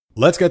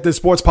Let's get this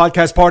sports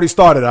podcast party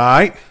started, all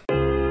right?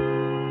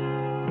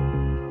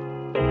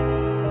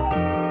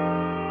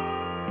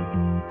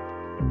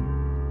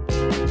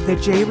 The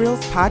J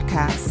Reels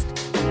Podcast.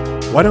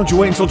 Why don't you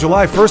wait until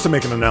July 1st to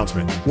make an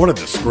announcement? What a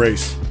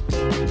disgrace.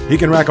 He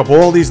can rack up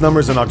all these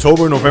numbers in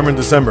October, November, and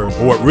December,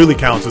 but what really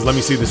counts is let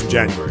me see this in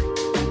January.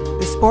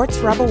 The sports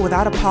rebel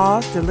without a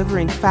pause,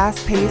 delivering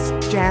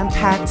fast-paced,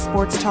 jam-packed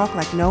sports talk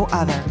like no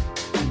other.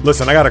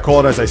 Listen, I gotta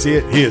call it as I see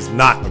it. He is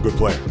not a good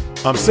player.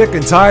 I'm sick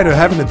and tired of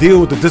having to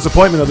deal with the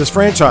disappointment of this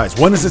franchise.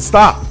 When does it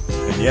stop?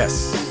 And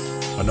yes,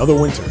 another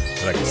winter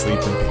that I can sleep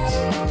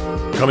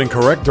in peace. Coming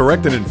correct,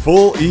 direct, and in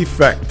full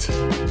effect.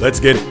 Let's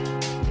get it.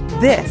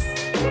 This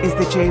is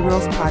the J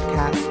Reels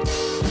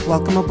Podcast.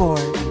 Welcome aboard.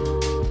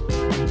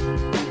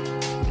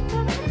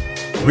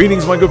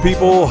 Greetings, my good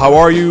people. How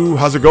are you?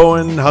 How's it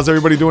going? How's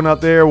everybody doing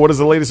out there? What is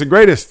the latest and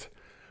greatest?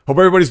 Hope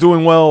everybody's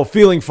doing well,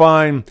 feeling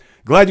fine.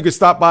 Glad you could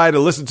stop by to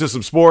listen to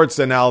some sports,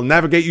 and I'll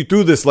navigate you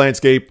through this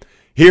landscape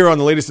here on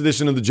the latest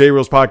edition of the J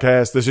Reels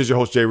Podcast. This is your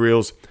host, J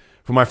Reels.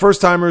 For my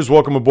first timers,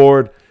 welcome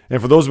aboard. And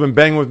for those who've been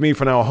banging with me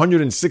for now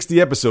 160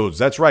 episodes,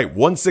 that's right,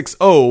 160,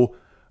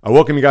 I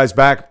welcome you guys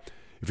back.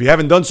 If you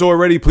haven't done so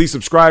already, please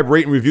subscribe,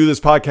 rate, and review this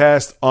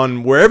podcast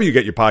on wherever you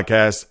get your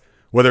podcasts,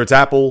 whether it's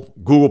Apple,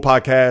 Google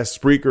Podcasts,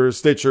 Spreaker,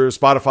 Stitcher,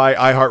 Spotify,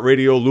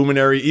 iHeartRadio,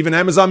 Luminary, even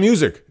Amazon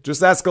Music.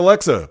 Just ask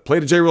Alexa, play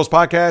the J Reels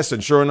Podcast,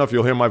 and sure enough,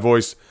 you'll hear my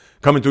voice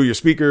coming through your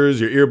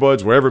speakers, your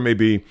earbuds, wherever it may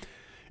be.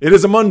 It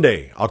is a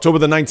Monday, October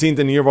the 19th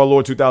in the year of our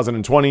Lord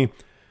 2020.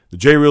 The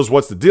J Reels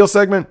What's the Deal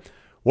segment.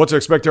 What to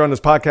expect here on this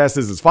podcast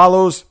is as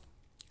follows.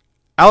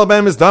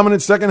 Alabama's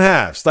dominant second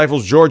half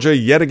stifles Georgia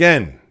yet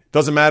again.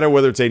 Doesn't matter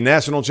whether it's a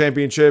national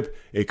championship,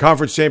 a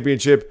conference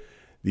championship,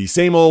 the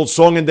same old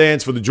song and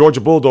dance for the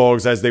Georgia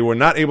Bulldogs as they were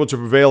not able to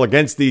prevail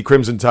against the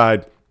Crimson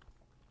Tide.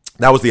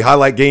 That was the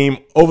highlight game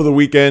over the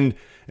weekend.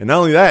 And not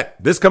only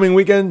that, this coming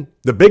weekend,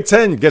 the Big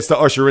Ten gets to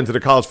usher into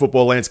the college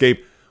football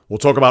landscape. We'll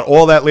talk about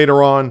all that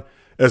later on,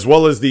 as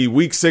well as the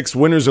Week 6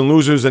 winners and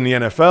losers in the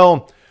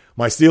NFL.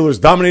 My Steelers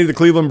dominated the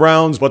Cleveland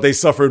Browns, but they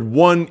suffered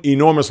one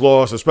enormous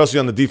loss, especially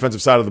on the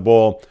defensive side of the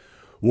ball.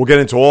 We'll get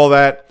into all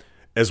that,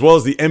 as well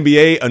as the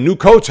NBA, a new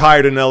coach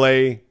hired in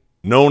LA,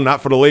 no,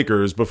 not for the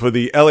Lakers, but for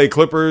the LA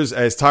Clippers,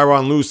 as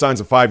Tyronn Lue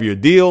signs a 5-year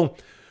deal.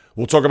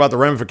 We'll talk about the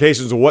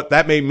ramifications of what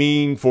that may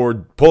mean for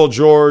Paul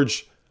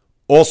George,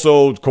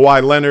 also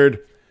Kawhi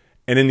Leonard.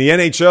 And in the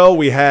NHL,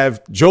 we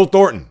have Joe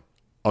Thornton,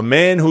 a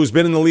man who's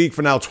been in the league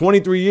for now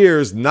 23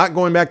 years, not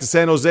going back to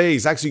San Jose.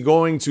 He's actually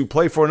going to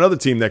play for another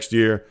team next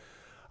year.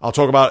 I'll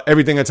talk about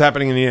everything that's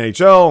happening in the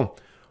NHL.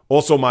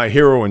 Also, my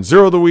hero and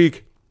zero of the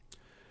week.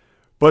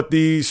 But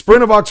the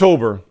sprint of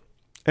October,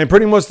 and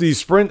pretty much the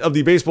sprint of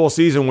the baseball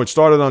season, which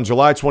started on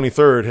July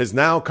 23rd, has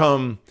now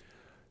come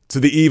to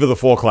the eve of the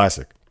Fall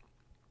Classic.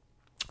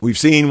 We've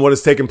seen what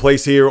has taken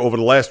place here over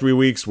the last 3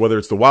 weeks, whether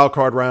it's the wild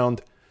card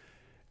round.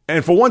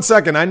 And for 1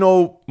 second, I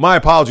know, my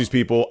apologies,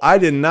 people, I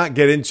did not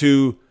get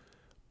into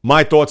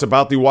my thoughts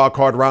about the wild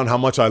card round, how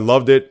much I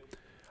loved it.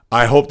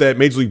 I hope that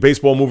Major League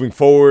Baseball moving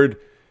forward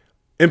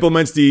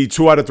implements the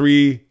 2 out of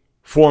 3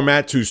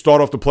 format to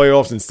start off the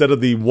playoffs instead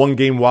of the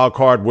 1-game wild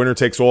card, winner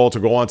takes all, to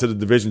go on to the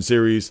division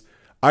series.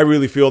 I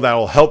really feel that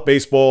will help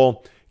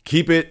baseball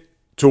keep it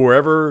to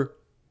wherever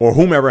or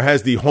whomever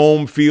has the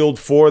home field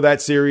for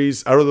that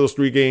series out of those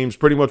 3 games,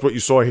 pretty much what you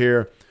saw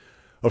here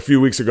a few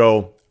weeks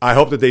ago. I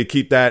hope that they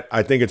keep that.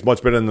 I think it's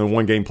much better than the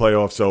 1-game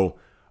playoff, so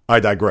I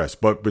digress.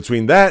 But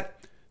between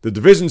that, the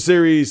division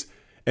series,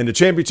 and the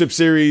championship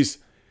series,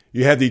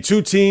 you have the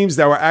 2 teams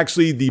that were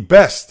actually the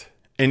best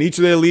in each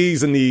of their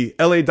leagues, in the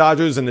LA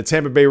Dodgers and the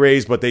Tampa Bay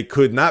Rays, but they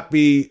could not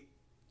be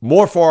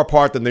more far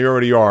apart than they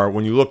already are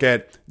when you look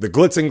at the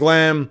glitz and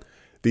glam,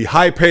 the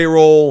high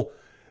payroll,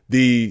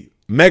 the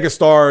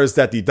megastars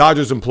that the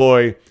Dodgers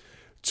employ,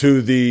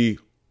 to the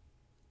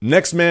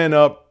next man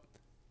up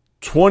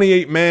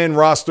 28-man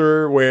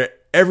roster where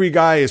every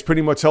guy is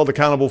pretty much held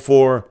accountable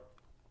for,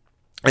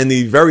 and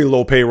the very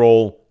low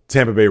payroll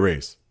Tampa Bay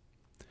Rays.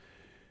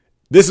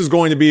 This is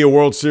going to be a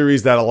World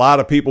Series that a lot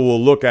of people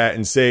will look at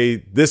and say,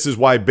 this is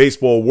why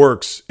baseball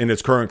works in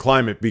its current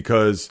climate,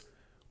 because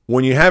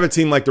when you have a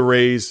team like the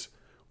Rays,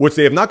 which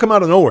they have not come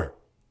out of nowhere,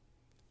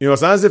 you know,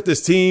 it's not as if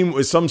this team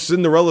is some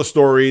Cinderella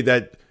story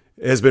that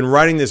has been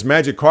riding this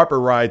magic carpet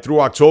ride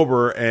through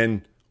October,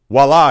 and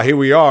voila, here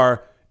we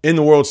are in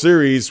the World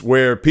Series,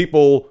 where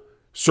people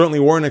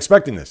certainly weren't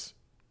expecting this.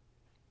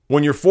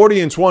 When you're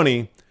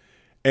 40-20,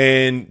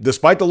 and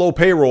despite the low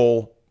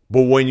payroll,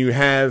 but when you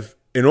have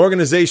an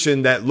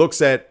organization that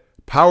looks at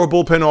power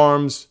bullpen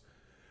arms,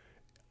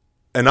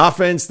 an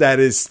offense that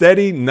is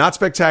steady, not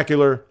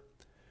spectacular,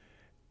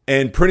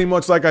 and pretty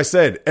much, like I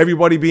said,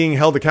 everybody being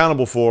held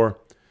accountable for,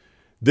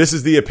 this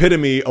is the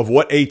epitome of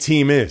what a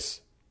team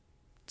is.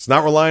 It's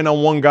not relying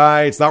on one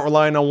guy. It's not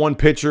relying on one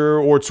pitcher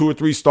or 2 or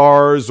 3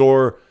 stars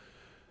or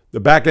the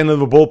back end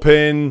of a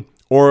bullpen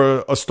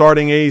or a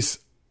starting ace.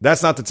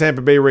 That's not the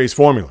Tampa Bay Rays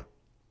formula.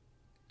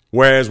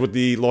 Whereas with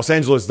the Los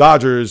Angeles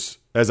Dodgers,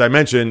 as I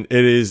mentioned,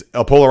 it is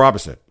a polar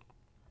opposite.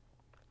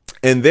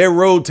 And their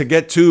road to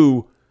get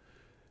to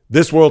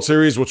this World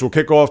Series, which will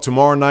kick off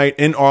tomorrow night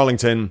in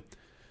Arlington,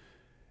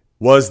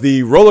 was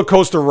the roller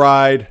coaster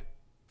ride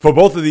for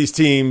both of these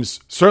teams.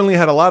 Certainly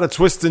had a lot of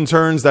twists and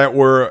turns that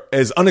were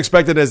as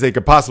unexpected as they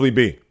could possibly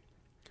be.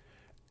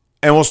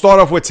 And we'll start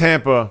off with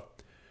Tampa,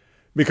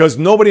 because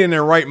nobody in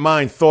their right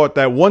mind thought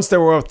that once they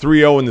were up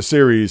 3-0 in the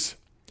series,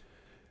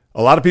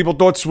 a lot of people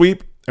thought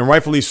sweep, and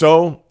rightfully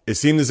so. It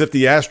seemed as if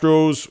the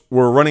Astros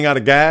were running out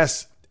of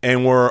gas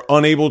and were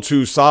unable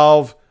to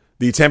solve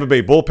the Tampa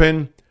Bay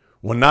bullpen,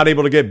 were not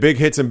able to get big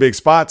hits in big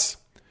spots.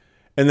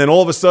 And then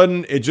all of a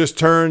sudden, it just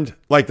turned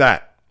like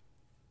that.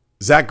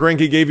 Zach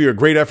Greinke gave you a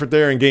great effort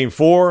there in Game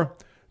 4,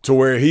 to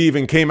where he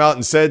even came out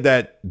and said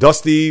that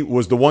Dusty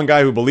was the one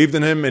guy who believed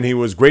in him, and he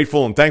was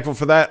grateful and thankful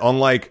for that,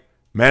 unlike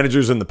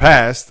managers in the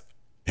past.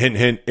 Hint,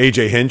 hint,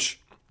 AJ Hinch.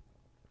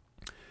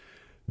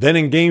 Then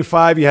in Game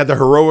 5, you had the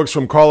heroics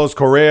from Carlos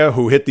Correa,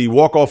 who hit the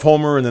walk-off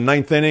homer in the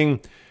 9th inning,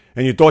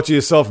 and you thought to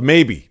yourself,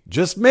 maybe,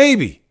 just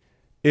maybe,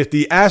 if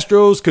the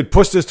Astros could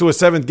push this to a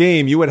 7th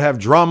game, you would have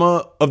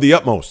drama of the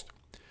utmost.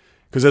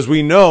 Because as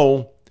we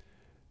know,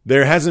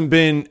 there hasn't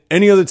been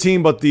any other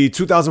team but the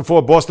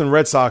 2004 Boston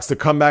Red Sox to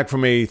come back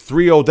from a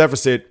 3-0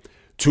 deficit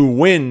to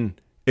win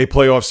a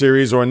playoff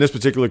series, or in this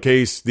particular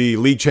case, the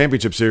league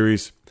championship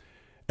series,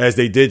 as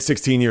they did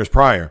 16 years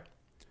prior.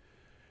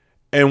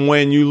 And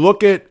when you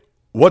look at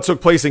what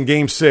took place in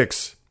Game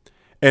 6,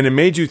 and it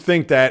made you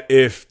think that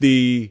if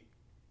the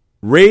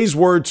Rays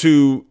were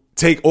to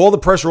take all the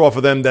pressure off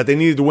of them, that they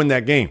needed to win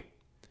that game.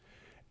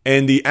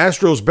 And the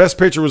Astros' best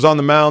pitcher was on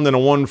the mound, and a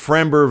one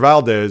Framber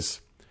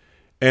Valdez.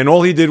 And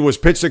all he did was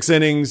pitch 6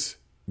 innings,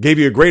 gave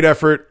you a great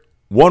effort,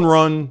 1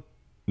 run,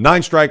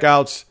 9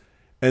 strikeouts.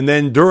 And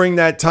then during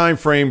that time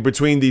frame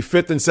between the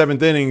 5th and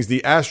 7th innings,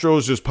 the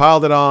Astros just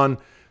piled it on,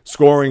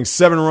 scoring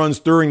 7 runs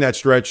during that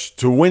stretch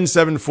to win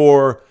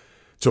 7-4,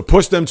 to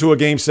push them to a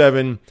Game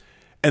 7.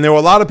 And there were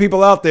a lot of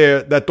people out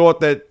there that thought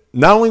that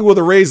not only were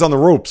the Rays on the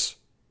ropes,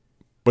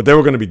 but they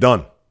were going to be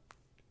done.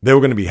 They were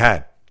going to be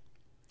had.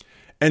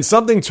 And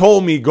something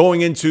told me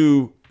going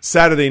into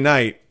Saturday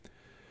night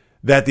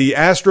that the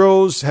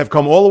Astros have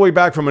come all the way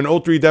back from an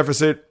 0-3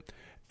 deficit,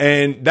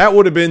 and that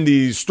would have been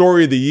the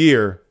story of the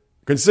year,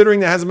 considering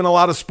there hasn't been a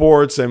lot of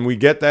sports, and we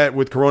get that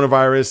with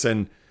coronavirus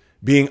and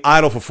being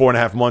idle for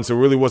 4.5 months, there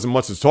really wasn't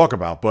much to talk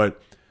about.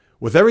 But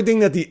with everything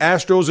that the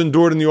Astros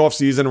endured in the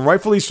offseason, and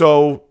rightfully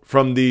so,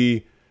 from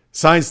the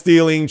sign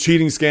stealing,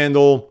 cheating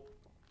scandal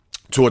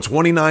to a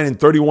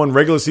 29-31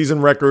 regular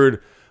season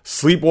record,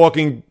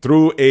 sleepwalking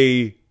through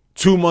a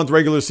 2-month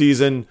regular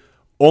season,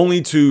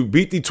 only to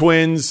beat the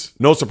Twins.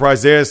 No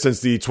surprise there, since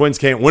the Twins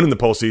can't win in the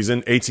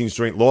postseason. 18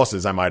 straight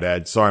losses, I might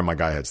add. Sorry, my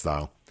guy had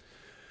style.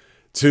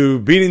 To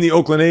beating the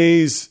Oakland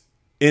A's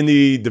in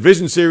the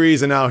division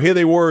series, and now here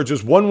they were,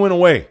 just 1 win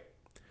away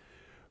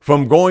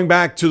from going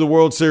back to the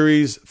World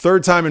Series,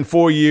 3rd time in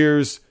 4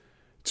 years,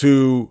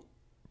 to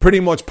pretty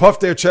much puff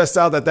their chest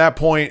out at that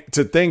point,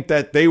 to think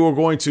that they were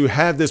going to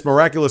have this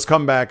miraculous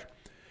comeback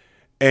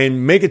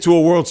and make it to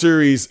a World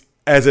Series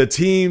as a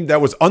team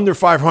that was under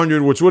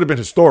 500, which would have been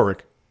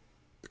historic.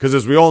 Because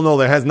as we all know,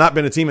 there has not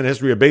been a team in the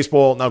history of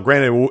baseball. Now,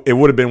 granted, it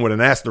would have been with an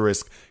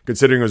asterisk,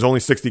 considering it was only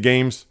 60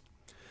 games.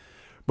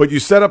 But you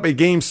set up a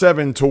Game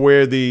 7 to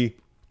where the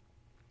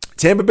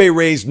Tampa Bay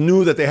Rays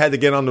knew that they had to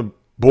get on the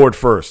board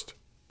first.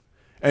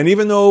 And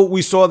even though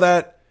we saw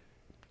that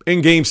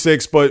in Game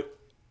 6, but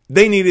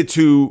they needed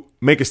to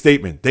make a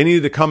statement. They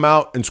needed to come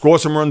out and score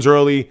some runs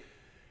early,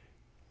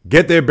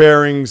 get their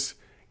bearings,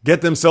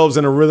 get themselves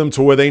in a rhythm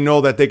to where they know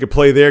that they could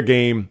play their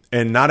game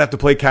and not have to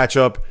play catch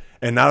up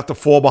and not have to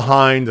fall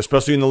behind,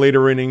 especially in the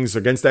later innings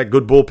against that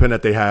good bullpen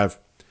that they have.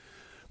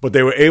 But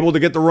they were able to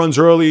get the runs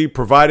early,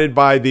 provided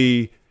by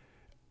the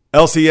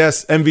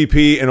LCS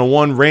MVP and a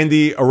one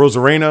Randy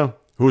Arozarena,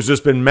 who's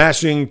just been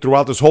mashing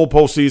throughout this whole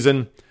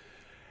postseason.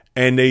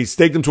 And they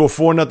staked them to a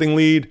 4-0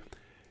 lead.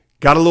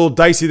 Got a little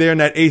dicey there in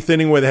that 8th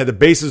inning where they had the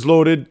bases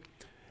loaded.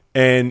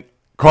 And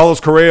Carlos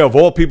Correa, of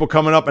all people,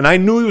 coming up. And I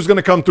knew he was going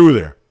to come through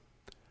there.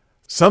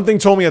 Something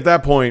told me at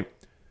that point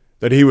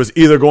that he was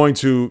either going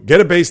to get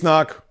a base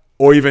knock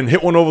or even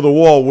hit one over the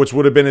wall, which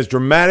would have been as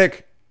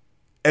dramatic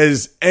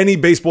as any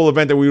baseball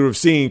event that we would have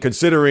seen,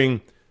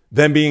 considering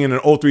them being in an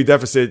 0-3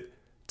 deficit,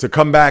 to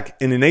come back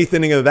in an 8th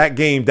inning of that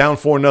game down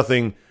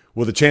 4-0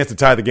 with a chance to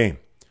tie the game.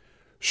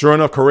 Sure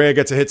enough, Correa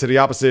gets a hit to the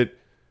opposite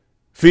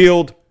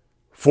field,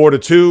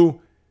 4-2,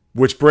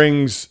 which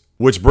brings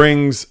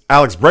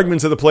Alex Bregman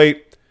to the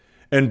plate.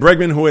 And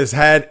Bregman, who has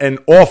had an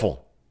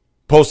awful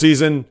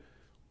postseason,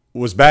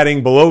 was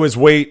batting below his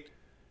weight.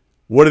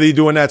 What did he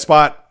do in that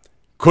spot?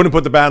 Couldn't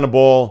put the bat on the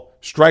ball,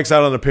 strikes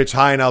out on the pitch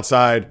high and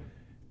outside,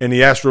 and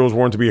the Astros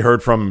weren't to be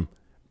heard from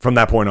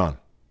that point on.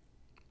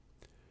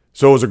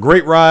 So it was a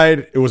great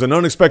ride. It was an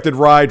unexpected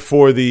ride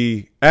for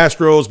the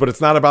Astros, but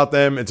it's not about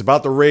them. It's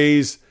about the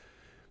Rays.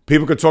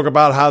 People could talk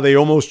about how they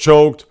almost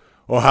choked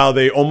or how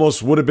they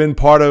almost would have been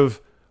part of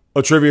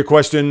a trivia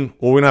question.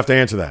 Well, we don't have to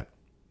answer that.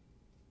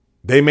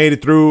 They made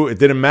it through. It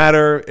didn't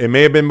matter. It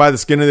may have been by the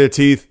skin of their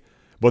teeth,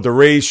 but the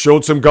Rays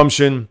showed some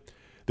gumption.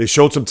 They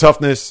showed some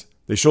toughness.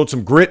 They showed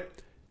some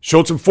grit,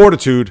 showed some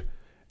fortitude,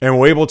 and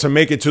were able to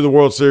make it to the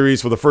World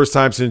Series for the first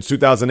time since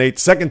 2008.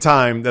 Second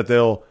time that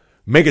they'll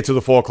make it to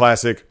the Fall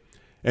Classic,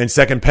 and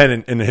second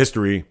pennant in the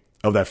history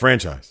of that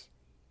franchise.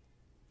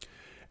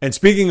 And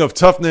speaking of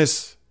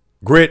toughness,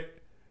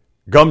 grit,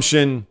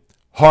 gumption,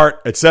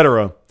 heart,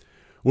 etc.,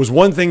 was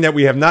one thing that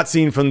we have not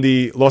seen from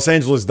the Los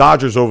Angeles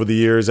Dodgers over the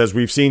years, as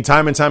we've seen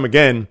time and time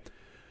again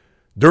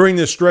during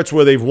this stretch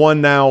where they've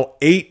won now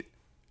 8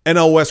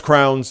 NL West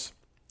crowns,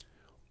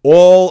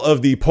 all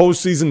of the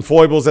postseason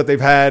foibles that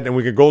they've had, and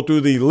we could go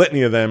through the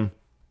litany of them,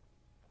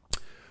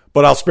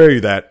 but I'll spare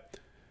you that.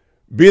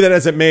 Be that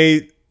as it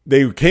may,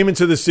 they came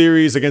into the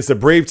series against a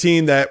Brave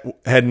team that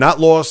had not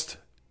lost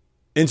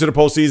into the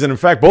postseason. In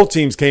fact, both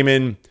teams came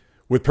in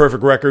with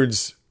perfect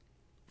records,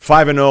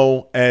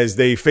 5-0, as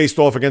they faced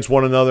off against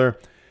one another.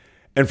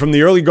 And from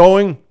the early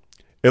going,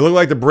 it looked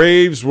like the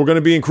Braves were going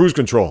to be in cruise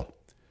control.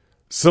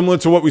 Similar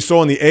to what we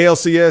saw in the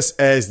ALCS,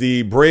 as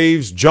the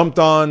Braves jumped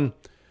on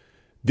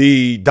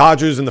the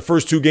Dodgers in the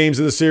first 2 games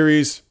of the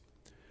series.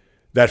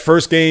 That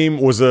first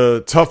game was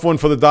a tough one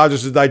for the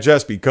Dodgers to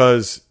digest,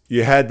 because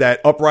you had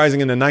that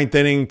uprising in the 9th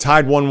inning,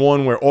 tied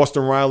 1-1, where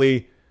Austin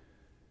Riley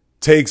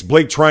takes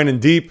Blake Trinan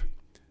deep.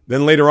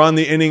 Then later on in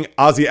the inning,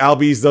 Ozzie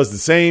Albies does the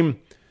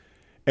same.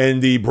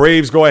 And the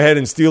Braves go ahead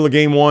and steal a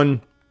game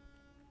 1.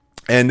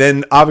 And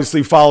then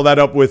obviously follow that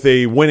up with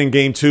a win in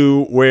game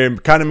 2, where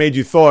it kind of made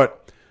you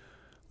thought,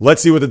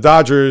 let's see what the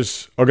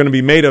Dodgers are going to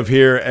be made of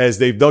here, as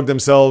they've dug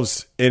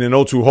themselves in an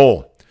 0-2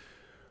 hole.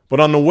 But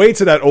on the way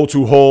to that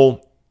 0-2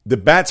 hole, the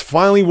Bats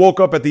finally woke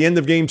up at the end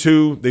of game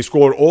 2. They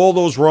scored all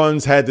those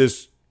runs, had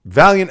this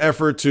valiant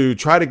effort to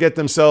try to get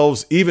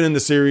themselves even in the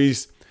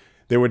series.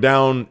 They were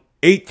down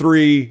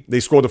 8-3. They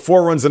scored the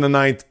 4 runs in the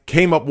 9th,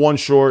 came up 1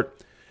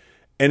 short.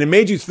 And it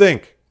made you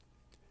think,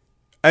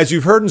 as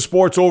you've heard in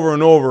sports over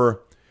and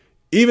over,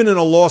 even in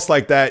a loss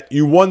like that,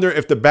 you wonder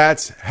if the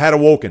Bats had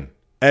awoken.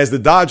 As the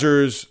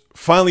Dodgers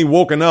finally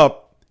woken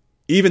up,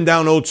 even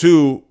down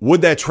 0-2,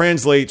 would that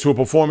translate to a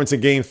performance in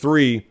game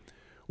 3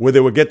 where they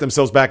would get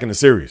themselves back in the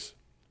series?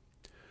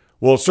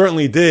 Well, it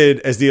certainly did,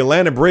 as the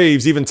Atlanta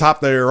Braves even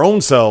topped their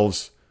own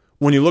selves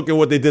when you look at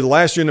what they did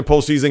last year in the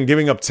postseason,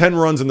 giving up 10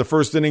 runs in the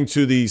first inning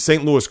to the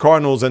St. Louis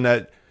Cardinals in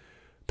that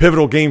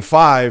pivotal game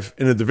 5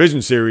 in the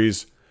division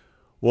series.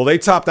 Well, they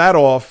topped that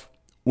off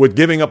with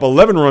giving up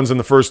 11 runs in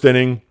the first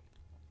inning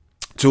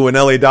to an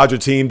LA Dodger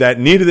team that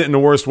needed it in the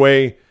worst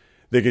way.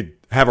 They could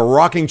have a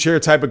rocking chair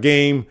type of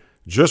game,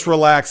 just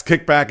relax,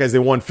 kick back, as they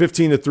won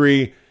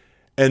 15-3.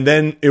 And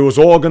then it was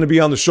all going to be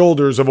on the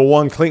shoulders of a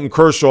one Clayton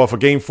Kershaw for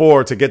game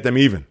 4 to get them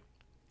even.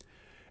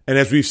 And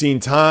as we've seen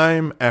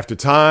time after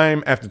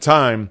time after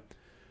time,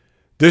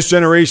 this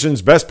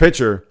generation's best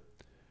pitcher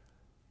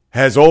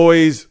has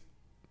always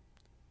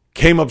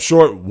came up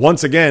short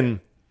once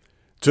again,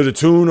 to the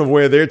tune of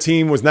where their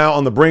team was now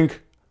on the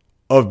brink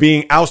of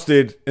being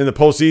ousted in the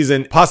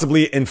postseason,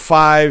 possibly in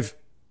 5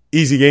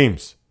 easy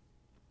games.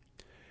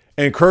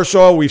 And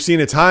Kershaw, we've seen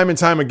it time and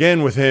time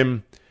again with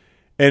him,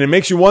 and it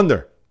makes you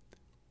wonder,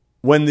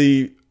 when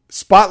the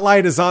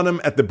spotlight is on him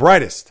at the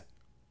brightest,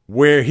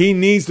 where he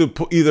needs to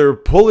either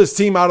pull his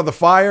team out of the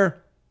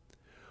fire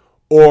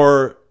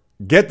or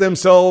get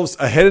themselves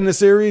ahead in the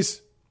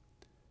series,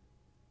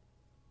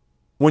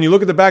 when you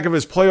look at the back of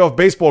his playoff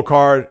baseball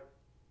card,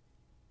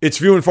 it's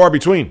few and far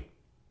between.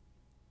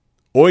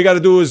 All you got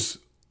to do is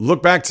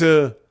look back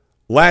to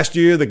last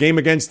year, the game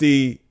against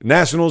the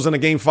Nationals in a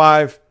game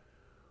 5,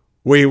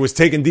 where he was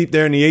taken deep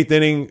there in the 8th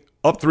inning,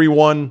 up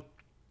 3-1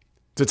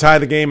 to tie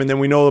the game. And then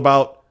we know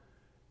about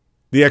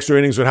the extra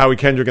innings with Howie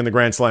Kendrick and the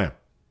grand slam.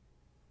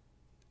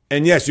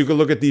 And yes, you could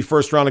look at the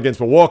first round against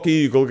Milwaukee.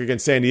 You could look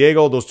against San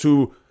Diego, those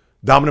 2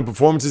 dominant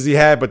performances he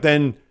had. But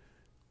then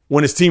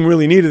when his team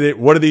really needed it,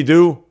 what did he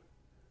do?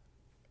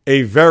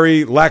 A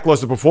very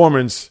lackluster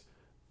performance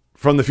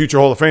from the future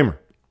Hall of Famer.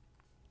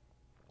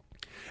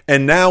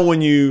 And now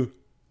when you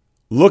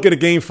look at a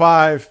game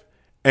 5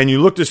 and you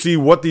look to see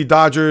what the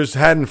Dodgers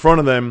had in front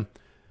of them,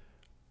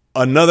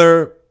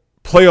 another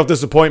playoff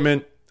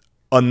disappointment,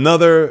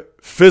 another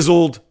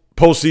fizzled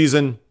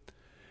postseason,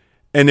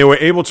 and they were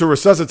able to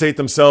resuscitate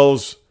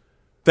themselves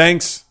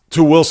thanks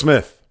to Will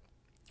Smith.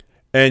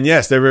 And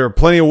yes, there are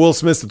plenty of Will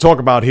Smiths to talk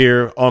about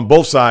here on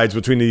both sides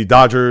between the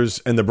Dodgers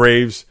and the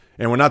Braves.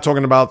 And we're not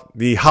talking about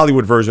the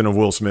Hollywood version of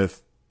Will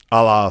Smith,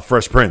 a la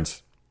Fresh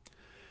Prince.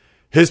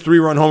 His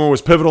 3-run homer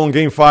was pivotal in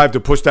Game 5 to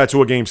push that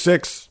to a Game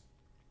 6.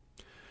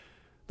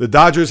 The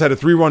Dodgers had a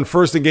 3-run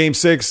first in Game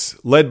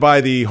 6, led by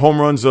the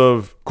home runs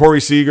of Corey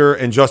Seager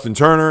and Justin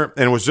Turner,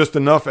 and it was just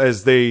enough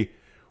as they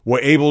were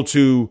able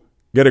to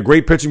get a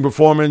great pitching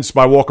performance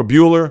by Walker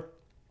Buehler.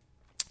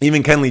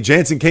 Even Kenley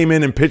Jansen came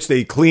in and pitched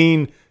a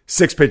clean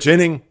 6-pitch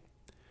inning,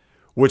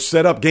 which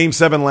set up Game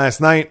 7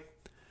 last night.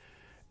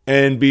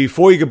 And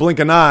before you could blink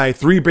an eye,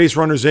 3 base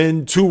runners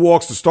in, 2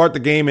 walks to start the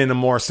game, and a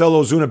Marcell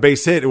Ozuna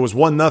base hit. It was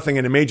 1-0,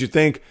 and it made you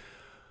think,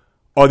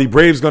 are the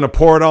Braves going to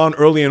pour it on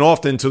early and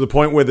often to the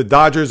point where the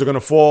Dodgers are going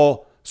to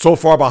fall so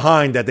far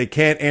behind that they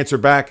can't answer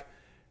back,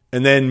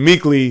 and then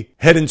meekly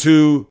head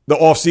into the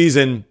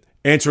offseason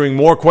answering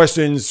more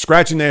questions,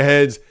 scratching their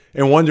heads,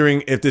 and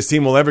wondering if this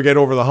team will ever get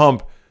over the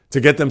hump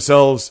to get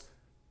themselves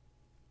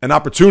an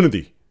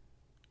opportunity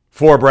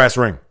for a brass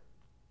ring.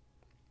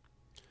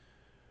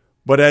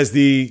 But as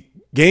the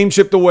game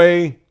chipped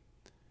away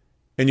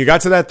and you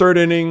got to that third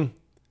inning,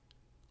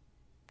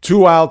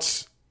 2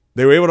 outs,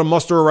 they were able to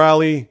muster a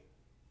rally.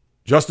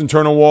 Justin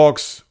Turner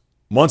walks.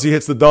 Muncy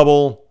hits the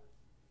double.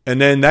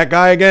 And then that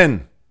guy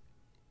again,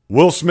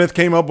 Will Smith,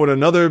 came up with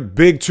another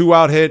big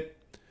 2-out hit,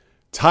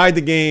 tied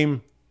the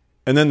game.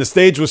 And then the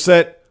stage was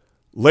set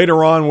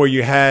later on where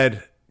you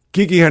had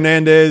Kiki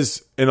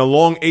Hernandez in a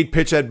long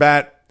 8-pitch at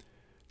bat,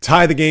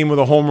 tie the game with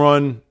a home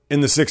run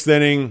in the 6th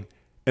inning.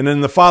 And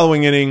then the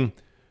following inning,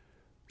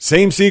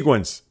 same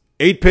sequence,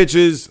 8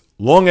 pitches,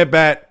 long at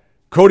bat,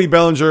 Cody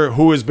Bellinger,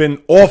 who has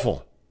been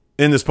awful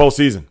in this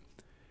postseason.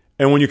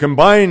 And when you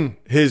combine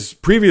his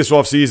previous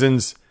off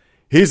seasons,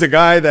 he's a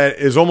guy that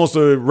is almost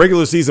a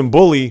regular season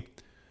bully.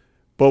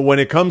 But when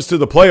it comes to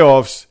the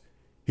playoffs,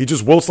 he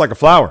just wilts like a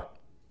flower.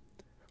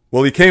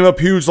 Well, he came up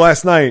huge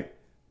last night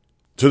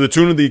to the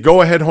tune of the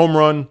go-ahead home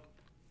run,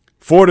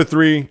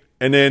 4-3.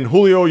 And then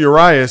Julio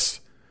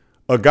Urias,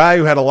 a guy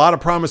who had a lot of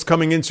promise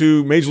coming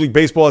into Major League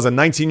Baseball as a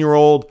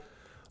 19-year-old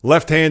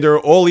left-hander.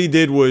 All he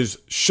did was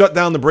shut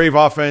down the Brave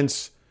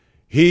offense.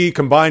 He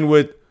combined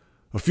with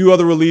a few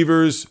other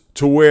relievers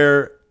to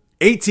where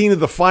 18 of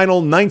the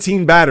final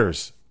 19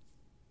 batters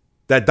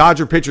that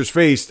Dodger pitchers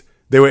faced,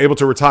 they were able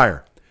to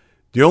retire.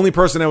 The only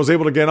person that was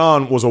able to get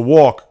on was a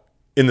walk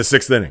in the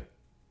 6th inning.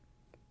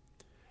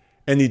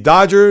 And the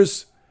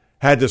Dodgers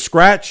had to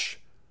scratch,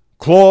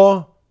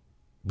 claw,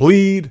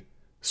 bleed,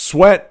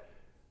 sweat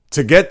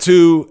to get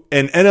to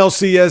an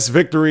NLCS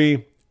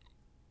victory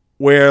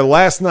where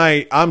last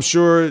night I'm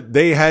sure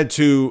they had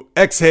to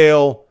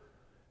exhale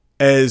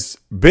as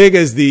big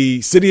as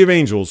the City of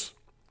Angels,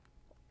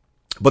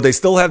 but they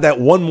still have that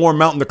one more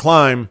mountain to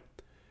climb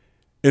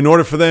in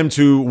order for them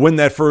to win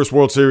that first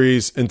World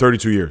Series in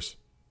 32 years.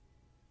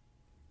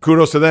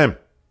 Kudos to them.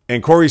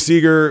 And Corey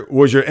Seager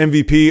was your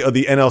MVP of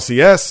the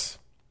NLCS.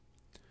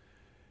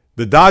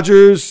 The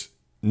Dodgers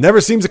never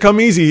seem to come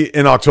easy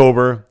in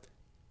October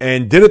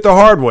and did it the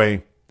hard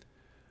way.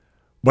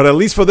 But at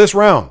least for this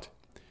round,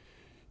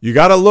 you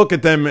got to look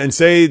at them and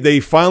say they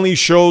finally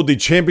showed the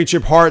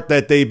championship heart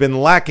that they've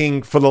been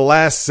lacking for the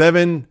last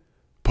 7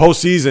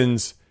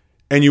 postseasons.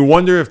 And you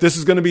wonder if this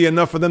is going to be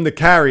enough for them to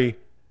carry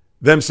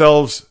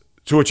themselves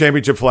to a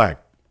championship flag.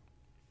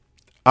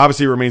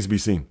 Obviously, it remains to be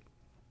seen.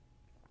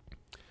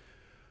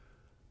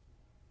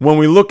 When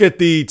we look at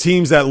the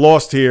teams that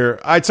lost here,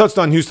 I touched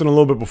on Houston a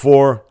little bit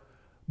before,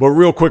 but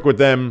real quick with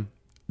them,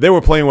 they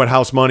were playing with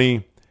house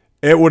money.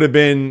 It would have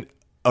been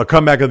a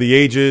comeback of the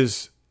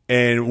ages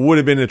and would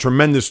have been a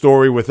tremendous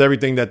story with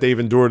everything that they've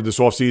endured this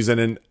offseason,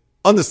 and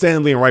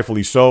understandably and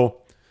rightfully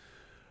so.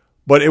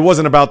 But it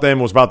wasn't about them,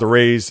 it was about the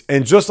Rays.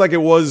 And just like it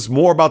was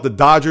more about the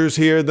Dodgers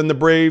here than the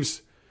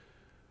Braves,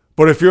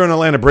 but if you're an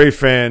Atlanta Brave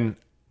fan,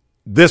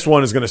 this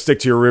one is going to stick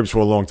to your ribs for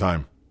a long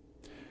time.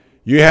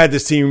 You had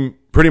this team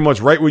pretty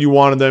much right where you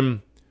wanted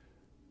them.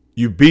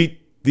 You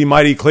beat the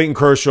mighty Clayton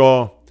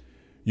Kershaw.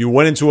 You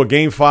went into a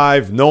Game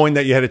 5 knowing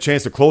that you had a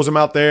chance to close them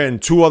out there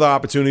and 2 other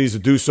opportunities to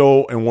do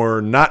so and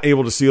were not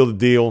able to seal the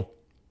deal.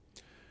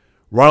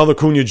 Ronald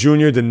Acuna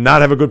Jr. did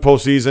not have a good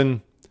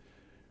postseason.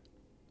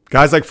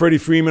 Guys like Freddie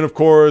Freeman, of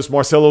course,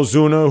 Marcell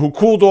Ozuna, who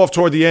cooled off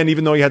toward the end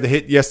even though he had to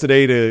hit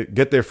yesterday to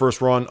get their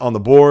first run on the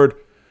board.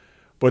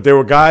 But there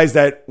were guys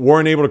that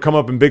weren't able to come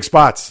up in big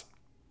spots.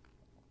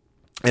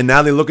 And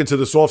now they look into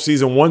this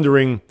offseason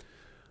wondering,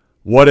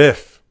 what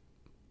if?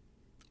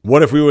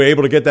 What if we were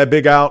able to get that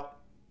big out?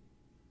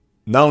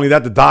 Not only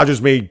that, the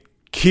Dodgers made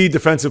key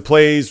defensive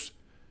plays.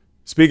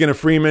 Speaking of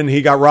Freeman,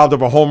 he got robbed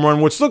of a home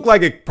run, which looked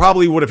like it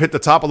probably would have hit the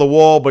top of the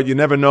wall, but you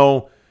never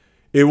know.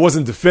 It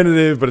wasn't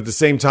definitive, but at the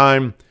same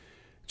time,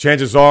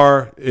 chances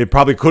are it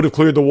probably could have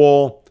cleared the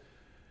wall.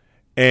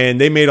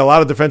 And they made a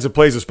lot of defensive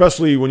plays,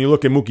 especially when you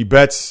look at Mookie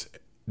Betts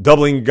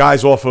doubling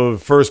guys off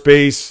of first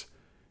base.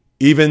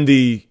 Even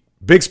the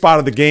big spot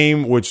of the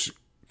game, which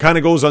kind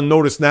of goes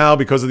unnoticed now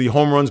because of the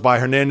home runs by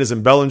Hernandez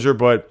and Bellinger,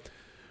 but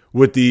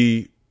with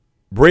the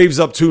Braves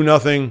up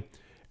 2-0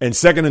 and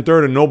second and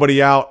third and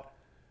nobody out,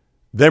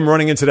 them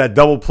running into that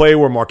double play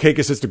where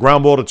Markakis hits the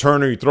ground ball to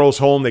Turner, he throws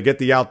home, they get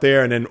the out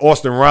there, and then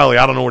Austin Riley,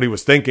 I don't know what he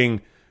was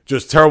thinking,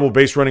 just terrible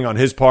base running on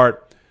his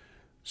part.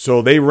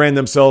 So they ran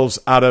themselves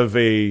out of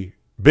a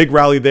big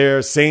rally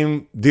there,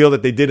 same deal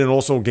that they did in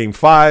also Game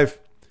 5.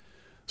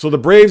 So the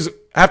Braves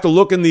have to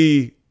look in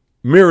the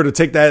mirror to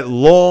take that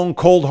long,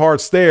 cold,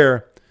 hard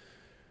stare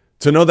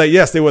to know that,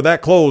 yes, they were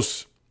that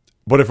close,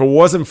 but if it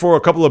wasn't for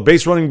a couple of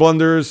base running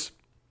blunders,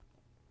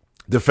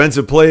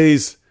 defensive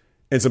plays,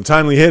 and some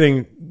timely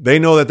hitting, they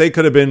know that they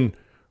could have been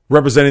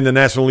representing the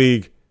National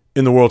League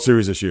in the World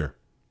Series this year.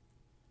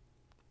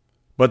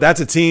 But that's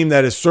a team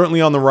that is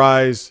certainly on the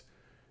rise.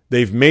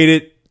 They've made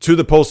it to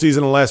the postseason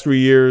in the last 3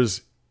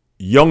 years.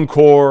 Young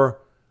core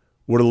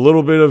with a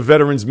little bit of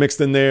veterans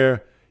mixed in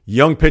there.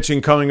 Young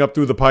pitching coming up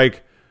through the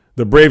pike.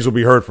 The Braves will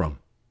be heard from.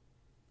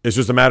 It's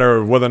just a matter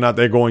of whether or not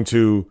they're going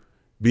to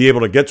be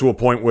able to get to a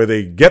point where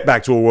they get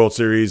back to a World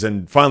Series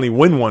and finally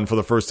win one for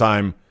the first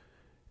time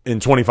in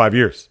 25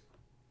 years.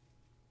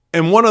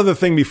 And one other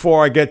thing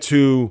before I get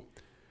to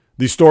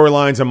the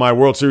storylines and my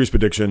World Series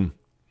prediction,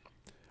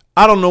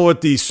 I don't know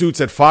what the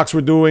suits at Fox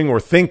were doing or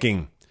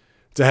thinking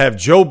to have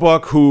Joe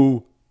Buck,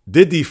 who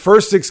did the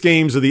first 6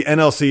 games of the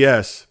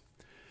NLCS,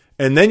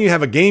 and then you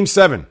have a Game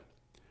 7,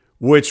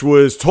 which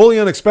was totally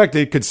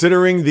unexpected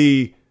considering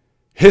the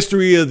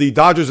history of the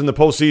Dodgers in the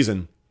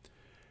postseason,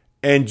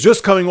 and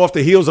just coming off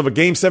the heels of a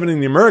Game 7 in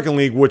the American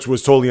League, which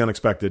was totally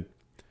unexpected.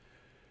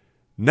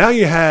 Now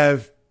you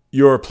have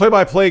your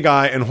play-by-play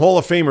guy and Hall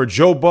of Famer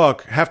Joe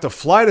Buck have to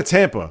fly to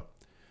Tampa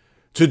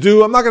to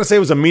do, I'm not going to say it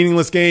was a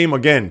meaningless game.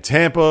 Again,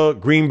 Tampa,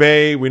 Green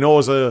Bay, we know it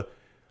was a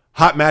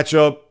hot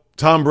matchup.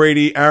 Tom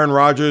Brady, Aaron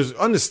Rodgers,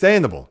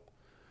 understandable.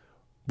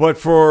 But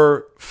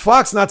for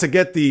Fox not to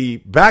get the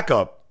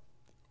backup,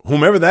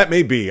 whomever that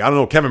may be, I don't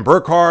know, Kevin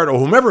Burkhardt or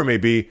whomever it may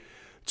be,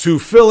 to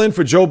fill in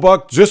for Joe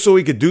Buck just so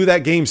he could do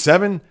that Game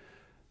 7,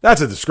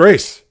 that's a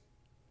disgrace.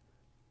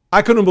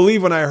 I couldn't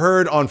believe when I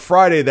heard on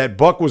Friday that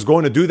Buck was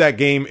going to do that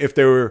game if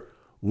there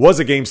was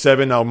a Game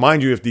 7. Now,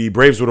 mind you, if the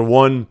Braves would have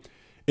won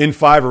in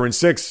 5 or in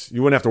 6,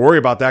 you wouldn't have to worry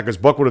about that because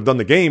Buck would have done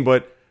the game.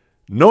 But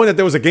knowing that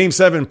there was a Game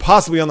 7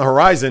 possibly on the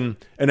horizon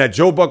and that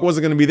Joe Buck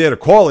wasn't going to be there to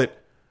call it,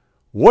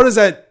 what does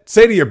that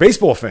say to your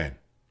baseball fan?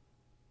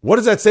 What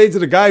does that say to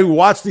the guy who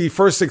watched the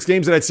first 6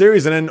 games of that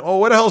series and then, oh,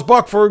 where the hell's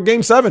Buck for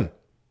Game 7?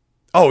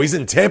 Oh, he's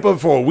in Tampa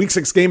for a Week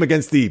 6 game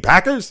against the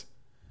Packers?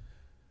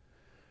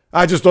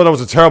 I just thought that was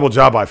a terrible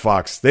job by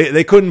Fox.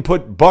 They couldn't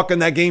put Buck in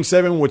that Game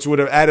 7, which would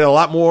have added a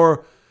lot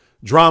more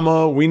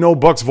drama. We know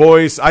Buck's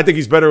voice. I think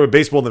he's better with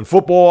baseball than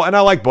football, and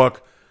I like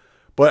Buck.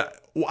 But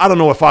I don't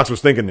know what Fox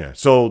was thinking there.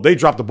 So they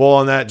dropped the ball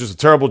on that. Just a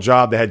terrible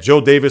job. They had Joe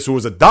Davis, who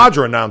was a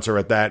Dodger announcer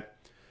at that,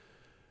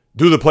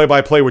 do the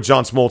play-by-play with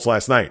John Smoltz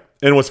last night.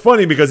 And it was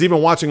funny because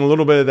even watching a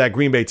little bit of that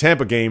Green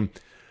Bay-Tampa game,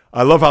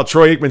 I love how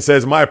Troy Aikman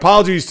says, my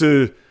apologies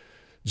to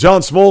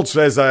John Smoltz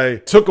as I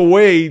took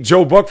away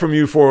Joe Buck from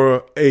you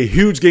for a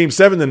huge Game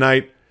 7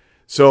 tonight.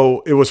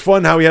 So it was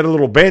fun how he had a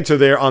little banter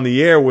there on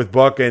the air with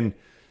Buck and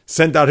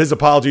sent out his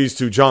apologies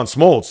to John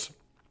Smoltz.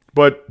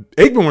 But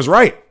Aikman was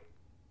right.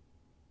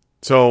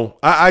 So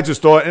I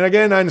just thought, and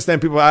again, I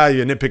understand people,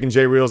 you're nitpicking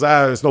Jay Reels.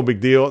 It's no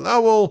big deal.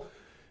 No, well,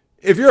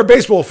 if you're a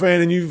baseball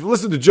fan and you've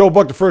listened to Joe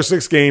Buck the first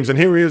 6 games and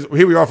here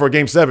we are for a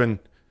Game 7,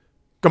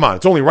 come on,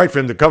 it's only right for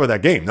him to cover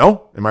that game,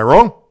 no? Am I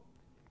wrong?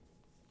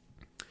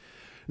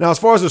 Now, as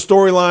far as the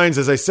storylines,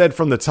 as I said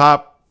from the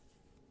top,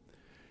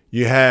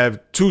 you have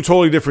 2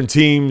 totally different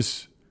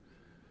teams,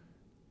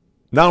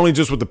 not only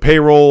just with the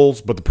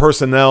payrolls, but the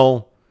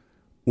personnel,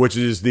 which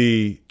is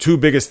the 2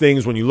 biggest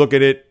things when you look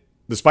at it,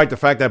 despite the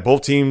fact that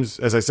both teams,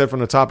 as I said from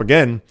the top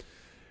again,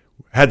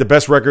 had the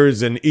best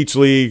records in each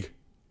league,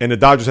 and the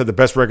Dodgers had the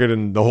best record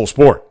in the whole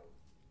sport.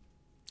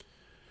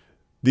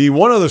 The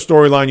one other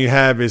storyline you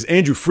have is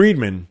Andrew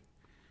Friedman,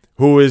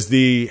 who is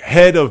the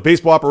head of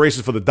baseball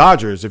operations for the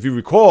Dodgers. If you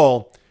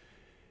recall,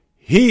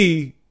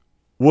 he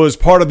was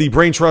part of the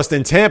brain trust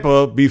in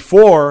Tampa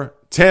before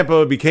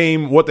Tampa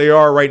became what they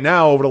are right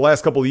now over the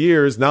last couple of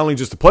years, not only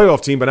just a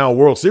playoff team, but now a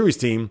World Series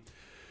team.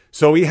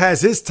 So he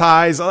has his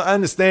ties. I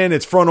understand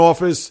it's front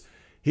office.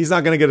 He's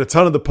not going to get a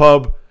ton of the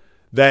pub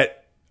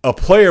that a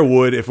player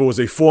would if it was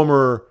a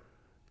former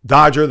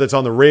Dodger that's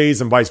on the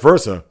Rays and vice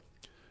versa.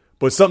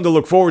 But something to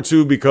look forward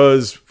to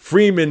because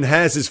Freeman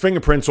has his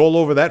fingerprints all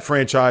over that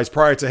franchise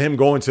prior to him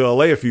going to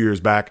LA a few years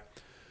back.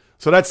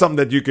 So that's something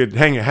that you could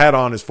hang a hat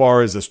on as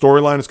far as the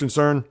storyline is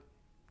concerned.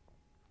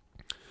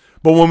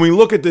 But when we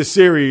look at this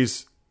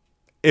series,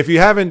 if you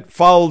haven't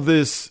followed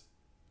this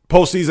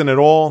postseason at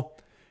all,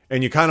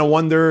 and you kind of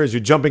wonder as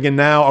you're jumping in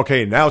now,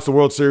 okay, now it's the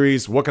World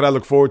Series. What can I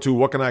look forward to?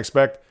 What can I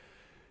expect?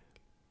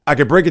 I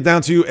could break it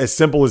down to you as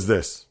simple as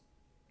this.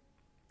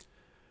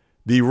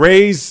 The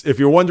Rays, if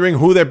you're wondering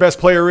who their best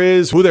player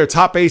is, who their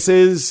top ace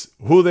is,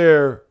 who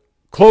their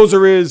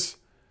closer is,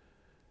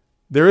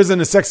 there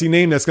isn't a sexy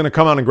name that's going to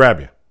come out and grab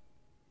you.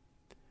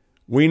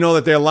 We know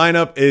that their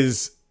lineup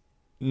is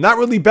not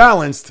really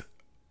balanced.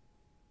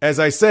 As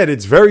I said,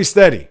 it's very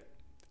steady.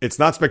 It's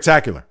not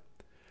spectacular.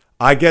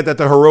 I get that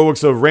the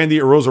heroics of Randy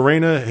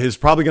Arozarena is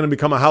probably going to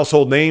become a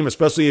household name,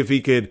 especially if he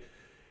could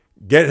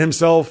get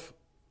himself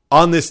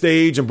on this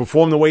stage and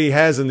perform the way he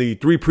has in the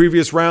 3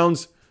 previous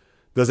rounds.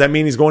 Does that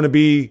mean he's going to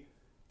be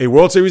a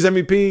World Series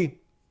MVP?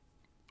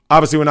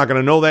 Obviously, we're not going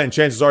to know that, and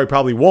chances are he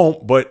probably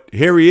won't. But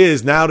here he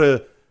is now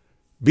to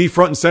be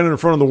front and center in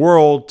front of the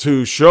world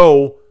to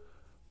show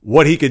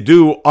what he could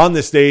do on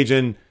this stage,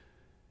 and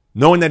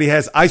knowing that he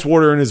has ice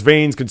water in his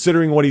veins,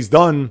 considering what he's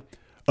done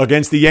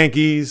against the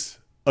Yankees,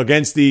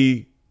 against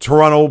the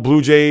Toronto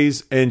Blue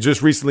Jays, and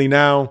just recently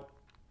now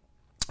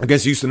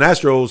against Houston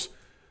Astros,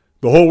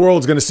 the whole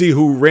world's going to see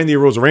who Randy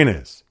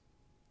Arozarena is.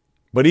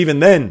 But even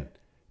then,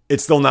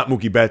 it's still not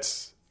Mookie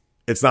Betts.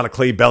 It's not a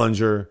Clay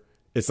Bellinger.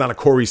 It's not a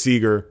Corey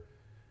Seager.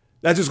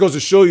 That just goes to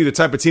show you the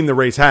type of team the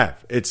Rays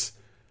have. It's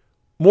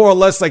more or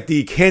less like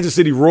the Kansas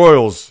City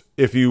Royals,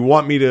 if you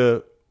want me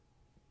to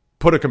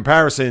put a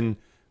comparison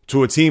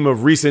to a team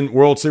of recent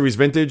World Series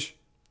vintage,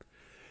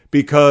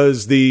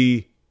 because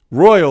the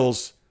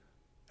Royals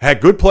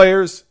had good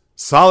players,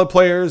 Solid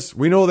players.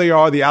 We know they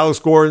are the Alex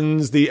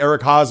Gordons, the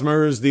Eric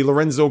Hosmers, the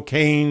Lorenzo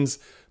Canes,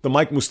 the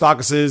Mike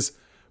Moustakas,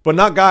 but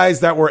not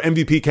guys that were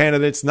MVP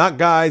candidates, not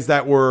guys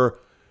that were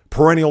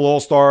perennial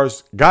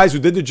all-stars, guys who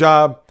did the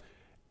job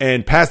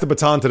and passed the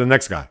baton to the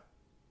next guy.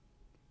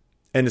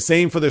 And the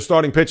same for their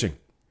starting pitching.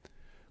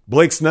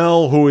 Blake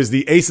Snell, who is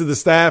the ace of the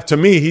staff, to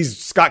me, he's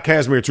Scott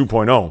Kazmir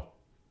 2.0.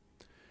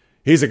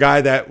 He's a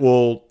guy that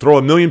will throw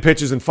 1 million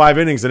pitches in 5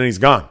 innings and then he's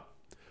gone.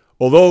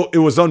 Although it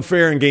was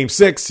unfair in Game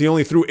 6, he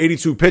only threw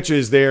 82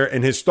 pitches there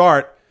in his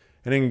start,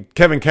 and then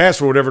Kevin Cash,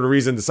 for whatever the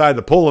reason, decided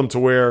to pull him to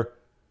where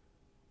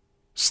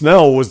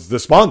Snell was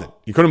despondent.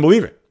 You couldn't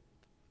believe it.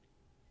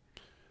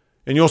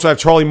 And you also have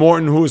Charlie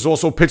Morton, who has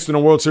also pitched in a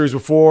World Series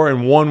before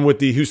and won with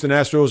the Houston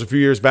Astros a few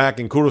years back,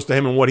 and kudos to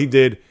him and what he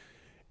did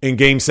in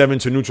Game 7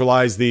 to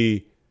neutralize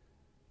the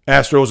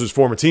Astros, his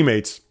former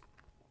teammates.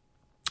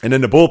 And then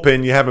the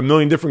bullpen, you have 1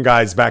 million different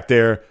guys back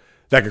there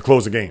that could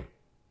close a game.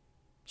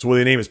 So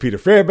whether your name is Peter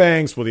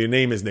Fairbanks, whether your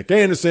name is Nick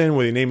Anderson,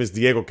 whether your name is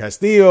Diego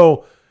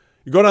Castillo,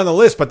 you go down the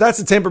list, but that's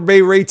the Tampa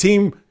Bay Ray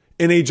team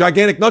in a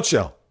gigantic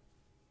nutshell.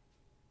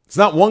 It's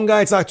not one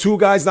guy, it's not 2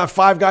 guys, not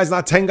 5 guys,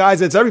 not 10 guys,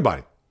 it's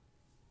everybody.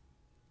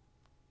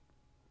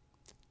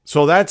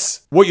 So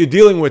that's what you're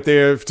dealing with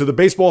there. To the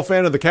baseball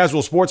fan or the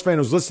casual sports fan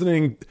who's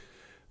listening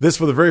this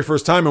for the very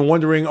first time and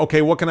wondering,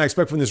 okay, what can I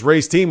expect from this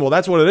Rays team? Well,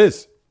 that's what it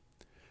is.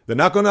 They're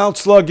not going to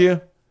outslug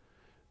you.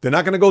 They're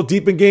not going to go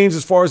deep in games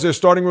as far as their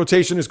starting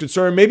rotation is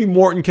concerned. Maybe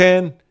Morton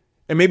can,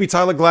 and maybe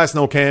Tyler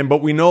Glasnow can,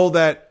 but we know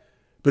that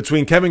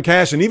between Kevin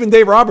Cash and even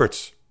Dave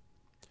Roberts,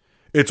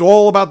 it's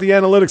all about the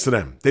analytics to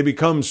them. They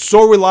become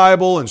so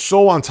reliable and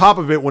so on top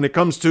of it when it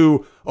comes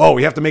to, oh,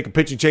 we have to make a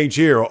pitching change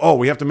here, or oh,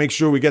 we have to make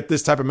sure we get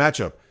this type of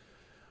matchup.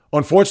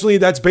 Unfortunately,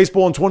 that's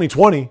baseball in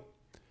 2020.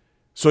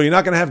 So you're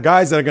not going to have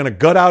guys that are going to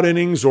gut out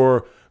innings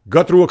or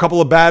gut through a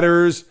couple of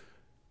batters.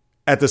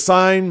 At the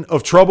sign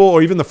of trouble,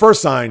 or even the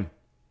first sign,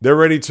 they're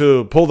ready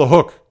to pull the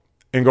hook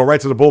and go right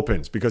to the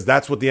bullpens because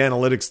that's what the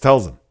analytics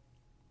tells them.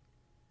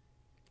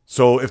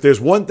 So if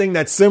there's one thing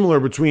that's similar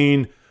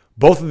between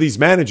both of these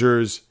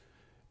managers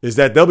is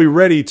that they'll be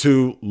ready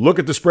to look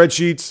at the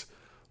spreadsheets,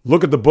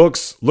 look at the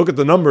books, look at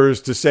the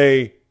numbers to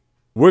say,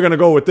 we're going to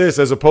go with this,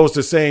 as opposed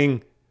to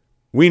saying,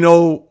 we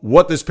know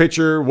what this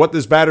pitcher, what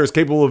this batter is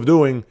capable of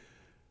doing.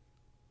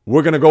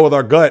 We're going to go with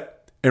our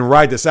gut and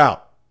ride this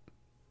out.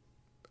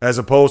 As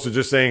opposed to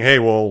just saying, hey,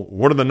 well,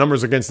 what are the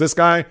numbers against this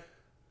guy?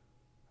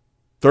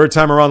 Third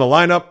time around the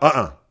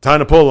lineup, time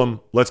to pull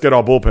him. Let's get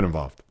our bullpen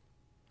involved.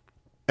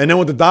 And then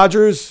with the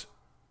Dodgers,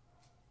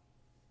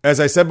 as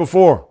I said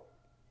before,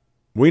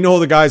 we know who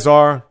the guys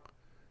are,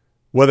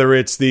 whether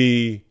it's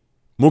the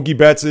Mookie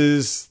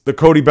Bettses, the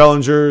Cody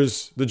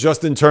Bellingers, the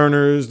Justin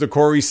Turners, the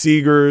Corey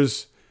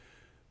Seagers,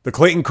 the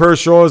Clayton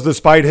Kershaws,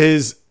 despite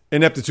his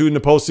ineptitude in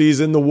the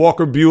postseason, the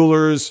Walker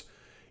Buehlers,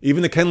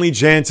 even the Kenley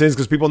Jansens,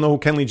 because people know who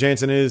Kenley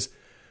Jansen is.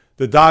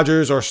 The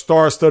Dodgers are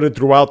star-studded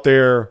throughout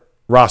their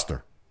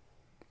roster.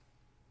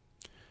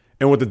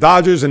 And with the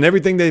Dodgers and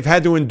everything they've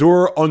had to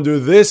endure under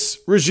this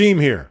regime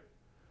here,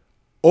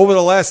 over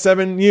the last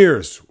 7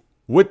 years,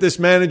 with this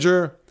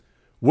manager,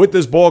 with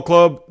this ball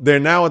club, they're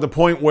now at the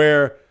point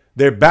where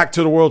they're back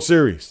to the World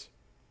Series.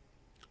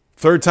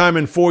 Third time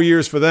in 4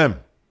 years for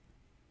them.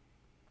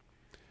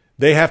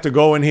 They have to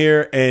go in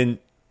here and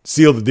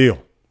seal the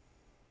deal.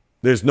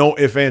 There's no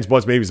ifs, ands,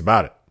 buts, maybes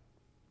about it.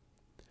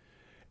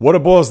 What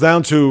it boils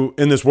down to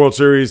in this World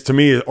Series, to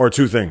me, are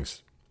 2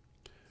 things.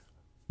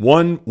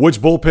 One,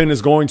 which bullpen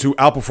is going to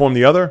outperform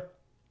the other?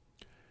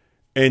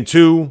 And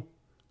 2,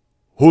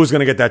 who's going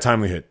to get that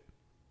timely hit?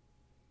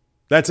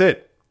 That's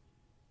it.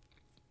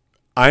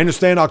 I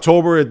understand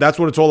October, that's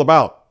what it's all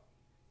about.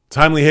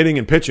 Timely hitting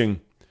and pitching.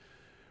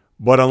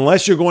 But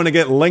unless you're going to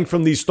get length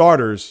from these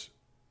starters,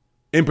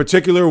 in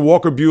particular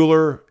Walker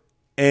Buehler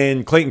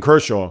and Clayton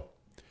Kershaw,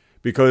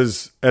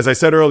 because, as I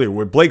said earlier,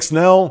 with Blake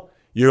Snell,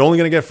 you're only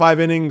going to get 5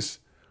 innings.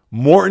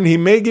 Morton, he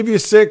may give you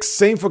 6.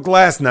 Same for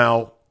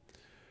Glasnow.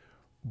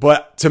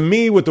 But to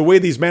me, with the way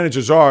these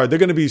managers are, they're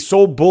going to be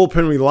so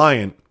bullpen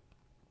reliant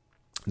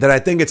that I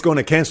think it's going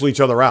to cancel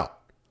each other out.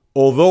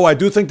 Although I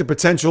do think the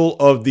potential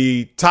of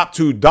the top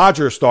 2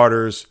 Dodger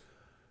starters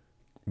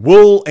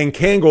will and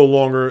can go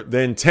longer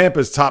than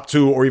Tampa's top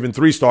 2 or even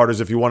 3 starters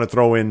if you want to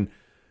throw in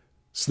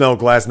Snell,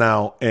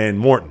 Glasnow, and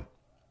Morton.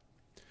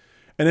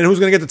 And then who's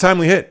going to get the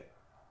timely hit?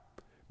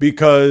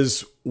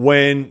 Because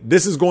when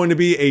this is going to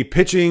be a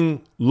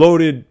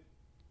pitching-loaded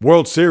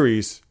World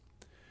Series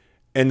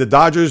and the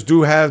Dodgers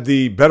do have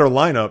the better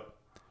lineup,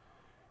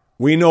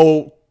 we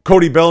know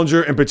Cody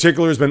Bellinger in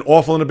particular has been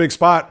awful in a big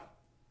spot.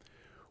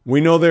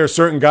 We know there are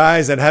certain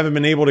guys that haven't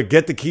been able to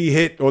get the key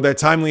hit or that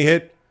timely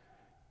hit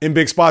in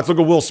big spots. Look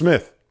at Will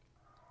Smith.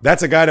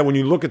 That's a guy that when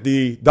you look at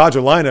the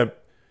Dodger lineup,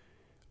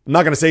 I'm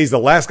not going to say he's the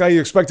last guy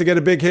you expect to get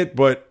a big hit,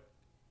 but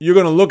you're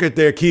going to look at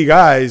their key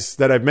guys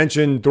that I've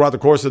mentioned throughout the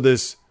course of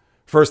this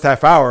first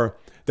half hour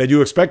that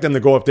you expect them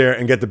to go up there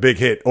and get the big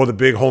hit or the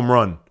big home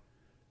run.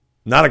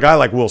 Not a guy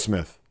like Will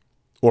Smith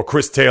or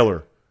Chris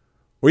Taylor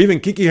or even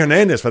Kiki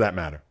Hernandez for that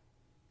matter.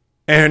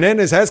 And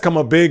Hernandez has come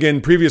up big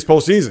in previous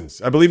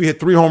postseasons. I believe he hit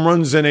 3 home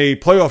runs in a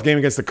playoff game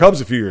against the Cubs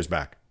a few years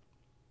back.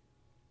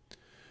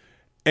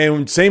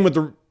 And same with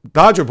the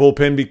Dodger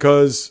bullpen,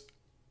 because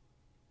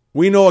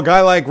we know a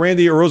guy like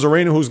Randy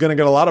Arozarena, who's going to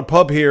get a lot of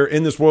pub here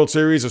in this World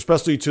Series,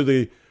 especially to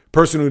the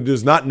person who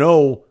does not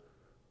know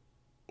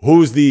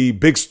who's the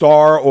big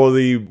star or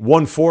the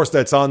one force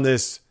that's on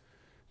this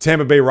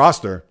Tampa Bay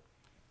roster.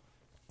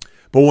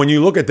 But when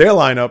you look at their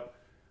lineup,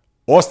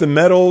 Austin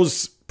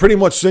Meadows, pretty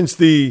much since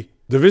the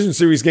Division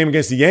Series game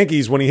against the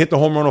Yankees, when he hit the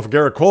home run off of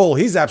Garrett Cole,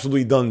 he's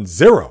absolutely done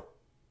zero.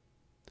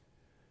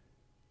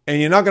 And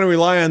you're not going to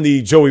rely on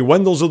the Joey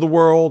Wendells of the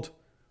world.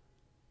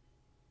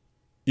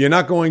 You're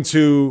not going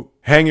to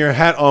hang your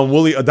hat on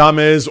Willie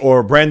Adames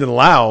or Brandon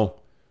Lau,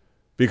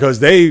 because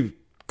they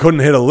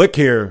couldn't hit a lick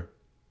here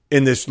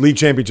in this league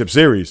championship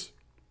series.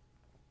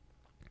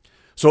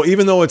 So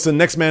even though it's a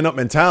next man up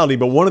mentality,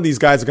 but one of these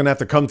guys are going to have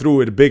to come through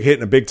with a big hit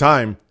in a big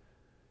time,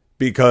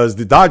 because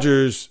the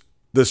Dodgers,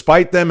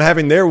 despite them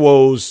having their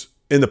woes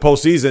in the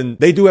postseason,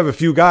 they do have a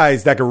few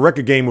guys that can wreck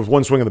a game with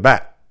one swing of the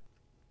bat.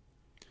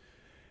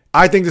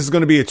 I think this is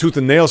going to be a tooth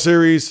and nail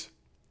series.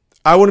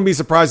 I wouldn't be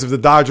surprised if the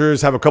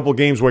Dodgers have a couple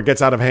games where it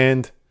gets out of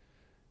hand.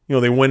 You know,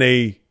 they win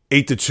a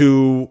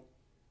 8-2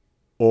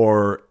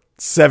 or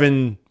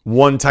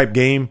 7-1 type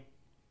game.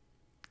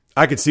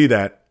 I could see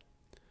that.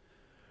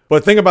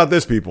 But think about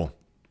this, people.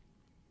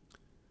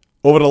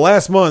 Over the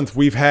last month,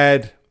 we've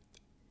had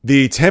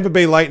the Tampa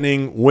Bay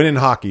Lightning win in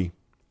hockey,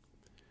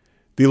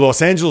 the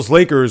Los Angeles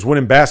Lakers win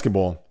in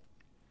basketball,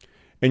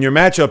 and your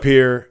matchup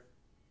here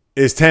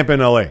is Tampa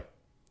and LA.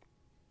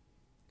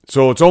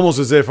 So it's almost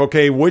as if,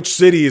 okay, which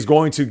city is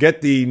going to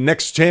get the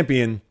next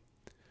champion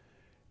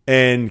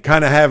and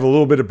kind of have a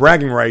little bit of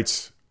bragging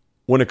rights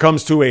when it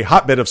comes to a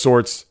hotbed of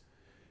sorts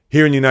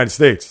here in the United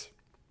States?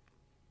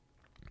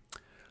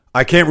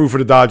 I can't root for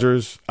the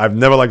Dodgers. I've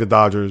never liked the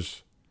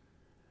Dodgers.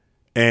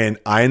 And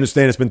I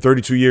understand it's been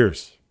 32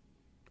 years.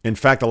 In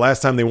fact, the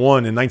last time they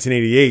won in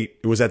 1988,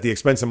 it was at the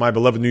expense of my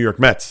beloved New York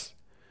Mets,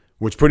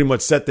 which pretty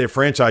much set their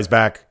franchise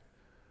back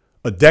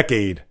a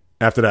decade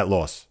after that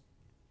loss.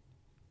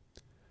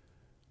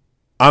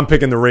 I'm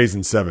picking the Rays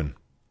in 7.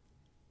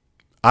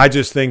 I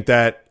just think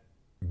that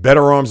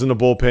better arms in the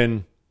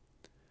bullpen.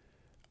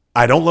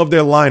 I don't love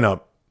their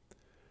lineup,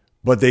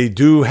 but they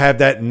do have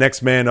that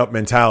next man up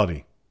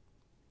mentality.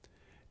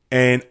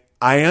 And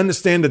I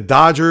understand the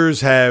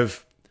Dodgers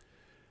have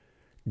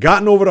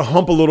gotten over the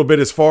hump a little bit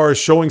as far as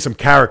showing some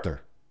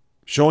character,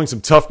 showing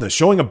some toughness,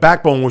 showing a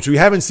backbone, which we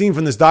haven't seen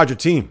from this Dodger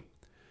team.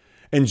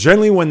 And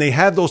generally when they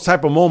have those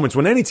type of moments,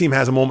 when any team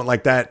has a moment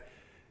like that,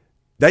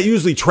 that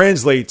usually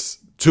translates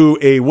to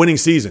a winning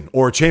season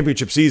or a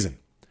championship season,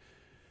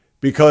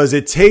 because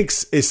it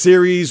takes a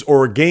series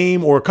or a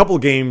game or a couple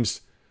of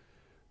games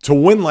to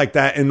win like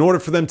that in order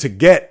for them to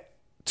get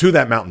to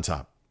that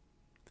mountaintop.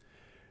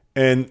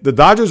 And the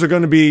Dodgers are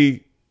going to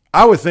be,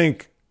 I would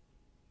think,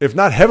 if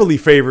not heavily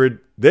favored,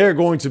 they're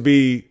going to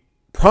be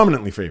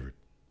prominently favored.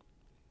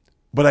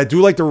 But I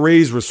do like the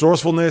Rays'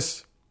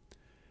 resourcefulness.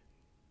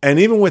 And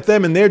even with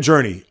them in their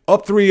journey,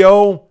 up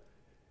 3-0,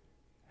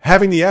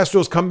 having the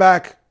Astros come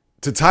back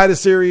to tie the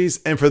series,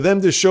 and for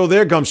them to show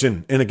their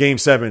gumption in a Game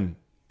 7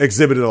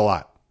 exhibited a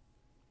lot.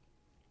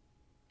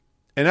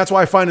 And that's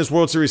why I find this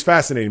World Series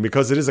fascinating,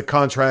 because it is a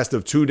contrast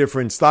of two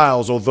different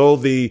styles, although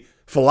the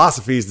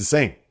philosophy is the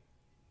same.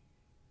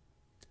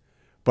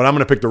 But I'm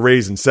going to pick the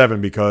Rays in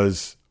 7,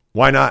 because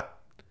why not?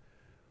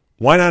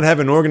 Why not have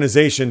an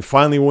organization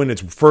finally win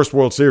its first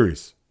World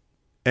Series?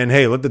 And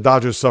hey, let the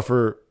Dodgers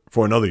suffer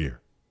for another year.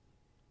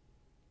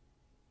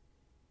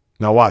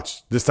 Now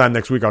watch. This time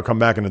next week, I'll come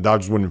back and the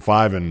Dodgers win in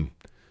 5, and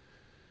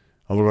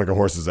I'll look like a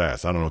horse's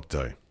ass. I don't know what to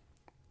tell you.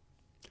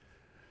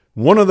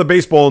 One other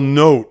baseball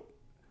note,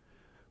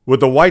 with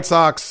the White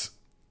Sox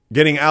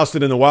getting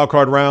ousted in the wild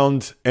card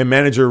round and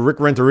manager Rick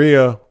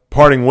Renteria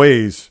parting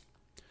ways,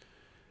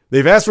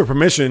 they've asked for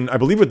permission, I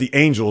believe with the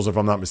Angels, if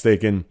I'm not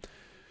mistaken,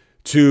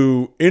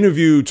 to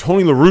interview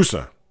Tony La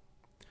Russa.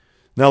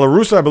 Now, La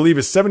Russa, I believe,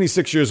 is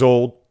 76 years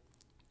old.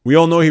 We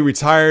all know he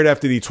retired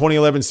after the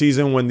 2011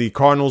 season when the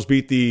Cardinals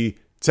beat the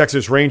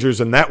Texas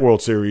Rangers in that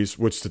World Series,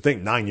 which to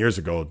think 9 years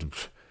ago,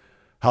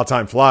 how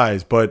time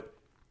flies. But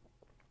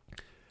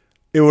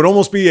it would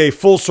almost be a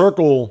full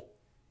circle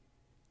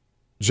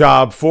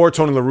job for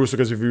Tony La Russa,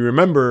 because if you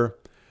remember,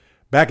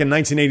 back in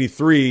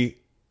 1983,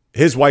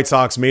 his White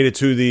Sox made it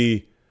to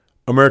the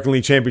American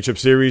League Championship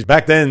Series.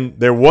 Back then,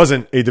 there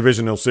wasn't a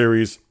divisional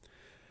series.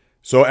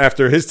 So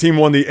after his team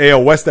won the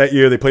AL West that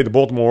year, they played the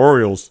Baltimore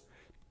Orioles.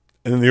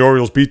 And then the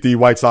Orioles beat the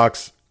White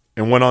Sox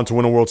and went on to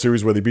win a World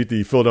Series where they beat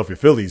the Philadelphia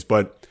Phillies.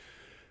 But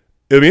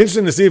it'll be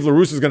interesting to see if La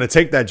Russa is going to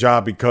take that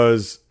job,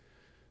 because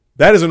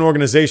that is an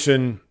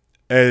organization,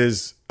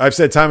 as I've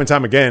said time and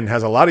time again,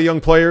 has a lot of young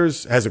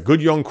players, has a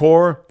good young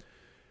core,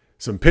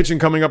 some pitching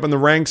coming up in the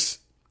ranks,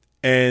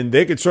 and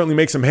they could certainly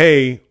make some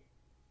hay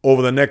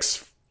over the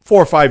next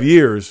 4 or 5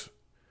 years,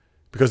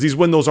 because these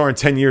windows aren't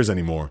 10 years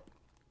anymore.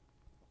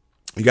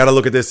 You got to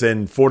look at this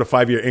in 4 to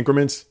 5 year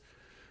increments.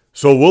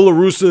 So will La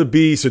Russa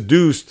be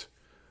seduced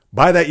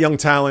by that young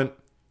talent,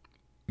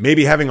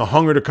 maybe having a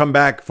hunger to come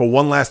back for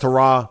one last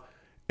hurrah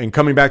and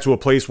coming back to a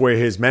place where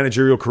his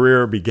managerial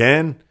career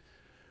began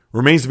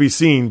remains to be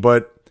seen.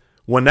 But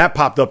when that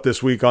popped up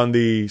this week on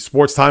the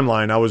sports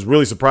timeline, I was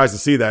really surprised to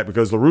see that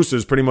because La Russa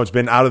has pretty much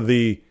been out of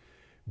the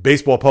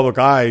baseball public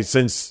eye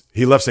since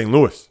he left St.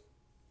 Louis.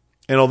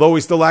 And although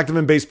he's still active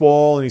in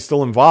baseball and he's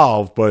still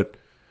involved, but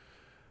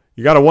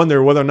you got to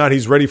wonder whether or not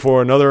he's ready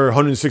for another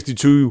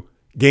 162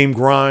 game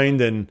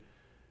grind. And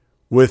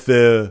with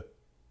the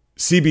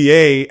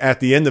CBA at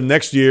the end of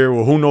next year,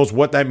 well, who knows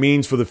what that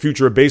means for the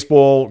future of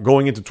baseball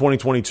going into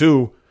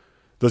 2022.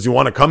 Does he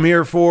want to come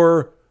here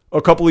for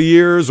a couple of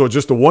years or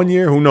just a 1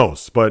 year? Who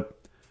knows? But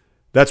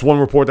that's one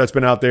report that's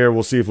been out there.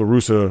 We'll see if La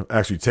Russa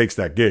actually takes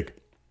that gig.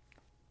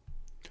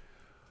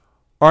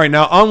 All right,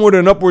 now onward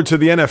and upward to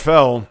the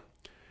NFL.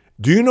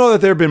 Do you know that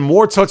there have been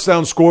more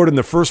touchdowns scored in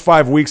the first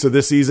 5 weeks of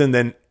this season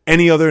than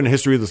any other in the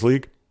history of this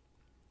league?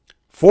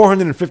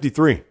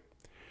 453.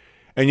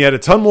 And you had a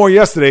ton more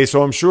yesterday,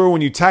 so I'm sure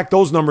when you tack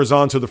those numbers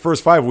on to the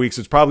first 5 weeks,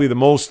 it's probably the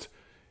most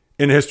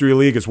in the history of the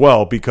league as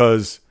well,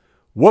 because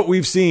what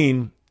we've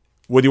seen,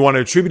 whether you want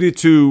to attribute it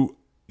to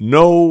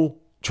no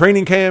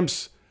training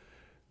camps,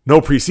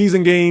 no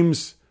preseason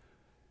games,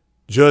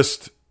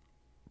 just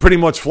pretty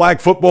much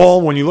flag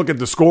football when you look at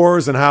the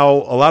scores and how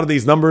a lot of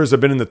these numbers have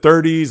been in the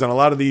 30s and a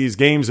lot of these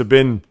games have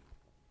been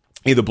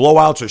either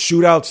blowouts or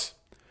shootouts.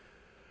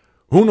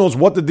 Who knows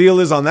what the deal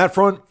is on that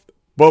front,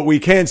 but we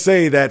can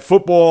say that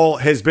football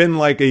has been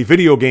like a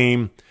video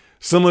game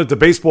similar to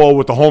baseball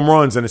with the home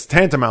runs, and it's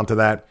tantamount to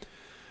that.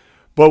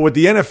 But with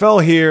the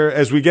NFL here,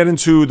 as we get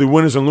into the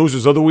winners and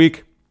losers of the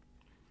week,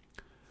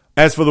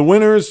 as for the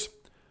winners,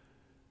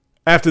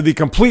 after the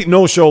complete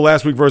no-show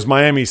last week versus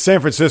Miami, San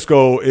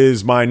Francisco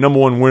is my number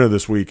one winner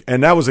this week.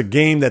 And that was a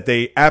game that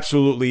they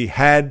absolutely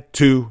had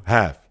to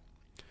have.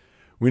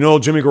 We know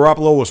Jimmy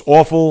Garoppolo was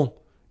awful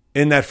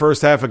in that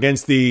first half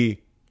against the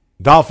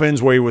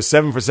Dolphins, where he was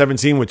 7 for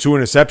 17 with 2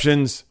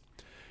 interceptions.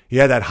 He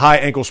had that high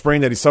ankle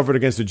sprain that he suffered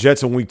against the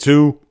Jets in week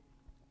 2.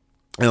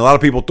 And a lot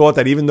of people thought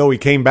that even though he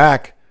came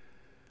back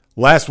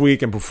last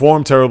week and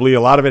performed terribly,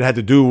 a lot of it had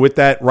to do with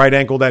that right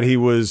ankle that he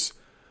was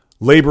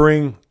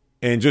laboring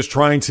and just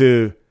trying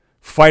to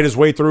fight his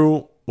way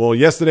through. Well,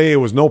 yesterday it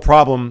was no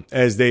problem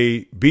as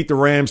they beat the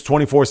Rams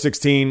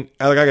 24-16.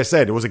 Like I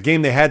said, it was a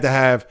game they had to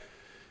have.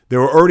 They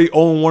were already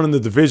 0-1 in the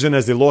division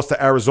as they lost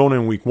to Arizona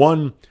in week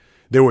 1.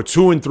 They were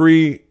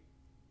 2-3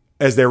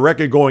 as their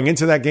record going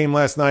into that game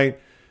last night.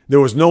 There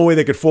was no way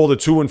they could fall to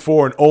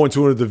 2-4 and 0-2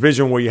 in the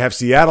division where you have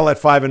Seattle at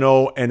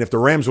 5-0, and if the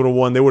Rams would have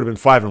won, they would have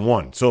been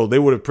 5-1. So they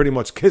would have pretty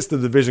much kissed the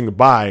division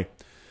goodbye.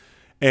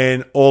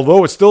 And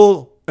although it's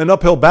still an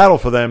uphill battle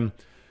for them,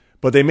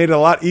 but they made it a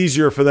lot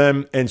easier for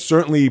them and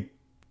certainly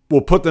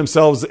will put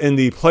themselves in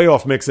the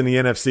playoff mix in the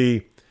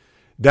NFC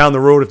down the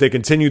road if they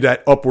continue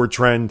that upward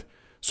trend.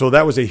 So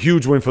that was a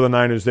huge win for the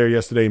Niners there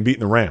yesterday in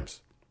beating the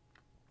Rams.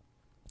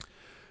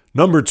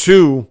 Number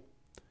 2,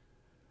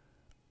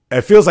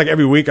 it feels like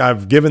every week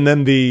I've given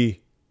them the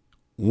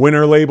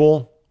winner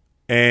label.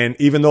 And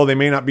even though they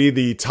may not be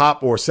the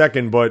top or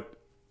second, but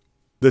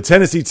the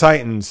Tennessee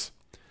Titans,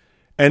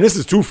 and this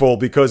is twofold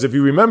because if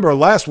you remember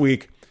last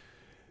week,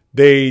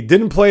 they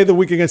didn't play the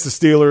week against the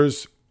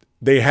Steelers.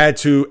 They had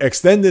to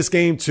extend this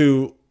game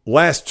to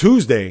last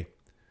Tuesday.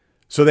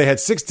 So they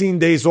had 16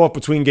 days off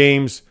between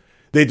games.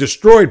 They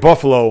destroyed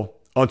Buffalo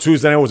on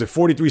Tuesday night. Was it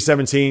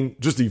 43-17?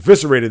 Just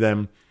eviscerated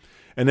them.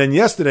 And then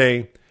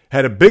yesterday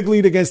had a big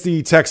lead against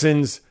the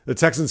Texans. The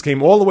Texans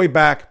came all the way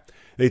back.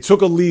 They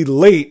took a lead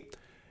late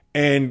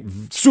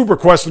and super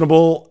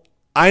questionable.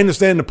 I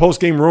understand the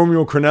postgame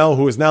Romeo Crennel,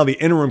 who is now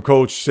the interim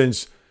coach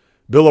since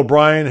Bill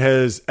O'Brien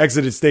has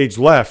exited stage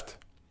left.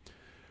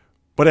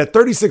 But at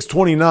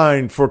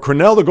 36-29, for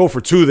Crennel to go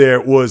for 2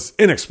 there was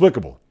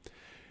inexplicable.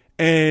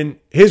 And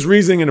his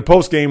reasoning in the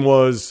postgame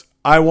was,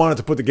 I wanted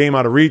to put the game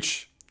out of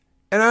reach.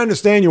 And I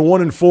understand you're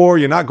 1-4.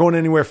 You're not going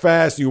anywhere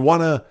fast. You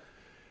want to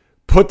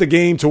put the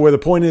game to where the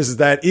point is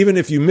that even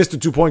if you missed a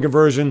 2-point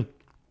conversion,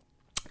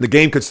 the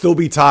game could still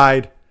be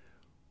tied.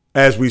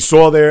 As we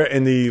saw there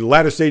in the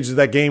latter stages of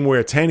that game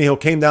where Tannehill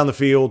came down the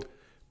field,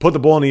 put the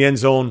ball in the end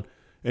zone,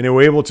 and they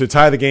were able to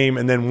tie the game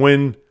and then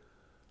win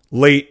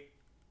late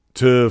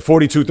to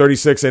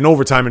 42-36 in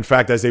overtime, in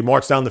fact, as they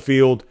marched down the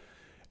field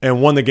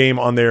and won the game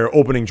on their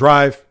opening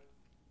drive.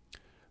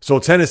 So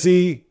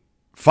Tennessee,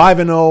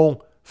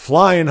 5-0,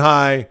 flying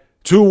high,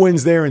 2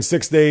 wins there in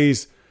 6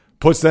 days,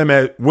 puts them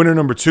at winner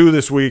number 2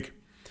 this week.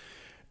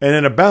 And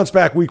then a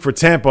bounce-back week for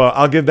Tampa,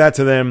 I'll give that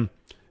to them.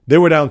 They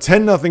were down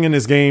 10-0 in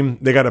this game.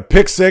 They got a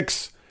pick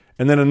 6,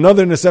 and then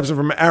another interception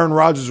from Aaron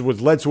Rodgers,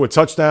 which led to a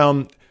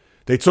touchdown.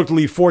 They took the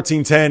lead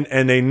 14-10,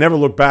 and they never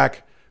looked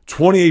back.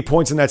 28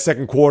 points in that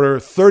second quarter,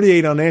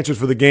 38 unanswered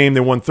for the game.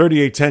 They won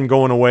 38-10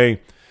 going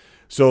away.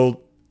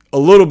 So a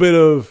little bit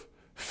of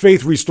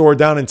faith restored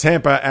down in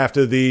Tampa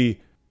after the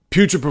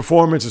putrid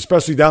performance,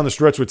 especially down the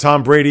stretch with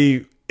Tom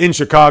Brady in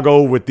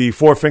Chicago with the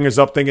 4 fingers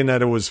up thinking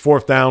that it was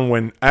 4th down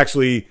when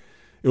actually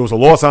it was a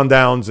loss on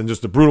downs and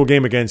just a brutal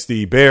game against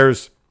the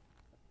Bears.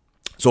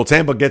 So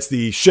Tampa gets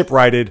the ship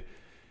righted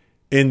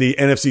in the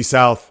NFC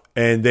South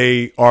and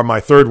they are my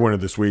third winner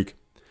this week.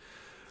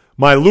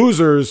 My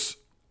losers,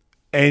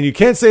 and you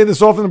can't say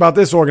this often about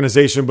this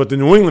organization, but the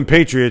New England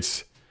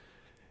Patriots,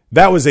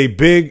 that was a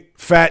big,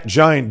 fat,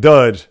 giant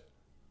dud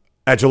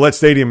at Gillette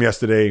Stadium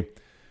yesterday.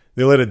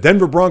 They let a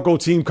Denver Bronco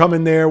team come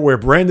in there where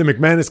Brandon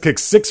McManus kicked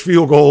 6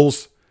 field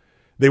goals.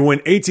 They win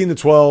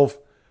 18-12.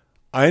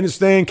 I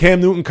understand Cam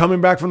Newton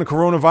coming back from the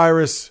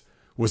coronavirus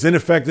was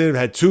ineffective,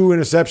 had 2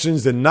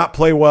 interceptions, did not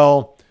play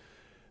well.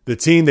 The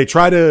team, they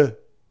tried a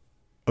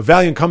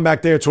valiant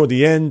comeback there toward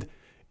the end.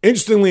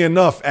 Interestingly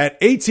enough, at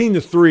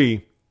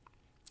 18-3,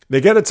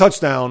 they get a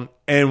touchdown,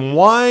 and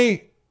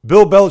why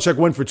Bill Belichick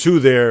went for 2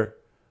 there,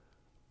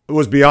 it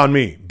was beyond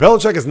me.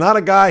 Belichick is not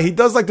a guy, he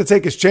does like to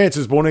take his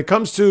chances, but when it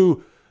comes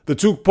to the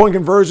 2-point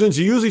conversions,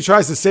 he usually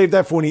tries to save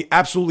that for when he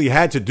absolutely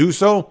had to do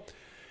so.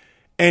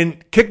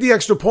 And kick the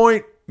extra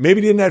point,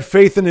 maybe he didn't have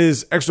faith in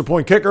his extra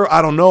point kicker,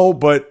 I don't know,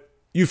 but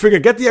you figure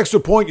get the extra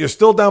point, you're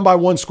still down by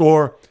 1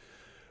 score,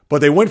 but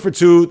they went for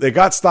 2, they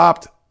got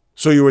stopped,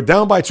 so you were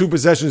down by 2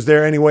 possessions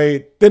there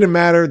anyway. Didn't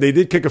matter, they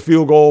did kick a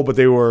field goal, but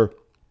they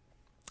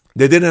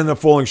did end up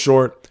falling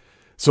short.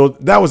 So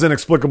that was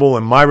inexplicable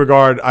in my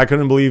regard. I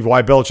couldn't believe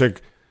why Belichick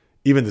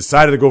even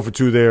decided to go for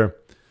 2 there.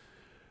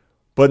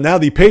 But now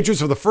the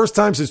Patriots, for the first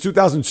time since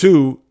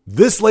 2002,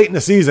 this late in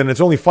the season,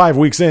 it's only 5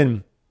 weeks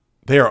in,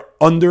 they are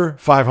under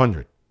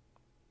 500.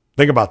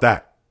 Think about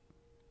that.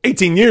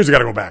 18 years, you got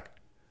to go back.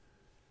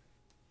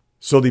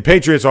 So the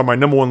Patriots are my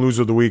number 1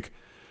 loser of the week.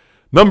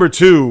 Number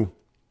 2,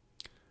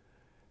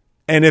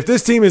 and if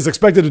this team is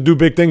expected to do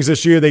big things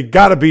this year, they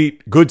got to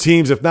beat good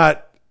teams, if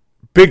not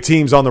big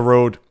teams on the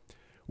road.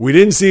 We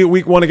didn't see it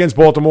week 1 against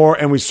Baltimore,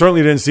 and we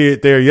certainly didn't see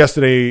it there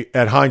yesterday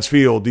at Heinz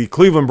Field. The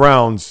Cleveland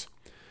Browns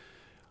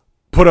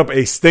put up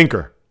a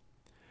stinker.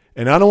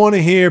 And I don't want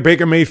to hear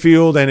Baker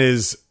Mayfield and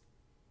his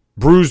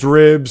bruised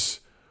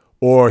ribs,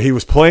 or he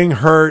was playing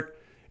hurt.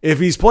 If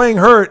he's playing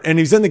hurt and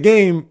he's in the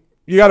game,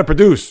 you got to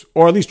produce,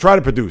 or at least try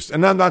to produce.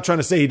 And I'm not trying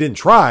to say he didn't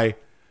try,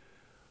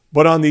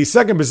 but on the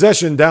second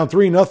possession, down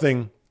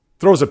 3-0,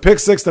 throws a pick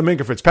 6 to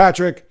Minkah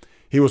Fitzpatrick.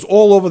 He was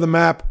all over the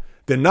map,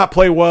 did not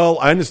play well.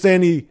 I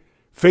understand he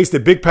faced a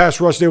big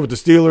pass rush there with the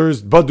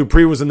Steelers. Bud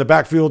Dupree was in the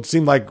backfield,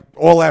 seemed like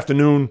all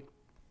afternoon.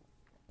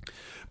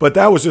 But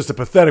that was just a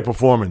pathetic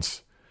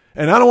performance.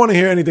 And I don't want to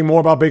hear anything more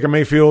about Baker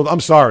Mayfield. I'm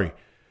sorry.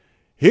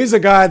 He's a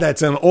guy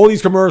that's in all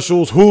these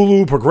commercials,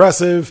 Hulu,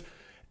 Progressive,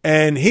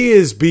 and he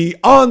is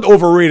beyond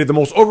overrated, the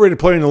most overrated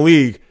player in the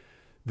league,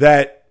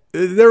 that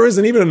there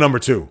isn't even a number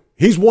 2.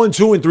 He's 1,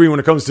 2, and 3 when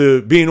it comes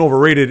to being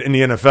overrated in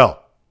the NFL.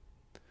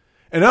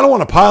 And I don't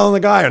want to pile on the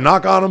guy or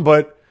knock on him,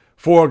 but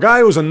for a guy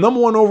who was a number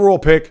 1 overall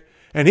pick,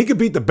 and he could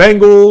beat the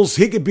Bengals,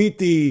 he could beat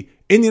the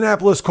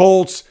Indianapolis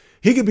Colts,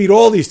 he could beat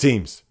all these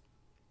teams.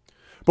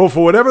 But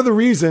for whatever the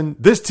reason,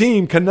 this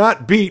team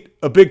cannot beat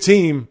a big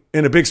team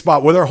in a big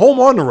spot, whether home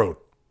or on the road.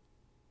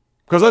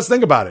 Because let's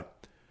think about it.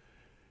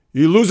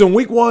 You lose in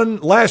week 1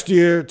 last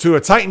year to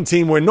a Titan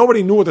team where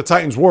nobody knew what the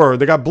Titans were.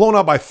 They got blown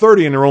out by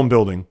 30 in their own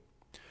building.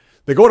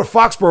 They go to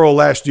Foxborough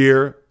last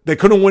year. They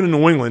couldn't win in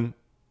New England.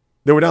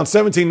 They were down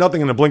 17-0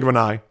 in the blink of an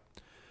eye.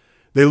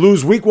 They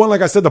lose week 1,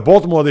 like I said, to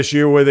Baltimore this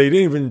year, where they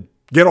didn't even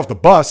get off the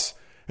bus.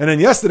 And then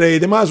yesterday,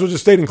 they might as well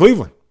just stayed in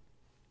Cleveland.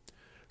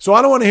 So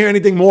I don't want to hear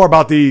anything more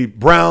about the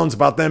Browns,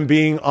 about them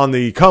being on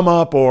the come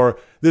up, or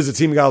this is a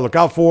team you got to look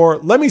out for.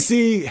 Let me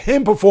see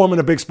him perform in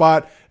a big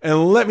spot,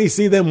 and let me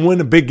see them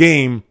win a big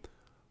game,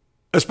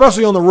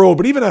 especially on the road,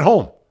 but even at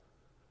home.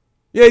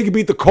 Yeah, you can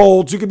beat the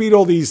Colts, you can beat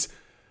all these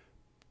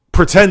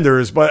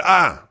pretenders, but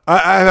I've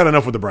had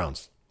enough with the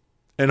Browns.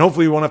 And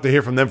hopefully you won't have to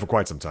hear from them for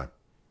quite some time.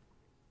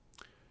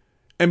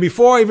 And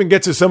before I even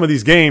get to some of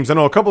these games, I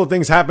know a couple of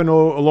things happened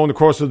along the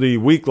course of the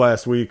week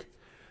last week,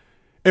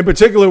 in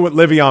particular with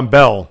Le'Veon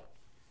Bell.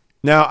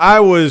 Now,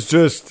 I was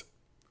just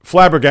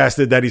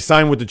flabbergasted that he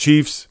signed with the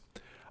Chiefs.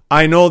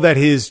 I know that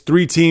his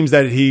 3 teams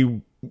that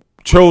he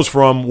chose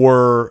from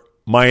were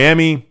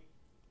Miami,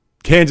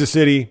 Kansas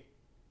City,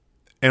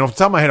 and off the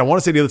top of my head, I want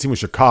to say the other team was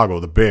Chicago,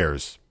 the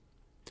Bears.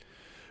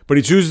 But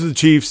he chooses the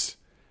Chiefs.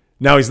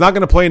 Now, he's not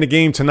going to play in the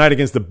game tonight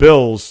against the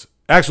Bills,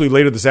 actually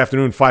later this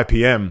afternoon, 5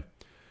 p.m.,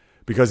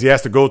 because he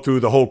has to go through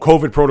the whole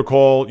COVID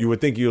protocol. You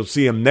would think you'll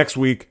see him next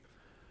week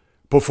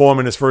perform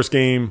in his first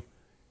game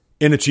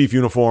in a Chief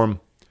uniform.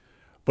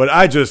 But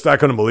I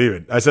couldn't believe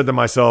it. I said to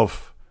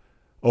myself,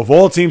 of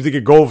all teams he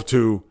could go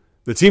to,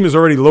 the team is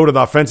already loaded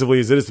offensively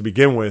as it is to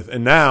begin with.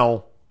 And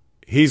now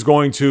he's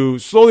going to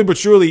slowly but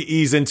surely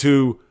ease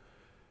into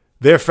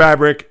their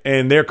fabric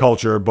and their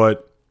culture.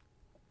 But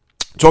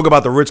talk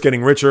about the rich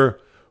getting richer.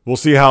 We'll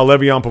see how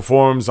Le'Veon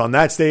performs on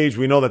that stage.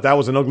 We know that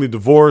was an ugly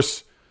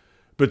divorce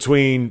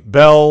between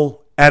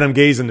Bell, Adam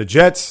Gase, and the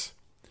Jets.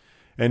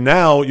 And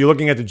now you're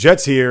looking at the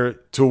Jets here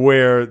to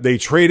where they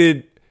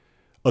traded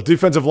a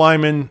defensive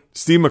lineman,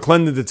 Steve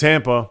McClendon, to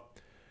Tampa.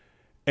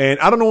 And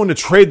I don't know when the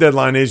trade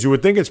deadline is. You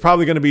would think it's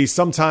probably going to be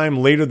sometime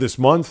later this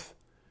month,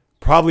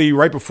 probably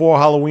right before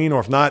Halloween, or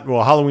if not,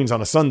 well, Halloween's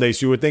on a Sunday,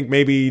 so you would think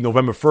maybe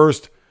November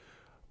 1st.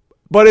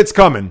 But it's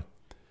coming.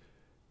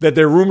 that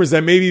there are rumors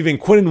that maybe even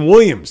Quinton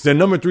Williams, their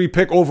number 3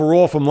 pick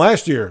overall from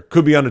last year,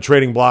 could be on the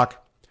trading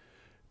block.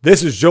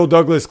 This is Joe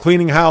Douglas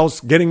cleaning house,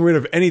 getting rid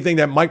of anything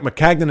that Mike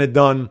McCagnon had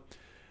done.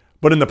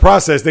 But in the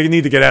process, they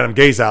need to get Adam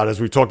Gase out,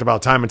 as we've talked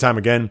about time and time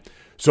again.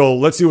 So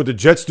let's see what the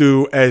Jets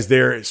do, as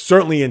they're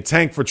certainly in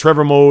tank for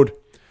Trevor mode.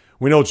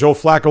 We know Joe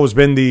Flacco has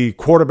been the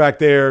quarterback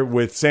there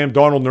with Sam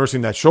Darnold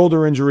nursing that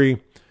shoulder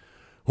injury.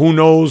 Who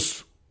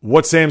knows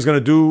what Sam's going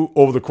to do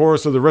over the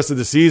course of the rest of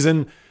the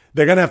season.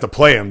 They're going to have to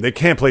play him. They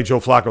can't play Joe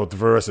Flacco for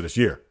the rest of this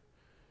year.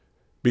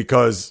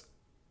 Because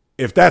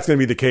if that's going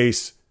to be the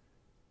case,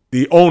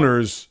 the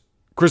owners,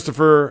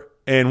 Christopher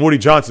and Woody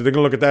Johnson, they're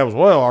going to look at that as,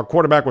 well, our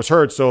quarterback was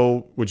hurt,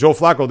 so with Joe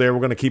Flacco there, we're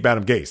going to keep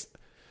Adam Gase.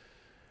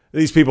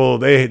 These people,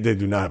 they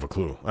do not have a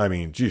clue. I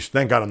mean, geez,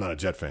 thank God I'm not a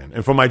Jet fan.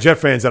 And for my Jet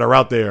fans that are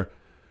out there,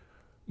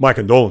 my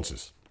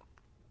condolences.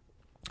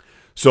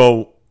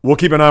 So we'll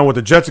keep an eye on what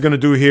the Jets are going to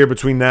do here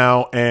between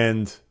now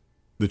and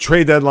the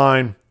trade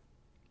deadline.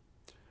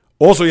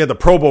 Also, you had the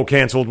Pro Bowl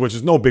canceled, which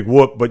is no big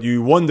whoop, but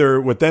you wonder,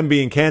 with them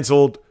being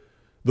canceled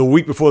the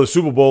week before the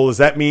Super Bowl, does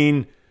that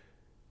mean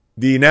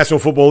the National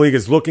Football League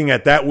is looking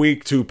at that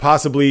week to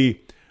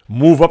possibly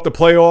move up the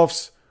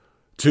playoffs,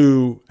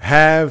 to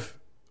have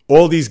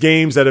all these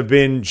games that have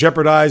been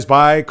jeopardized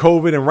by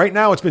COVID? And right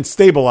now it's been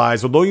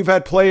stabilized. Although you've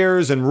had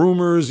players and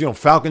rumors,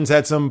 Falcons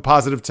had some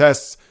positive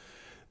tests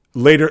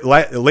late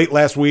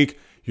last week.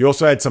 You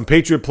also had some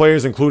Patriot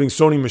players, including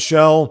Sony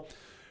Michel,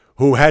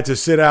 who had to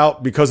sit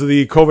out because of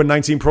the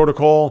COVID-19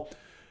 protocol.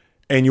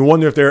 And you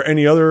wonder if there are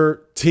any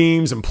other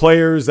teams and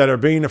players that are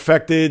being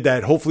affected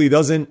that hopefully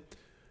doesn't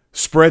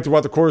spread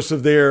throughout the course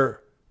of their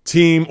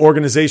team,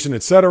 organization,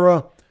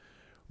 etc.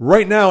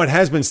 Right now, it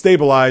has been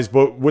stabilized,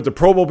 but with the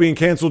Pro Bowl being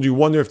canceled, you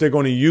wonder if they're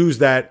going to use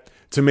that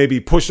to maybe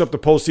push up the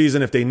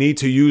postseason, if they need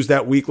to use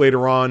that week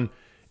later on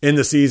in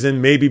the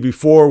season, maybe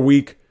before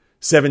week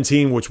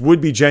 17, which would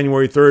be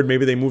January 3rd.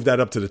 Maybe they move that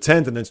up to the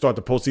 10th and then start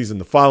the postseason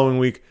the following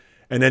week,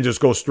 and then just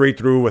go straight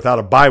through without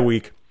a bye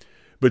week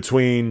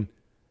between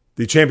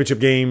the championship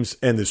games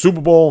and the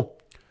Super Bowl.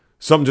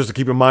 Something just to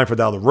keep in mind for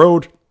down the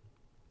road.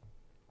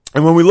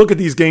 And when we look at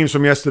these games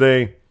from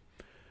yesterday,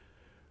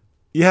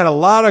 you had a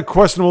lot of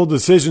questionable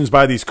decisions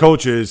by these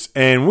coaches,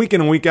 and week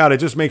in and week out, it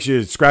just makes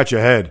you scratch your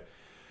head.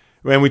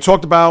 And we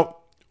talked about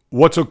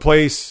what took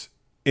place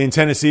in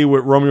Tennessee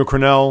with Romeo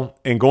Crennel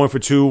and going for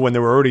 2 when they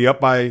were already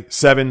up by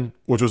 7,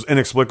 which was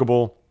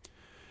inexplicable.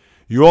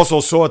 You also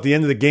saw at the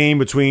end of the game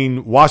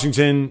between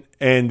Washington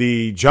and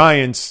the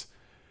Giants,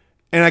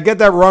 and I get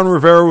that Ron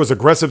Rivera was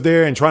aggressive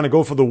there and trying to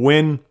go for the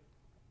win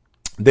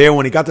there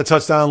when he got the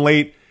touchdown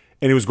late,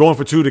 and he was going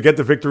for 2 to get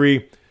the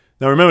victory.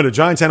 Now remember, the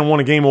Giants hadn't won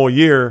a game all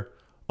year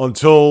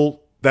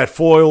until that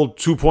foiled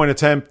 2-point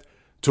attempt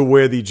to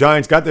where the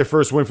Giants got their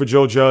first win for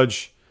Joe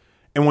Judge.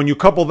 And when you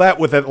couple that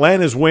with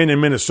Atlanta's win in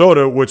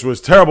Minnesota, which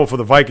was terrible for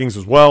the Vikings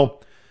as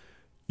well,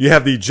 you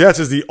have the Jets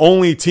as the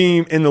only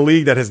team in the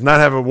league that has not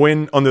had a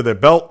win under their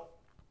belt.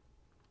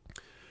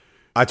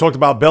 I talked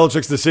about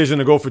Belichick's decision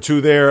to go for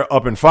 2 there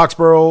up in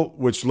Foxborough,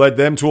 which led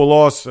them to a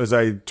loss, as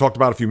I talked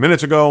about a few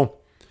minutes ago.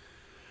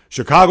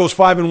 Chicago's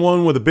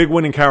 5-1 with a big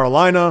win in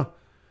Carolina.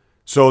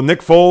 So Nick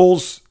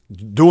Foles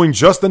doing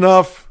just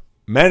enough,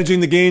 managing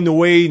the game the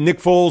way Nick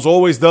Foles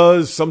always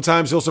does.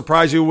 Sometimes he'll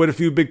surprise you with a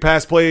few big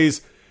pass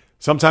plays.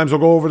 Sometimes he'll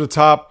go over the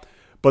top.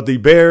 But the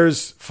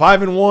Bears,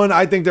 5-1,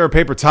 I think they're a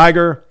paper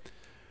tiger.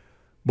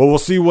 But we'll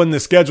see when the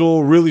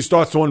schedule really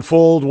starts to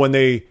unfold, when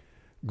they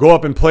go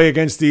up and play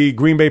against the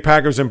Green Bay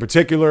Packers in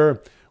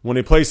particular, when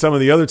they play some of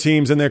the other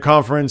teams in their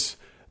conference.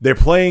 They're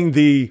playing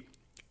the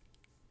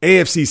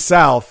AFC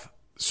South.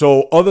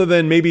 So other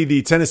than maybe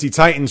the Tennessee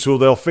Titans, who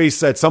they'll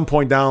face at some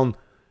point down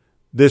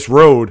this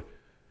road,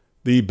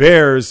 the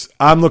Bears,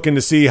 I'm looking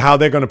to see how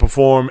they're going to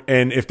perform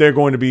and if they're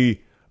going to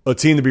be a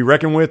team to be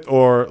reckoned with,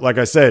 or, like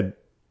I said,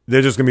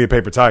 they're just going to be a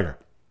paper tiger.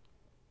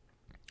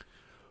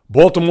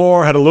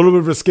 Baltimore had a little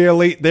bit of a scare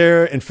late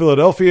there in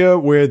Philadelphia,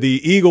 where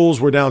the Eagles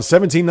were down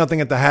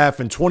 17-0 at the half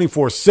and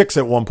 24-6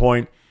 at one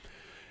point.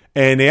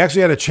 And they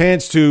actually had a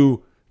chance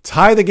to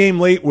tie the game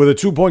late with a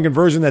 2-point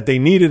conversion that they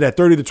needed at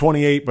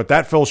 30-28, but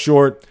that fell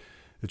short.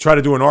 They tried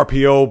to do an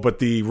RPO, but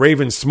the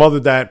Ravens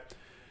smothered that.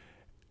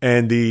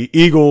 And the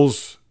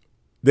Eagles,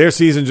 their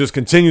season just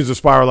continues to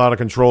spiral out of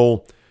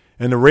control.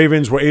 And the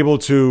Ravens were able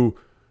to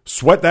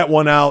sweat that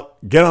one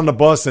out, get on the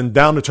bus, and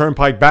down the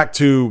turnpike back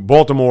to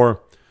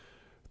Baltimore,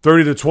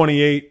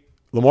 30-28.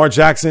 Lamar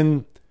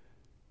Jackson,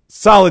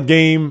 solid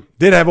game.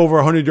 Did have over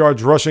 100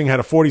 yards rushing, had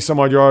a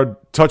 40-some-odd yard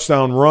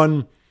touchdown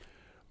run,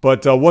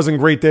 but wasn't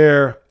great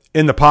there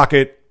in the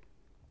pocket.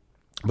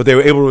 But they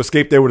were able to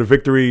escape there with a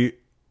victory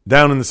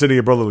down in the city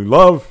of brotherly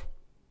love.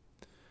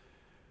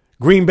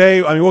 Green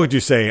Bay, I mean, what could you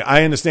say?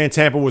 I understand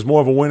Tampa was more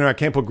of a winner. I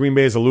can't put Green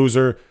Bay as a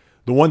loser.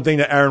 The one thing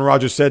that Aaron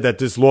Rodgers said, that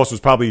this loss was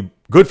probably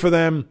good for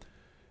them,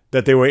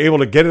 that they were able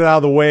to get it out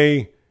of the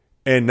way,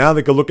 and now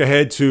they could look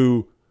ahead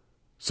to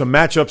some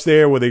matchups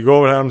there where they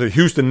go down to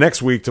Houston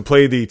next week to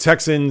play the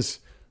Texans.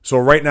 So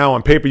right now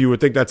on paper, you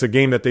would think that's a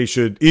game that they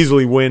should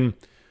easily win.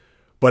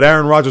 But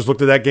Aaron Rodgers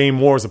looked at that game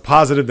more as a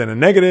positive than a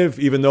negative,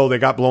 even though they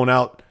got blown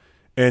out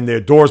and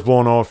their doors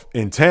blown off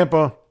in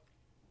Tampa.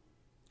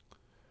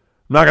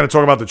 I'm not going to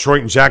talk about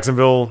Detroit and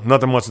Jacksonville.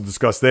 Nothing much to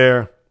discuss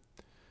there.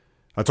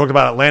 I talked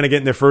about Atlanta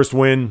getting their first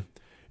win.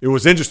 It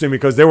was interesting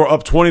because they were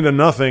up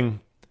 20-0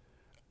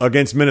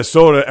 against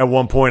Minnesota at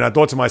one point. I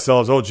thought to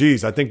myself, oh,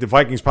 geez, I think the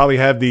Vikings probably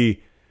have the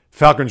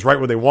Falcons right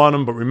where they want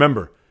them. But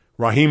remember,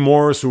 Raheem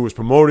Morris, who was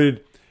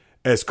promoted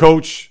as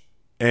coach,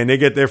 and they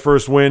get their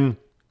first win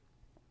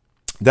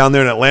down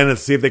there in Atlanta to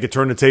see if they could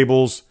turn the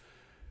tables.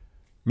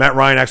 Matt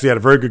Ryan actually had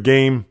a very good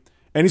game.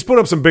 And he's put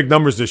up some big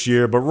numbers this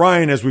year. But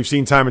Ryan, as we've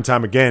seen time and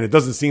time again, it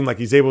doesn't seem like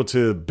he's able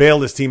to bail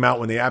this team out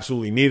when they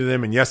absolutely needed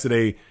him. And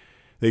yesterday,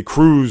 they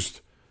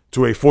cruised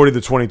to a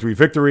 40-23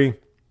 victory.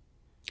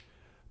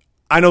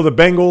 I know the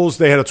Bengals,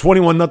 they had a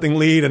 21-0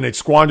 lead, and they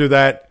squandered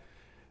that.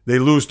 They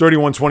lose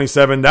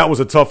 31-27. That was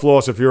a tough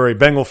loss if you're a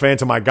Bengal fan.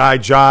 To my guy,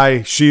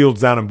 Jai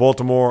Shields down in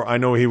Baltimore. I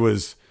know he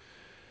was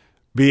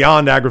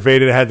beyond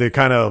aggravated. I had to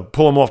kind of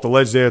pull him off the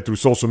ledge there through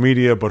social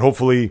media. But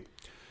hopefully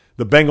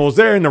the Bengals,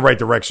 they're in the right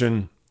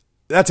direction.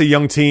 That's a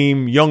young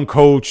team, young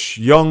coach,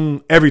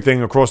 young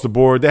everything across the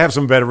board. They have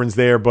some veterans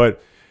there,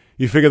 but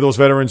you figure those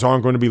veterans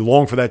aren't going to be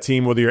long for that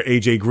team, whether you're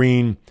A.J.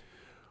 Green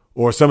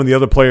or some of the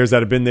other players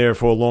that have been there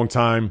for a long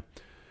time.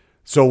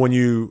 So when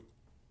you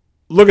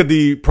look at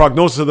the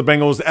prognosis of the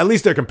Bengals, at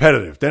least they're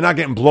competitive. They're not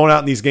getting blown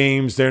out in these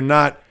games. They're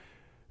not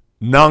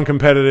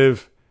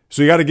non-competitive.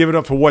 So you got to give it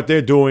up for what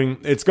they're doing.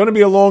 It's going to be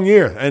a long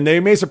year, and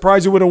they may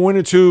surprise you with a win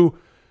or two.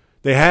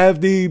 They have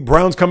the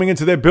Browns coming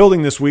into their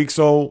building this week,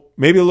 so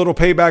maybe a little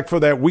payback for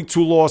that Week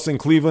 2 loss in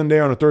Cleveland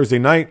there on a Thursday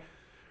night.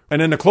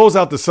 And then to close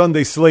out the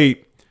Sunday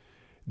slate,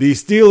 the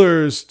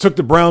Steelers took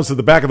the Browns to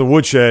the back of the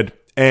woodshed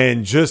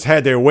and just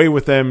had their way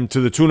with them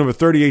to the tune of a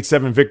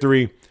 38-7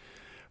 victory.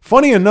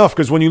 Funny enough,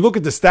 because when you look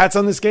at the stats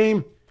on this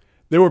game,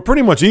 they were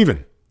pretty much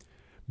even.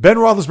 Ben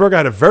Roethlisberger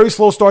had a very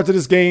slow start to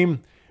this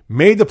game,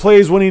 made the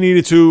plays when he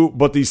needed to,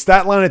 but the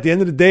stat line at the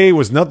end of the day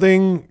was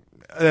nothing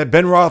that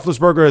Ben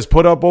Roethlisberger has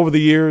put up over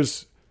the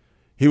years.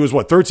 He was,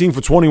 13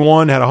 for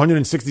 21, had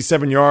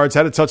 167 yards,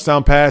 had a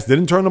touchdown pass,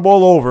 didn't turn the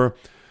ball over,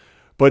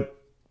 but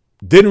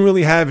didn't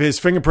really have his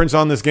fingerprints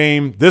on this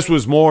game. This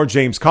was more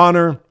James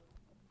Conner.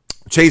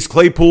 Chase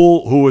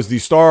Claypool, who was the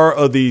star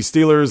of the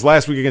Steelers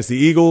last week against the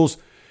Eagles,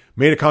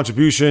 made a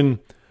contribution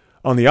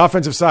on the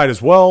offensive side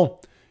as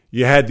well.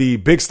 You had the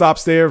big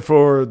stops there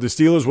for the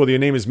Steelers, whether your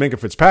name is Minkah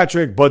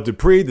Fitzpatrick, Bud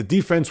Dupree. The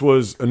defense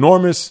was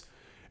enormous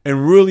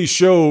and really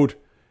showed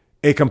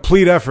a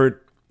complete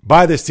effort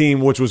by this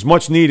team, which was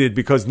much needed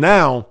because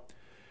now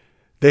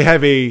they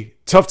have a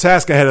tough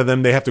task ahead of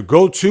them. They have to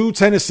go to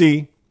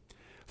Tennessee,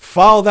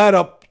 follow that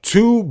up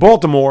to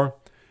Baltimore,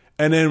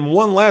 and then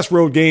one last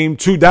road game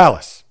to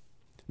Dallas.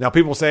 Now,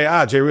 people say,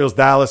 Jay Reel's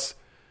Dallas.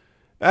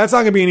 That's not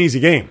going to be an easy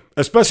game,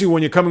 especially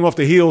when you're coming off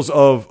the heels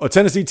of a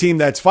Tennessee team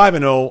that's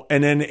 5-0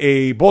 and then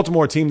a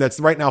Baltimore team that's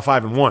right now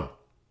 5-1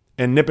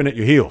 and nipping at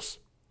your heels.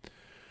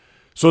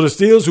 So the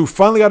Steelers, who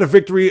finally got a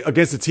victory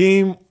against a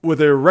team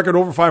with a record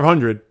over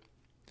 500,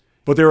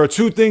 but there are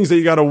two things that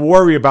you got to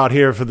worry about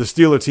here for the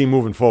Steeler team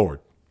moving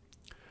forward.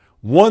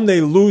 One,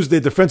 they lose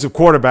their defensive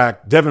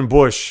quarterback, Devin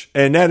Bush,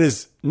 and that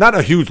is not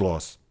a huge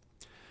loss.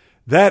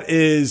 That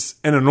is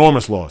an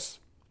enormous loss.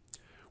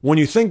 When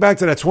you think back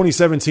to that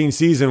 2017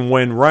 season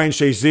when Ryan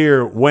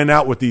Shazier went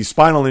out with the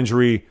spinal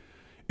injury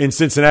in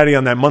Cincinnati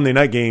on that Monday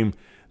night game,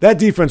 that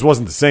defense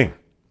wasn't the same.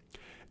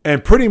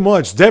 And pretty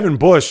much Devin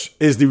Bush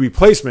is the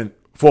replacement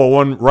for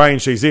one Ryan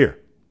Shazier.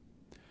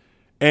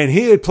 And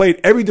he had played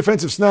every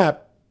defensive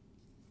snap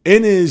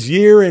in his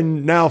year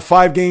and now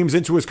 5 games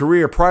into his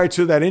career prior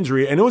to that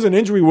injury. And it was an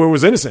injury where it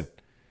was innocent.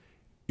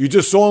 You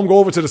just saw him go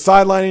over to the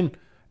sideline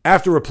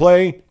after a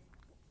play,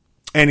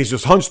 and he's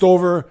just hunched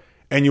over.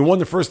 And you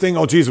wonder first thing,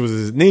 was it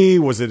his knee?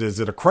 Is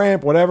it a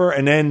cramp? Whatever.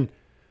 And then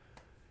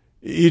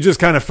you just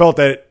kind of felt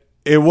that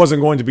it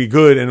wasn't going to be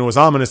good. And it was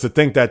ominous to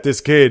think that this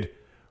kid,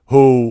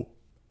 who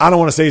I don't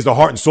want to say he's the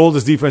heart and soul of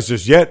this defense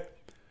just yet,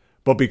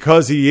 but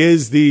because he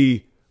is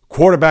the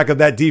quarterback of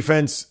that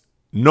defense,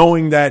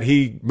 knowing that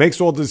he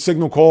makes all the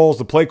signal calls,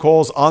 the play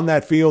calls on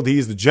that field,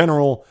 he's the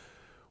general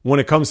when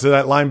it comes to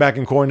that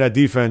linebacking core and that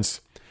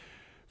defense.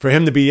 For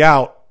him to be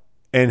out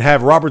and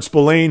have Robert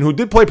Spillane, who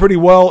did play pretty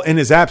well in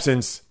his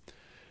absence,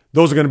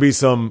 those are going to be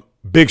some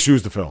big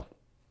shoes to fill.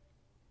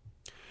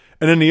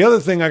 And then the other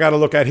thing I got to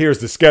look at here is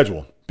the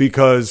schedule,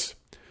 because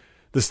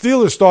the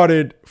Steelers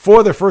started 4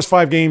 of their first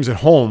 5 games at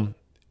home,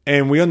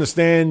 and we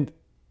understand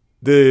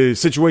the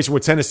situation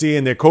with Tennessee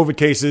and their COVID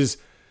cases.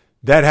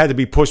 That had to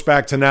be pushed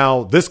back to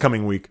now this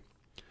coming week.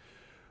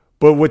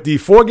 But with the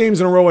 4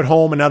 games in a row at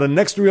home and now the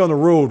next 3 on the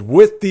road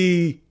with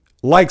the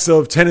likes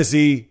of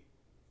Tennessee,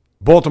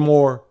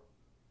 Baltimore,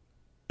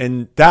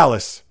 and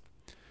Dallas,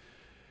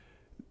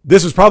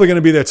 this is probably going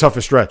to be their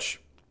toughest stretch.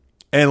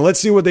 And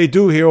let's see what they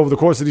do here over the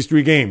course of these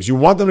 3 games. You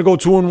want them to go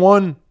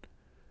 2-1?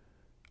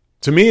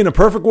 To me, in a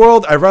perfect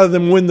world, I'd rather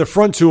them win the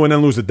front 2 and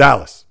then lose to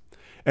Dallas.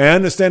 And I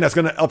understand that's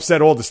going to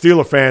upset all the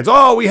Steeler fans.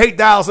 Oh, we hate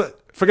Dallas.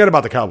 Forget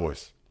about the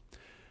Cowboys.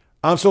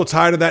 I'm so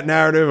tired of that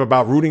narrative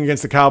about rooting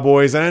against the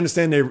Cowboys. And I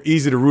understand they're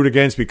easy to root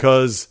against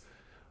because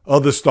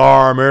of the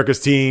star, America's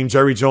team,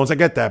 Jerry Jones. I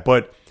get that.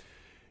 But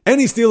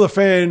any Steeler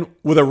fan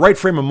with a right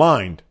frame of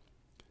mind,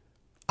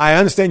 I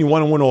understand you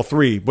want to win all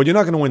three, but you're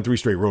not going to win 3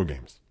 straight road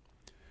games.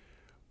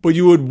 But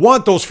you would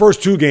want those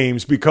first 2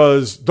 games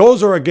because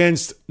those are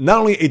against not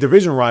only a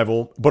division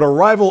rival, but a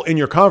rival in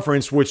your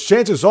conference, which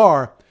chances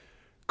are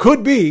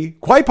could be,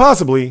 quite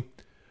possibly,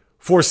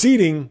 for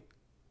seeding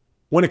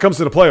when it comes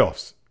to the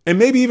playoffs. And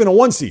maybe even a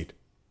 1 seed.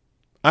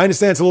 I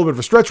understand it's a little bit of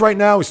a stretch right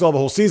now. We still have a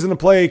whole season to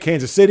play.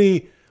 Kansas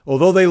City,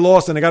 although they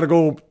lost and they got to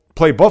go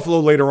play Buffalo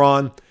later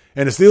on.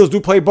 And the Steelers do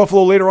play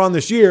Buffalo later on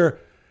this year.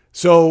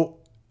 So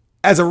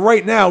as of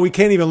right now, we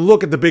can't even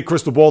look at the big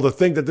crystal ball to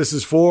think that this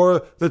is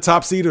for the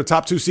top seed or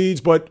top 2 seeds.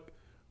 But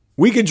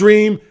we could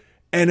dream.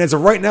 And as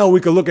of right now,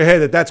 we could look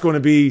ahead that that's going to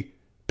be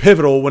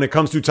pivotal when it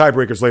comes to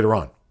tiebreakers later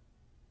on.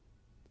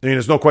 I mean,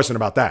 there's no question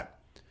about that.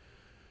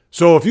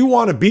 So if you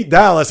want to beat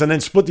Dallas and then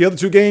split the other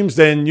 2 games,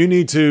 then you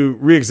need to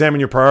re-examine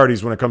your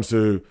priorities when it comes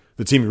to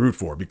the team you root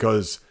for.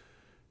 Because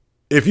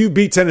if you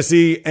beat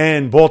Tennessee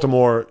and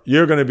Baltimore,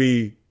 you're going to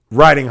be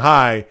riding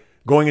high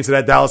going into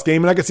that Dallas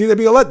game. And I can see that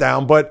be a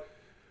letdown. But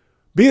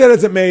be that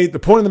as it may, the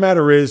point of the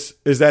matter is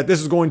that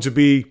this is going to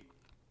be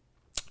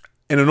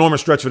an enormous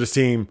stretch for this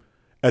team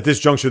at this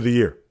juncture of the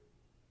year.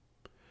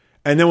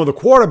 And then with a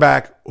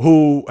quarterback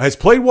who has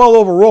played well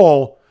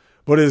overall,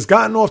 but has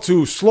gotten off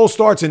to slow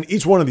starts in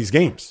each one of these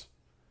games.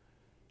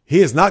 He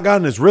has not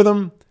gotten his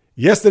rhythm.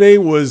 Yesterday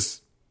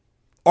was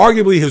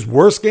arguably his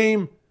worst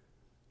game,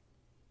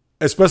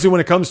 especially when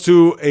it comes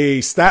to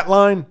a stat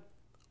line.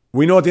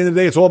 We know at the end of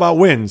the day, it's all about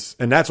wins,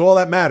 and that's all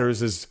that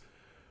matters. As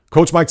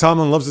Coach Mike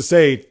Tomlin loves to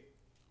say,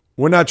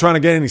 we're not trying to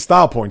get any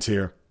style points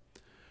here.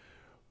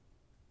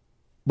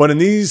 But in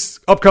these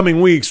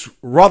upcoming weeks,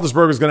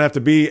 Roethlisberger is going to have to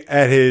be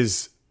at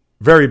his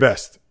very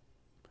best.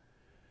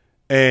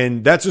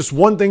 And that's just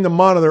one thing to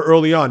monitor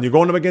early on. You're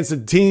going up against a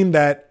team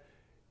that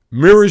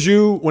mirrors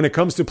you when it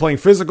comes to playing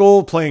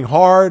physical, playing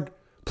hard,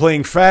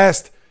 playing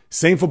fast.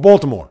 Same for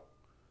Baltimore.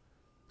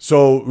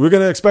 So we're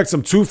going to expect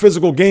some 2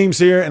 physical games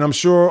here, and I'm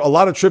sure a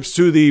lot of trips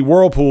to the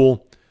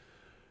Whirlpool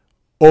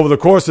over the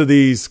course of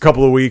these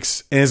couple of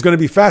weeks. And it's going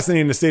to be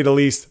fascinating, to say the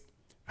least,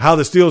 how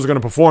the Steelers are going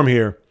to perform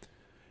here.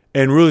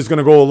 And really is going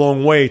to go a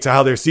long way to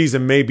how their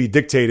season may be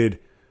dictated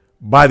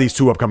by these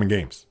 2 upcoming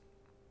games.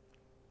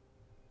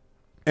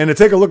 And to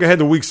take a look ahead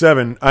to Week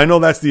 7, I know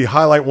that's the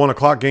highlight 1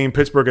 o'clock game,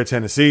 Pittsburgh at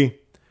Tennessee,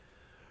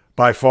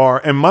 by far.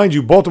 And mind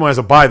you, Baltimore has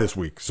a bye this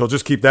week, so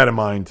just keep that in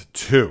mind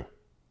too.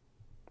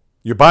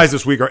 Your byes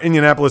this week are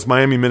Indianapolis,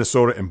 Miami,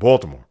 Minnesota, and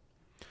Baltimore.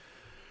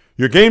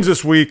 Your games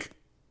this week,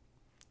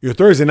 your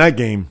Thursday night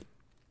game,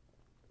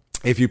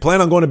 if you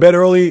plan on going to bed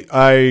early,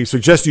 I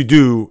suggest you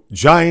do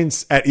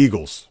Giants at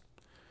Eagles.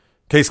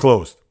 Case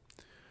closed.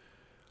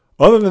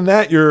 Other than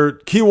that, your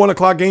key 1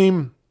 o'clock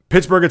game,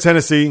 Pittsburgh at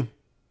Tennessee.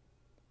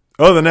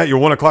 Other than that, your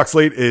 1 o'clock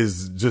slate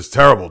is just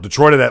terrible.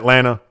 Detroit at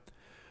Atlanta,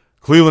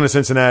 Cleveland at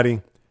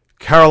Cincinnati,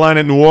 Carolina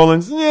at New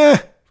Orleans,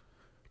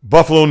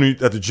 Buffalo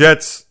at the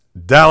Jets,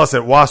 Dallas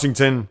at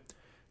Washington,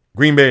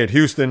 Green Bay at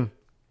Houston.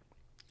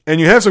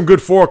 And you have some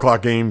good 4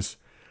 o'clock games.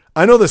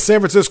 I know the San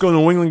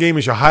Francisco-New England game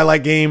is your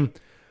highlight game,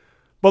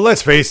 but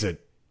let's face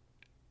it.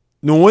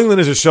 New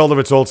England is a shell of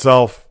its old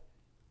self.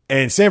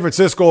 And San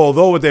Francisco,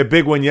 although with their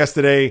big win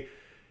yesterday,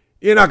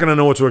 you're not going to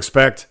know what to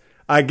expect.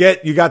 I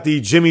get you got the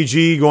Jimmy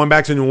G going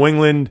back to New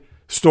England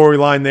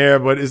storyline there,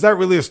 but is that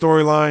really a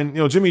storyline?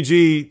 You know, Jimmy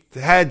G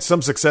had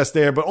some success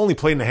there, but only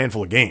played in a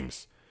handful of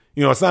games.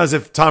 You know, it's not as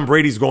if Tom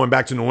Brady's going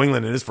back to New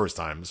England in his first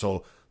time,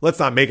 so let's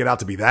not make it out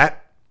to be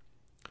that.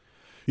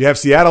 You have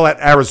Seattle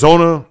at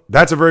Arizona.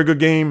 That's a very good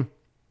game.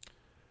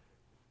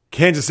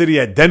 Kansas City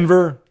at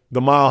Denver, the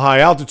Mile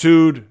High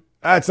Altitude.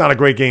 That's not a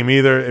great game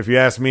either, if you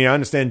ask me. I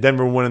understand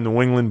Denver winning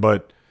New England,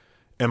 but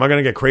am I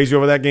going to get crazy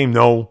over that game?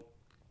 No.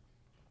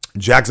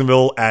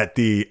 Jacksonville at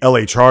the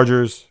LA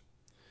Chargers.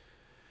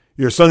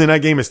 Your Sunday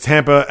night game is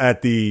Tampa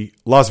at the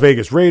Las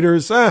Vegas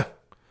Raiders.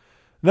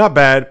 Not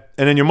bad.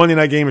 And then your Monday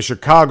night game is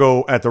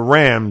Chicago at the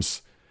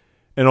Rams.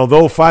 And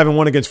although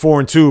 5-1 against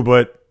 4-2,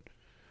 but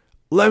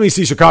let me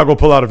see Chicago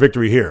pull out a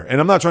victory here. And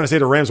I'm not trying to say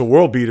the Rams are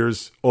world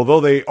beaters,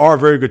 although they are a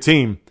very good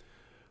team.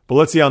 But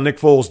let's see how Nick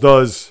Foles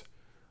does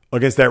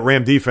against that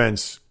Ram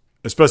defense,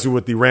 especially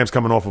with the Rams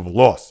coming off of a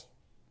loss.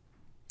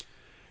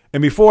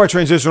 And before I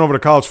transition over to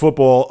college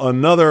football,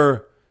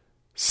 another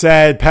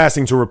sad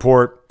passing to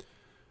report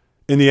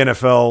in the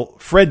NFL.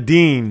 Fred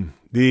Dean,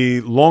 the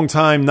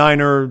longtime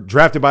Niner,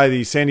 drafted by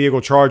the San Diego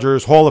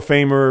Chargers, Hall of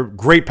Famer,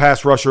 great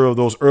pass rusher of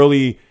those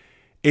early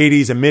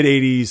 80s and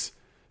mid-80s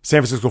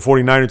San Francisco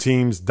 49er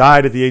teams,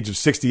 died at the age of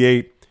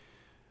 68,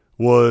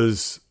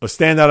 was a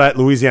standout at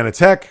Louisiana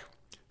Tech,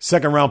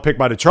 second-round pick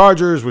by the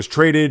Chargers, was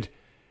traded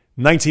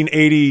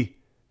 1980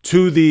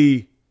 to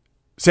the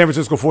San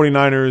Francisco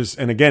 49ers,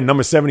 and again,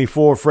 number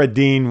 74, Fred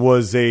Dean,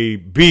 was a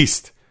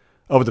beast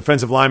of a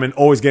defensive lineman,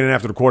 always getting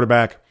after the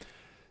quarterback.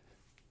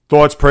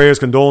 Thoughts, prayers,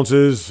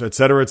 condolences, et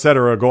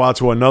cetera, go out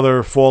to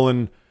another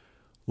fallen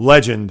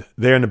legend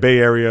there in the Bay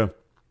Area,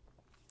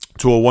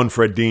 to a one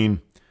Fred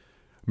Dean.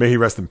 May he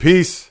rest in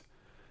peace.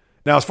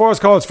 Now, as far as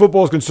college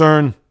football is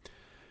concerned,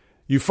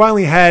 you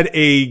finally had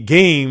a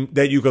game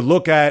that you could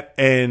look at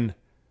and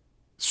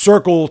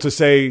circle to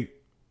say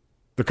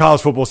the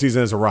college football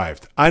season has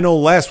arrived. I know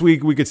last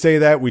week we could say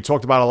that. We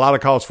talked about a lot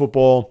of college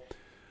football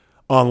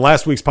on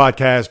last week's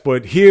podcast.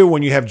 But here,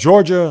 when you have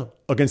Georgia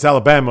against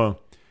Alabama,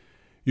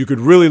 you could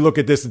really look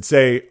at this and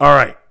say, all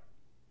right,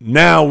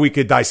 now we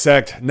could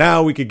dissect.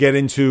 Now we could get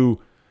into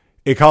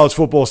a college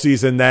football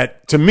season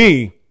that, to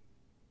me,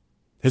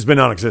 has been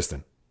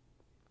non-existent.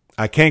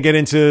 I can't get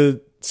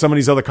into some of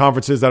these other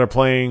conferences that are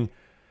playing.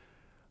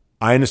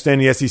 I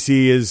understand the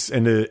SEC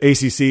and the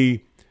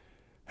ACC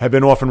have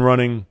been off and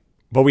running,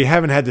 but we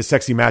haven't had the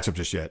sexy matchup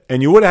just yet.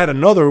 And you would have had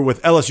another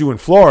with LSU in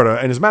Florida.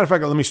 And as a matter of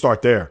fact, let me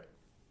start there.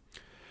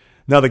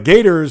 Now, the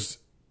Gators,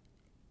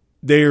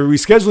 they're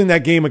rescheduling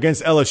that game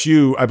against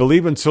LSU, I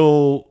believe,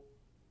 until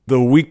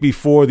the week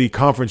before the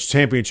conference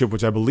championship,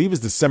 which I believe is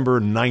December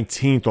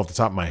 19th off the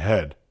top of my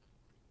head.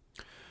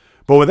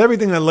 But with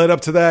everything that led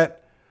up to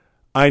that,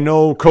 I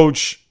know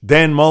Coach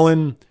Dan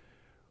Mullen,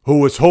 who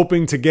was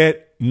hoping to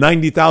get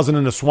 90,000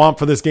 in the swamp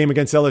for this game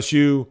against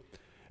LSU,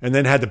 and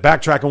then had to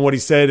backtrack on what he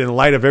said in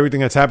light of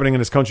everything that's happening in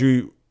this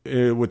country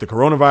with the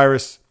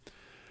coronavirus.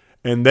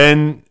 And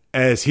then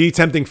as he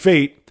tempting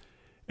fate,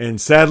 and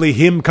sadly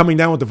him coming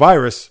down with the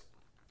virus,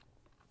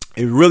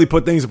 it really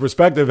put things in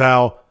perspective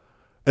how,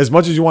 as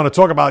much as you want to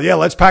talk about, yeah,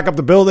 let's pack up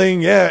the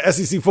building. Yeah,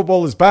 SEC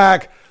football is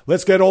back.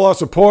 Let's get all our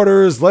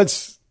supporters.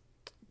 Let's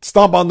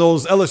stomp on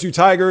those LSU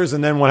Tigers.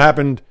 And then what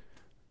happened,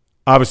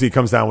 obviously,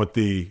 comes down with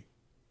the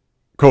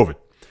COVID.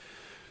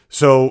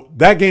 So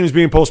that game is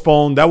being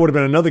postponed. That would have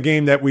been another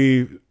game that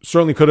we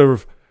certainly could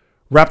have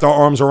wrapped our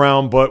arms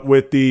around. But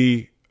with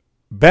the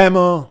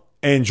Bama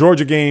and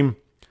Georgia game,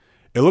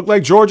 it looked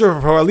like Georgia,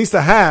 for at least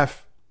a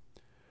half,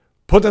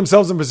 put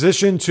themselves in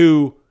position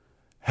to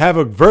have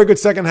a very good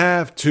second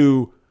half,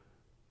 to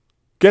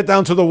get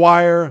down to the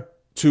wire,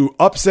 to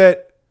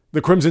upset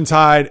the Crimson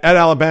Tide at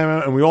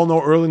Alabama. And we all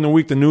know early in the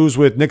week the news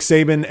with Nick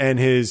Saban and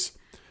his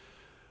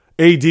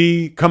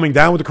AD coming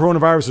down with the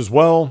coronavirus as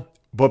well.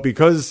 But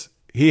because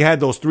he had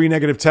those 3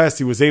 negative tests,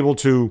 he was able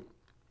to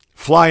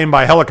fly in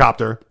by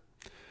helicopter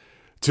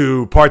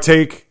to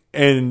partake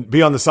and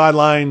be on the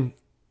sideline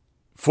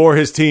for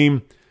his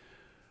team.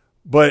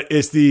 But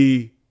it's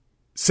the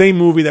same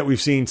movie that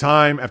we've seen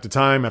time after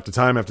time after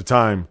time after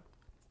time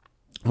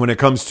when it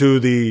comes to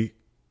the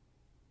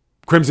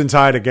Crimson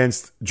Tide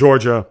against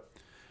Georgia.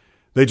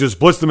 They just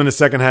blitzed them in the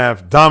second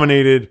half,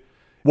 dominated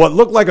what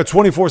looked like a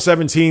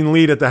 24-17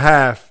 lead at the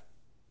half.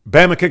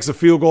 Bama kicks a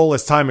field goal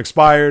as time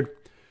expired.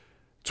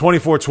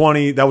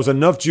 24-20. That was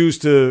enough juice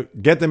to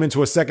get them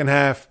into a second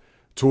half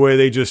to where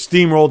they just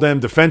steamrolled them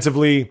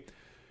defensively.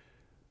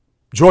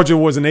 Georgia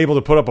wasn't able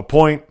to put up a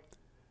point.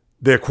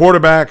 Their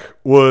quarterback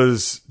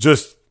was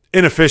just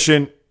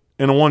inefficient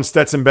in a one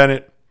Stetson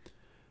Bennett.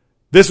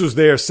 This was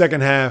their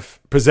second half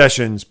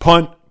possessions.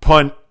 Punt,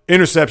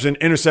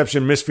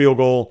 interception, missed field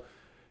goal.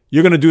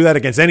 You're going to do that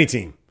against any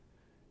team.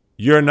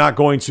 You're not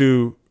going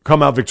to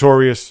come out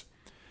victorious.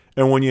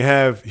 And when you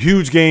have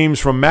huge games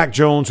from Mac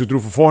Jones, who threw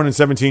for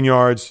 417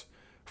 yards,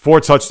 4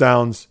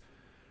 touchdowns,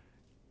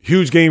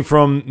 huge game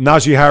from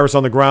Najee Harris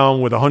on the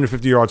ground with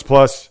 150 yards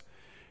plus,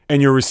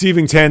 and your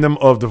receiving tandem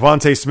of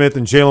Devontae Smith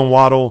and Jalen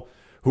Waddle,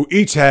 who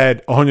each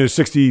had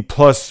 160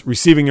 plus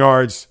receiving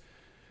yards,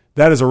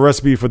 that is a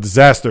recipe for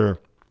disaster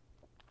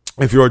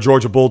if you're a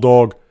Georgia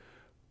Bulldog.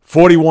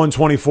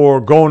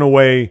 41-24 going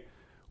away.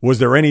 Was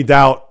there any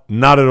doubt?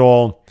 Not at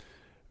all.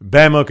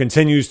 Bama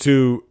continues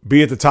to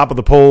be at the top of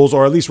the polls,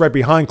 or at least right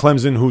behind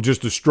Clemson, who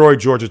just destroyed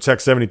Georgia Tech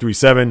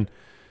 73-7.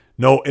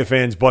 No ifs,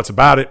 ands, buts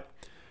about it.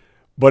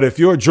 But if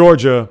you're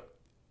Georgia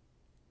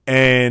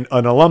and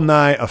an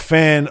alumni, a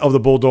fan of the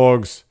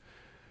Bulldogs,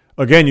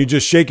 again, you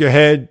just shake your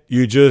head.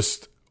 You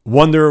just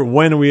wonder,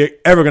 when are we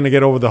ever going to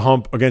get over the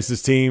hump against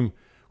this team?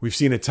 We've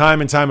seen it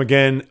time and time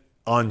again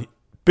on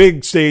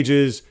big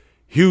stages,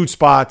 huge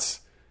spots,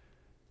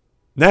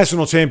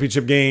 national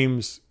championship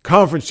games,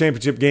 conference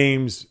championship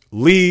games,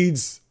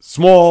 leads,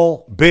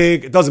 small,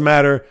 big, it doesn't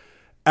matter.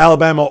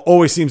 Alabama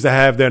always seems to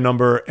have their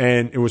number,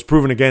 and it was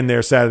proven again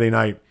there Saturday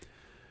night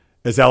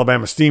as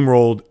Alabama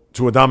steamrolled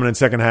to a dominant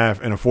second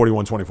half and a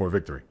 41-24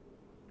 victory.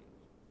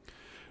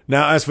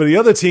 Now, as for the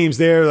other teams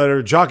there that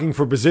are jockeying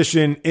for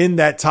position in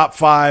that top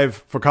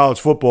 5 for college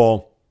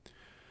football,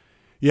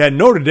 you had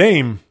Notre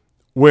Dame,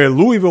 where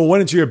Louisville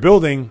went into your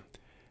building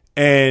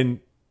and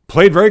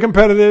played very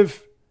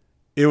competitive.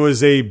 It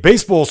was a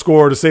baseball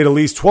score, to say the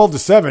least,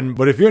 12-7.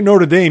 But if you're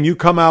Notre Dame, you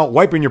come out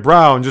wiping your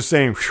brow and just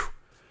saying,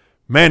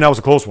 man, that was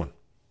a close one.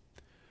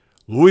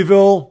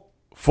 Louisville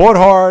fought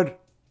hard,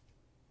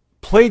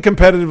 played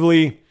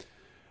competitively,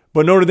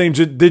 but Notre Dame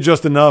did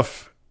just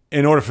enough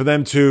in order for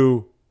them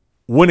to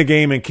win a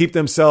game and keep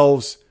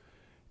themselves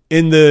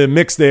in the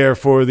mix there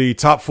for the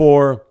top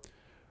 4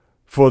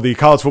 for the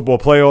college football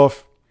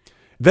playoff.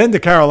 Then to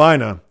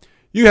Carolina,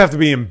 you have to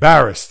be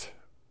embarrassed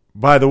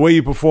by the way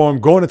you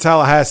performed, going to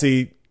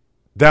Tallahassee,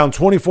 down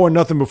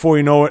 24-0 before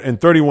you know it, and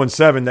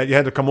 31-7, that you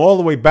had to come all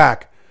the way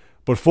back,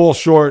 but fall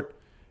short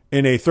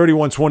in a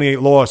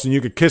 31-28 loss, and you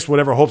could kiss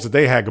whatever hopes that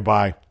they had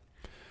goodbye.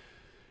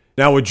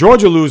 Now, with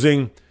Georgia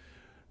losing,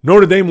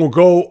 Notre Dame will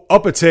go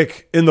up a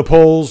tick in the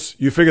polls.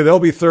 You figure they'll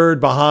be third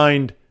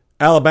behind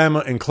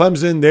Alabama and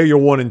Clemson. They're your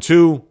 1 and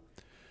 2.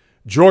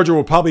 Georgia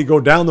will probably go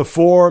down to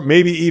 4,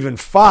 maybe even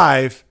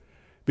 5,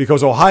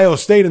 because Ohio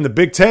State in the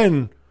Big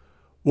Ten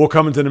will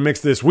come into the mix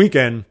this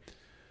weekend.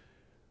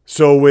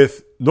 So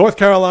with North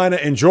Carolina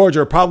and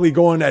Georgia probably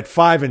going at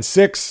 5 and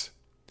 6,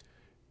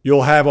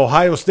 you'll have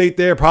Ohio State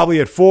there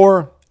probably at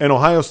 4, and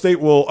Ohio State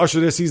will usher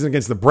this season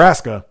against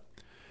Nebraska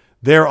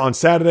there on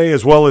Saturday,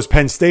 as well as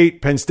Penn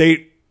State. Penn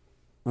State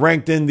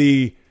ranked in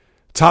the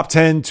top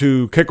 10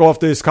 to kick off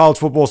this college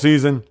football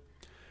season.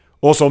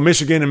 Also,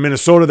 Michigan and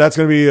Minnesota. That's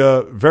going to be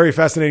a very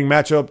fascinating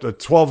matchup, the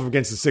 12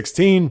 against the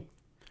 16.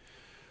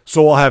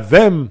 So we'll have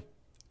them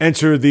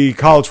enter the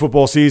college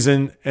football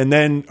season. And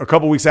then a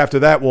couple weeks after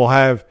that, we'll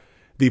have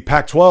the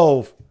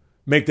Pac-12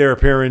 make their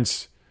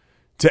appearance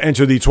to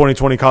enter the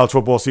 2020 college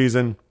football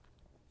season.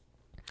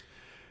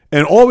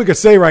 And all we could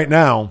say right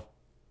now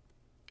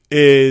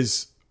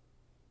is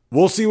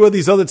we'll see where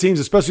these other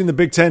teams, especially in the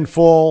Big Ten,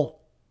 fall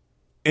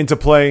into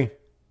play.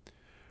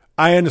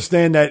 I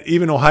understand that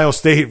even Ohio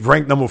State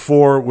ranked number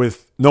 4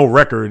 with no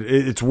record.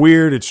 It's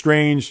weird. It's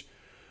strange.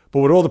 But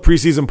with all the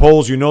preseason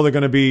polls, you know they're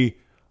going to be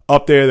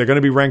up there. They're going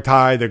to be ranked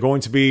high. They're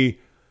going to be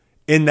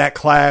in that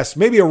class,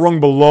 maybe a rung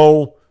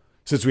below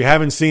since we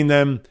haven't seen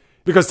them.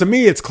 Because to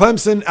me, it's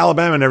Clemson,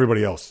 Alabama, and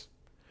everybody else.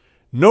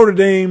 Notre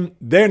Dame,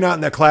 they're not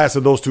in that class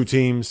of those two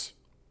teams.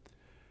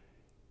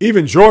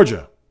 Even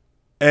Georgia,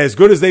 as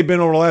good as they've been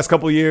over the last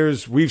couple of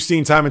years, we've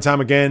seen time and time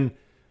again.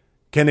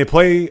 Can they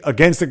play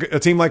against a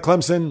team like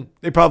Clemson?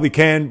 They probably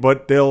can,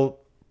 but they'll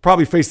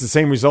probably face the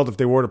same result if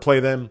they were to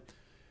play them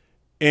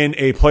in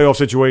a playoff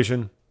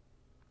situation.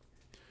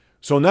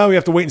 So now we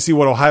have to wait and see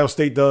what Ohio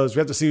State does.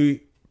 We have to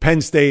see Penn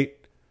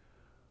State.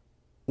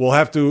 We'll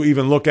have to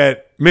even look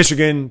at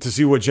Michigan to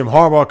see what Jim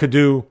Harbaugh could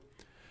do.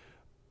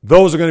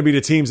 Those are going to be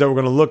the teams that we're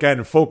going to look at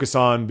and focus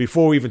on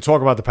before we even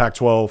talk about the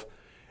Pac-12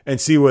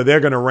 and see where they're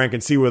going to rank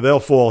and see where they'll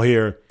fall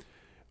here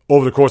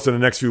over the course of the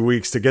next few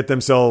weeks to get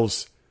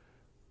themselves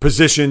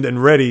positioned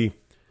and ready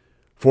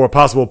for a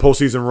possible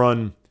postseason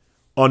run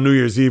on New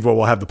Year's Eve where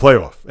we'll have the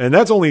playoff. And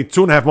that's only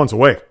 2.5 months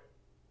away.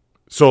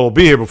 So it'll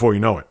be here before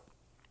you know it.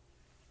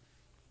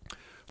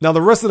 Now,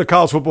 the rest of the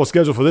college football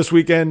schedule for this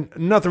weekend,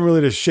 nothing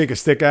really to shake a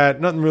stick at,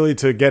 nothing really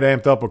to get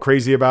amped up or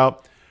crazy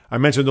about. I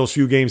mentioned those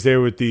few games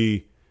there with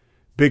the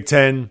Big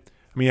Ten.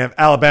 I mean, you have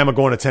Alabama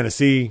going to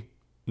Tennessee.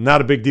 Not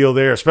a big deal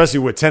there, especially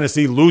with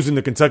Tennessee losing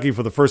to Kentucky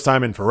for the first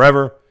time in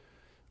forever.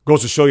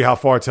 Goes to show you how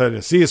far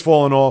Tennessee has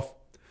fallen off.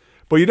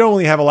 But you don't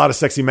really have a lot of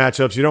sexy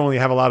matchups. You don't really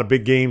have a lot of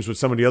big games with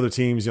some of the other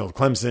teams, the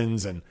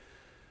Clemsons and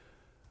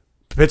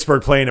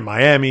Pittsburgh playing in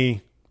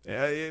Miami.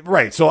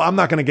 Right, so I'm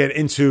not going to get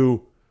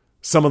into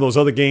some of those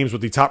other games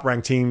with the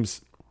top-ranked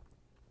teams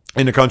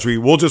in the country.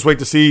 We'll just wait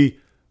to see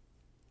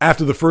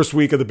after the first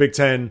week of the Big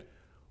Ten,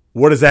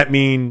 what does that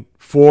mean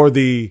for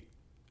the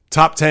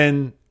top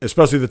 10,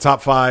 especially the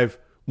top 5,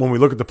 when we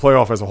look at the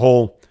playoff as a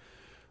whole.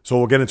 So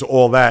we'll get into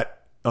all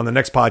that on the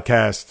next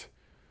podcast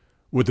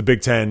with the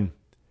Big Ten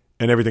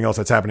and everything else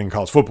that's happening in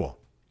college football.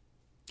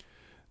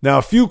 Now,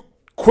 a few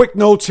quick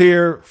notes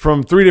here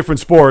from 3 different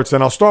sports,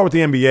 and I'll start with the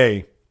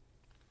NBA.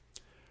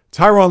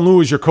 Tyronn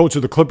Lue is your coach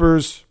of the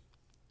Clippers,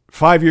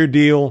 5-year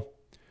deal.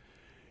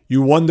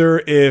 You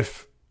wonder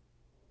if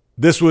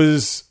this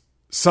was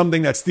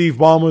something that Steve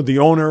Ballmer, the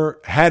owner,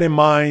 had in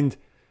mind,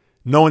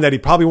 knowing that he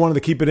probably wanted to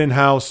keep it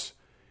in-house.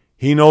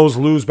 He knows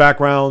Lue's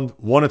background,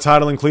 won a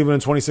title in Cleveland in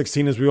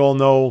 2016, as we all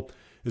know.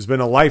 Has been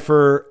a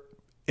lifer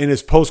in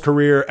his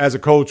post-career as a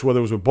coach, whether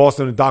it was with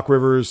Boston and Doc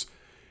Rivers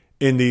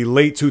in the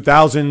late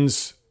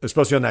 2000s,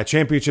 especially on that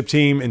championship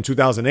team in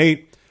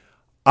 2008.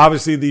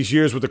 Obviously, these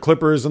years with the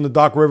Clippers and the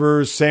Doc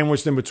Rivers,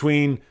 sandwiched in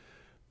between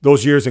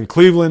those years in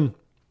Cleveland.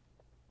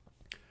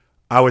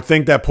 I would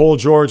think that Paul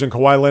George and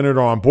Kawhi Leonard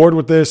are on board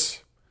with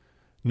this.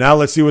 Now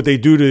let's see what they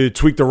do to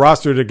tweak the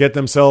roster to get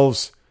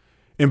themselves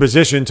in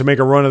position to make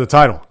a run of the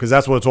title, because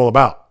that's what it's all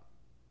about.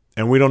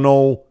 And we don't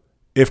know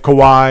if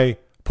Kawhi,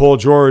 Paul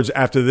George,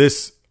 after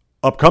this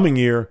upcoming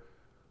year,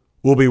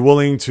 will be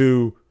willing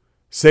to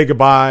say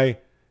goodbye,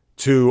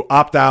 to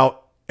opt out,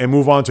 and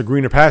move on to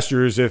greener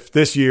pastures if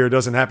this year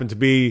doesn't happen to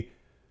be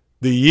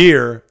the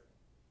year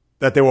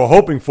that they were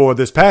hoping for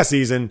this past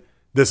season,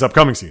 this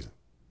upcoming season.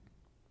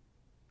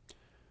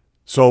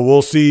 So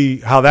we'll see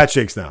how that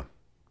shakes down.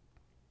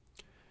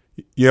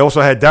 You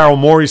also had Daryl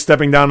Morey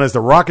stepping down as the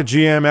Rocket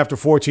GM after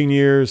 14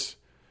 years.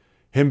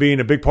 Him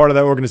being a big part of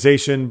that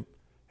organization.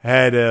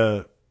 Had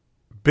a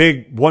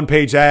big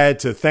one-page ad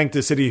to thank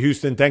the city of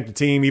Houston, thank the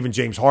team, even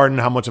James Harden,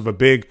 how much of a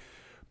big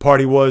part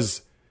he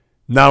was,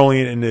 not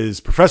only in his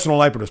professional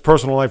life, but his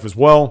personal life as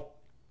well.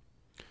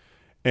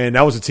 And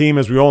that was a team,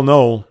 as we all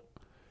know,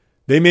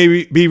 they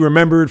may be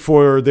remembered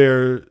for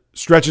their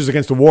stretches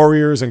against the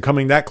Warriors and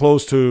coming that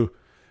close to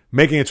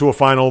making it to a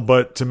final.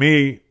 But to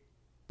me,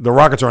 the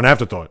Rockets are an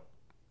afterthought.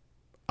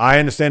 I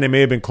understand they may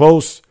have been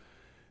close.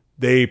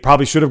 They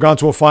probably should have gone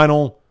to a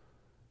final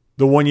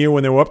the one year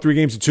when they were up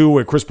 3-2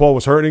 where Chris Paul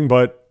was hurting,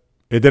 but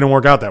it didn't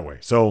work out that way.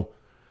 So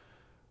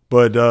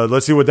But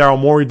let's see what Daryl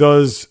Morey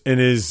does in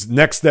his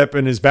next step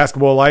in his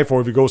basketball life, or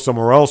if he goes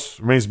somewhere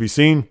else. Remains to be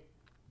seen.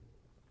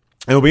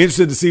 And it'll be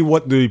interesting to see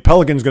what the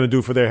Pelicans going to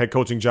do for their head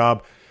coaching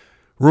job.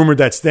 Rumored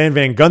that Stan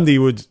Van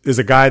Gundy is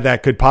a guy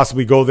that could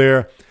possibly go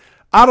there.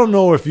 I don't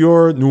know if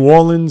you're New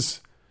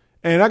Orleans,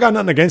 and I got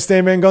nothing against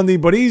Stan Van Gundy,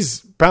 but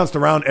he's bounced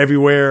around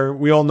everywhere.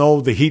 We all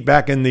know the Heat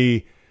back in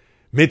the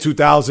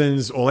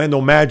mid-2000s, Orlando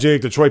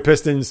Magic, Detroit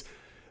Pistons.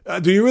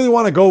 Do you really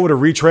want to go with a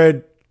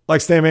retread like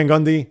Stan Van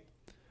Gundy?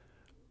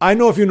 I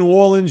know if you're New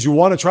Orleans, you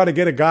want to try to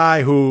get a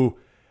guy who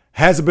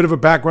has a bit of a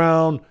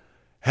background,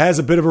 has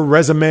a bit of a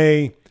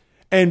resume,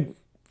 and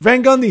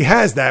Van Gundy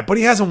has that, but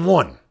he hasn't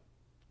won.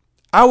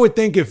 I would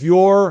think if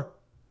you're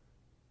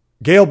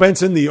Gail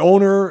Benson, the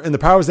owner and the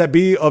powers that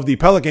be of the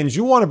Pelicans,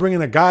 you want to bring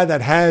in a guy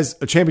that has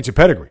a championship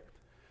pedigree.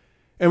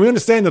 And we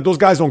understand that those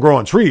guys don't grow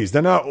on trees.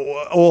 They're not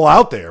all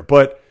out there.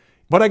 But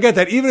I get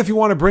that. Even if you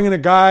want to bring in a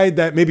guy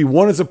that maybe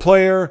won as a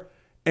player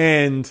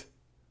and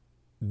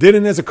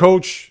didn't as a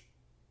coach,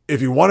 if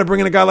you want to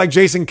bring in a guy like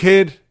Jason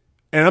Kidd,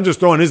 and I'm just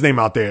throwing his name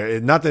out there,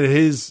 not that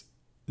his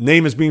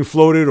name is being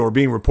floated or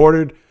being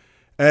reported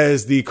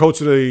as the coach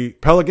of the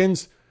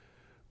Pelicans,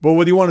 but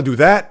whether you want to do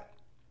that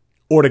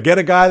or to get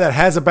a guy that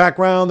has a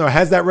background or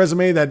has that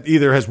resume that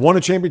either has won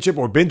a championship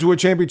or been to a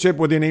championship,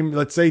 whether your name,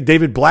 let's say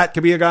David Blatt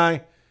could be a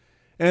guy,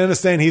 and I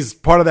understand he's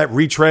part of that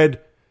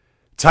retread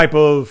type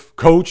of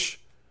coach.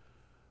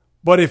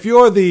 But if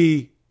you're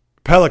the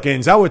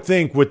Pelicans, I would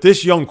think with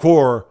this young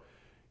core,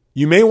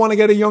 you may want to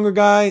get a younger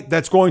guy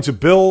that's going to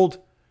build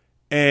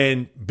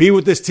and be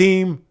with this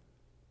team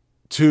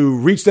to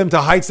reach them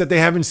to heights that they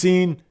haven't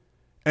seen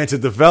and to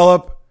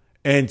develop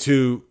and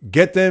to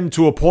get them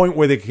to a point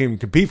where they can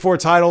compete for a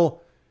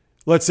title,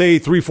 let's say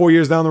 3-4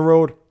 years down the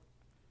road.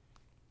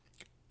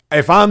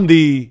 If I'm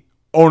the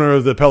owner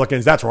of the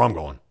Pelicans, that's where I'm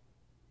going.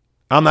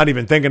 I'm not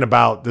even thinking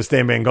about the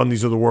Stan Van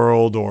Gundys of the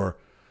world or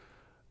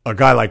a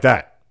guy like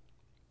that.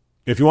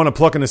 If you want to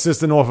pluck an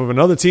assistant off of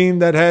another team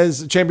that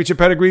has a championship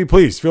pedigree,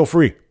 please feel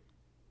free.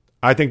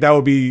 I think that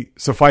would be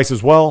suffice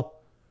as well.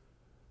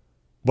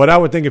 But I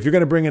would think if you're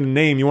going to bring in a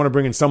name, you want to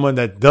bring in someone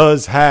that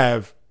does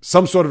have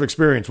some sort of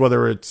experience,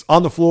 whether it's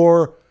on the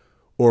floor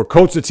or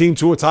coach the team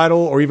to a title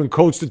or even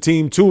coach the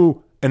team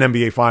to an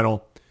NBA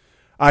final.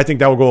 I think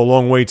that will go a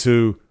long way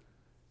to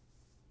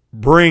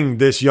bring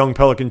this young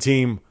Pelican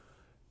team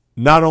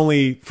not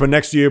only for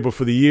next year, but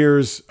for the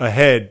years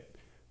ahead.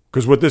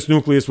 Because with this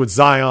nucleus, with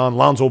Zion,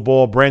 Lonzo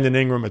Ball, Brandon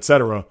Ingram,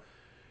 etc.,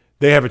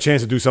 they have a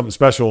chance to do something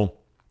special.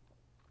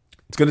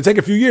 It's going to take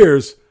a few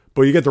years,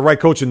 but you get the right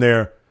coach in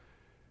there,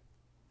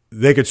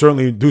 they could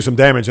certainly do some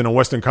damage in a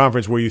Western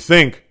Conference where you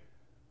think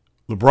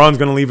LeBron's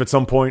going to leave at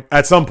some point.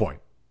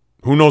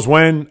 Who knows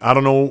when? I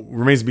don't know.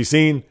 Remains to be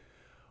seen.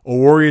 A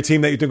Warrior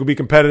team that you think will be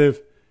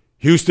competitive.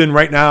 Houston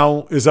right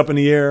now is up in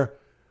the air.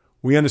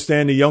 We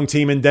understand a young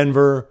team in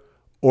Denver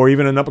or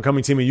even an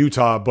up-and-coming team in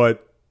Utah,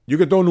 but you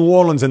could throw New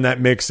Orleans in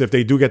that mix if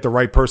they do get the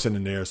right person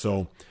in there.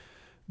 So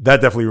that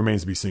definitely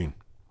remains to be seen.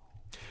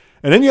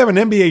 And then you have an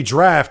NBA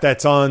draft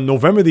that's on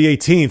November the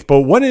 18th.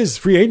 But when is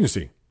free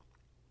agency?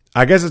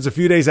 I guess it's a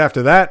few days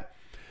after that.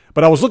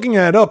 But I was looking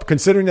it up,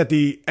 considering that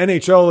the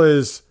NHL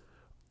is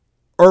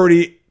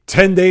already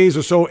 10 days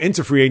or so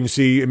into free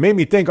agency. It made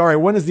me think, all right,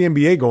 when is the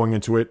NBA going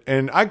into it?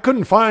 And I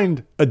couldn't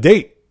find a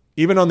date,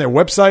 even on their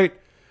website.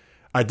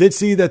 I did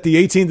see that the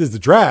 18th is the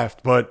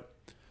draft, and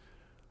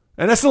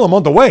that's still a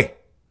month away.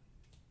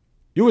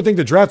 You would think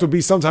the draft would be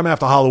sometime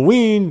after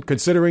Halloween,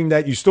 considering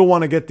that you still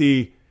want to get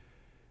you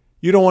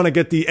don't want to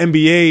get the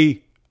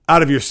NBA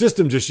out of your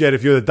system just yet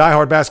if you're the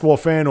diehard basketball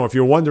fan or if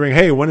you're wondering,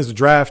 hey, when is the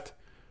draft?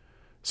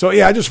 So,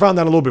 yeah, I just found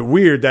that a little bit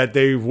weird that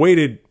they've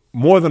waited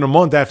more than a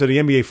month after the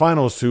NBA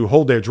Finals to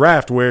hold their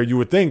draft, where you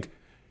would think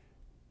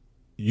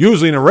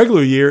usually in a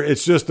regular year,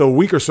 it's just a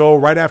week or so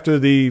right after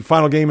the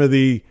final game of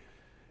the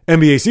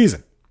NBA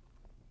season.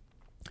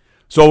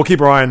 So we'll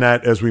keep our eye on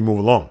that as we move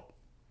along.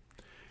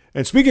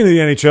 And speaking of the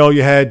NHL,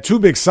 you had two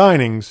big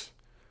signings.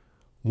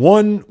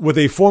 One with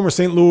a former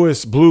St.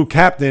 Louis Blue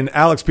captain,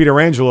 Alex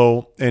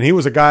Pietrangelo, and he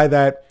was a guy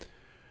that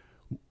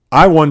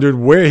I wondered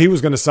where he was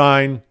going to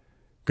sign,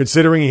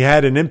 considering he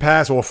had an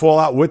impasse or a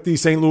fallout with the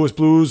St. Louis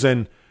Blues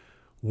and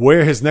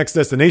where his next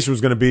destination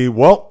was going to be.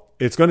 Well,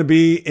 it's going to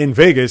be in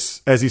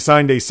Vegas as he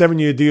signed a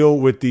 7-year deal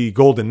with the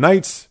Golden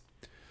Knights.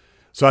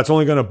 So that's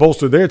only going to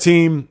bolster their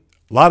team.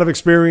 A lot of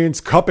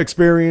experience, cup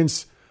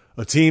experience,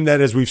 a team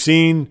that, as we've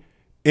seen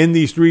in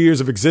these 3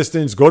 years of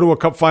existence, go to a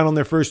cup final in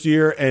their first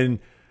year and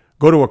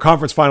go to a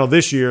conference final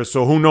this year.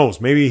 So who knows?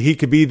 Maybe he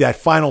could be that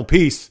final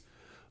piece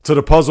to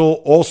the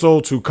puzzle. Also,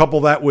 to couple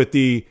that with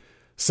the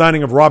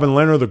signing of Robin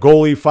Lehner, the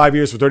goalie, 5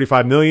 years for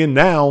 $35 million.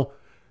 Now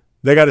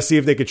they got to see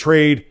if they could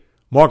trade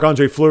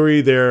Marc-Andre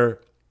Fleury, their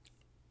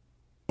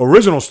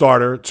original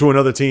starter, to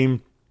another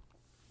team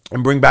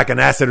and bring back an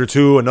asset or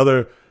two,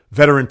 another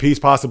veteran piece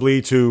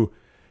possibly, to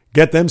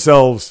get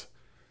themselves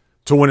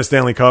to win a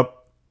Stanley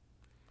Cup.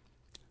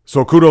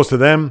 So kudos to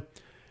them.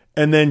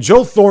 And then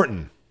Joe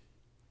Thornton.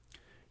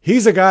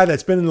 He's a guy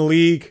that's been in the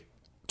league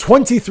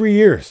 23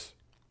 years.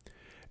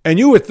 And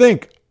you would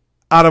think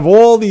out of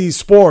all these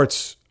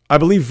sports, I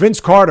believe Vince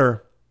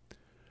Carter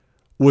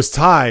was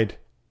tied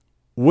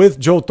with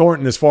Joe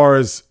Thornton as far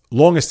as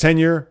longest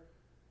tenure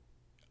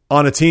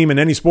on a team in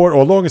any sport,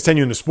 or longest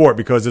tenure in the sport,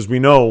 because as we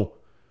know,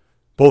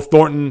 both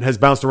Thornton has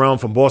bounced around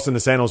from Boston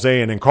to San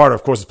Jose, and then Carter,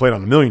 of course, has played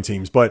on a million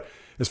teams. But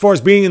as far as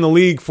being in the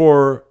league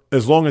for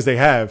as long as they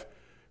have,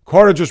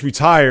 Carter just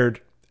retired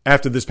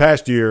after this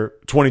past year,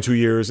 22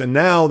 years. And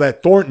now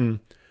that Thornton,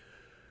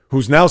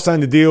 who's now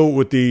signed a deal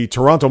with the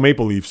Toronto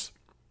Maple Leafs,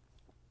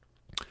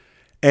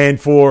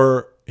 and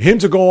for him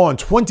to go on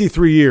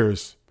 23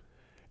 years,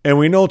 and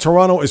we know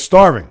Toronto is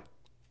starving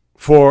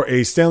for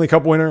a Stanley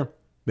Cup winner.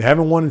 They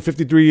haven't won in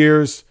 53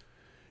 years.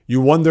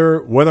 You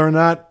wonder whether or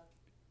not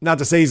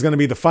to say he's going to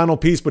be the final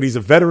piece, but he's a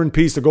veteran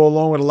piece to go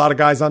along with a lot of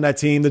guys on that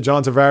team, the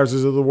John Tavares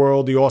of the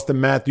world, the Austin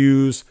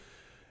Matthews,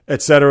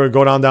 etc.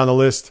 Go down the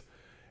list.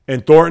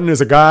 And Thornton is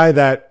a guy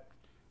that,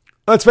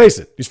 let's face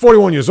it, he's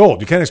 41 years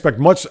old. You can't expect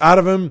much out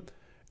of him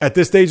at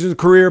this stage of his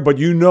career, but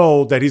you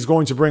know that he's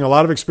going to bring a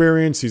lot of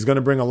experience. He's going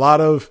to bring a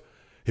lot of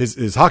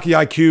his hockey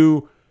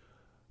IQ,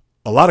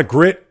 a lot of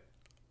grit,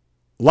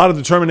 a lot of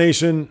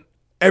determination,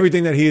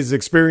 everything that he has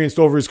experienced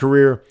over his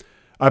career.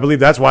 I believe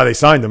that's why they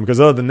signed him, because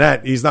other than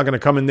that, he's not going to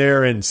come in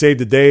there and save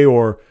the day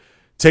or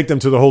take them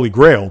to the Holy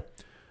Grail.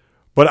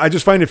 But I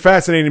just find it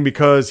fascinating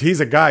because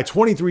he's a guy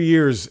 23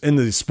 years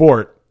into the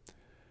sport,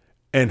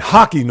 and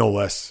hockey no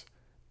less.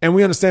 And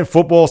we understand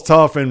football's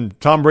tough, and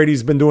Tom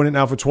Brady's been doing it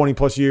now for 20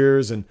 plus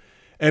years, and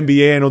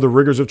NBA, I know the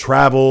rigors of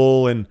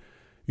travel, and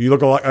you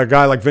look at a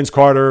guy like Vince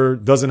Carter,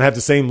 doesn't have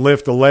the same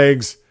lift, the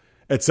legs,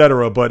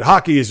 etc. But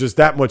hockey is just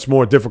that much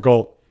more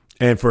difficult.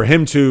 And for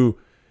him to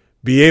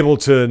be able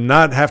to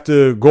not have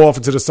to go off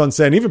into the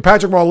sunset, and even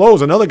Patrick Marleau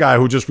is another guy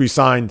who just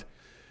re-signed,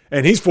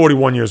 and he's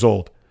 41 years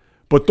old.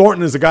 But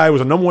Thornton is a guy who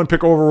was a number one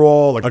pick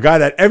overall, like a guy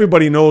that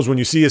everybody knows when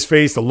you see his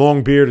face, the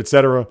long beard,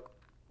 etc.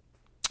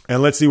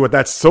 And let's see what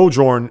that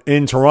sojourn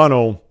in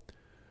Toronto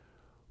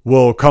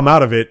will come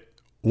out of it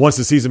once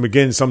the season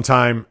begins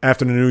sometime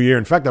after the new year.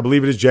 In fact, I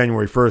believe it is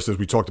January 1st, as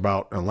we talked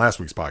about on last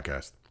week's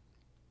podcast.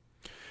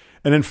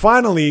 And then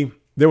finally,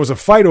 there was a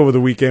fight over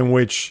the weekend,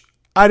 which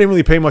I didn't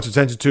really pay much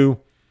attention to.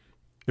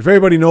 If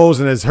everybody knows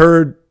and has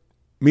heard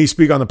me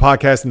speak on the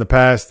podcast in the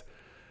past,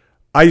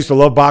 I used to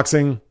love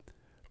boxing.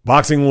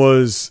 Boxing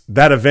was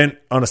that event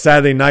on a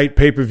Saturday night,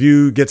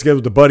 pay-per-view, get together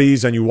with the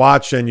buddies, and you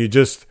watch and you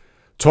just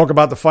talk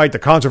about the fight, the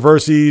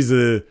controversies,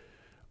 the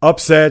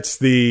upsets,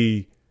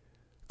 the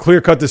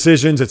clear-cut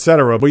decisions,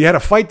 etc. But you had a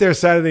fight there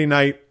Saturday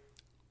night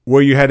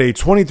where you had a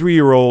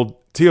 23-year-old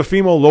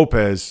Teofimo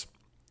Lopez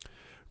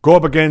go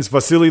up against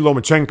Vasily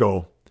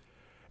Lomachenko.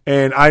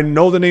 And I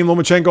know the name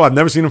Lomachenko. I've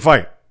never seen him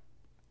fight.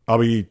 I'll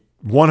be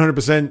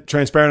 100%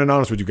 transparent and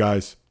honest with you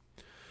guys.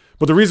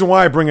 But the reason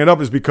why I bring it up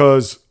is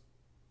because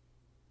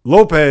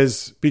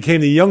Lopez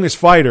became the youngest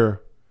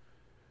fighter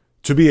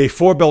to be a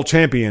 4-belt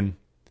champion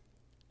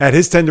at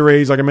his tender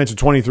age, like I mentioned,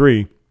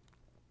 23.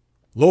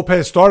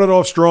 Lopez started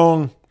off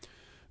strong.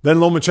 Then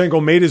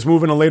Lomachenko made his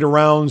move in the later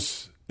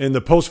rounds. In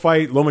the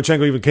post-fight,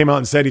 Lomachenko even came out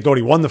and said he thought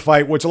he won the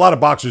fight, which a lot of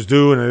boxers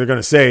do, and they're going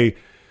to say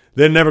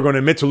they're never going to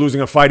admit to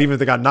losing a fight, even if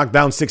they got knocked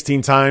down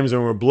 16 times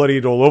and were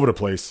bloodied all over the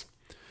place.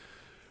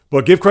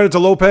 But give credit to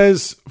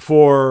Lopez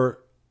for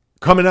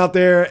coming out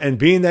there and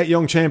being that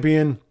young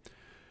champion.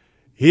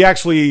 He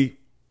actually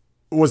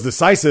was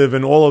decisive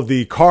in all of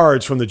the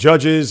cards from the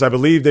judges. I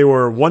believe they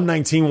were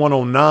 119,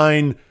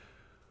 109,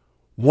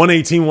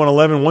 118,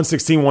 111,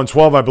 116,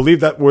 112. I believe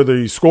that were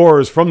the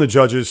scores from the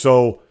judges.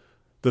 So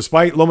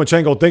despite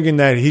Lomachenko thinking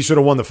that he should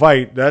have won the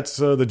fight, that's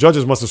the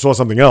judges must have saw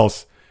something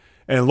else.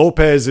 And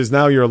Lopez is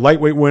now your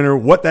lightweight winner.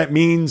 What that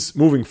means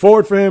moving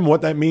forward for him,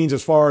 what that means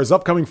as far as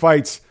upcoming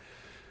fights.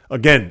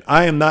 Again,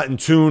 I am not in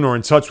tune or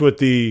in touch with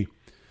the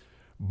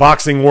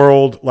boxing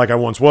world like I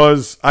once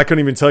was. I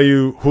couldn't even tell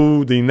you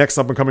who the next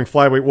up-and-coming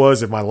flyweight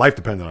was if my life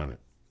depended on it.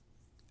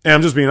 And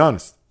I'm just being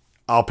honest.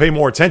 I'll pay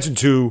more attention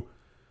to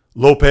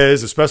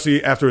Lopez,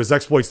 especially after his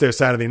exploits there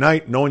Saturday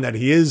night, knowing that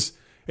he is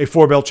a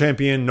 4-belt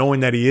champion, knowing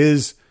that he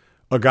is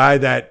a guy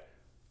that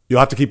you'll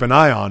have to keep an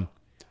eye on.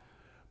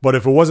 But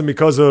if it wasn't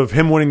because of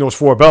him winning those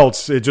 4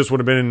 belts, it just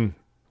would have been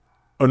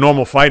a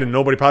normal fight and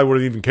nobody probably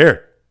would have even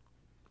cared.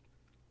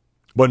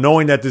 But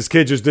knowing that this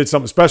kid just did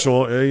something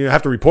special, you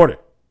have to report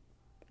it.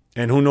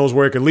 And who knows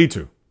where it could lead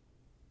to.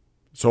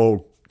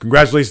 So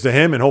congratulations to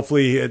him, and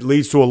hopefully it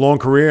leads to a long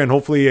career and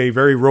hopefully a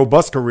very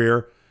robust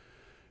career,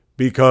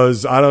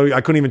 because I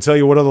couldn't even tell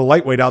you what other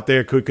lightweight out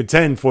there could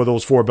contend for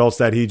those 4 belts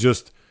that he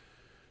just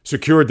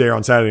secured there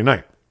on Saturday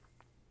night.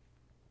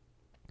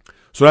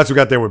 So that's what we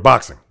got there with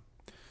boxing.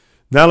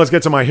 Now let's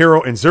get to my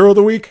hero and zero of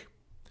the week.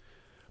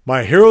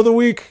 My hero of the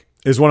week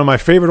is one of my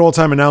favorite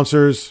all-time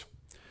announcers,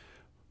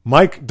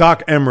 Mike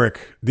Doc Emmerich,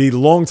 the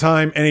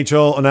longtime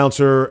NHL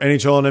announcer,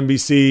 NHL and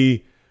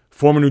NBC,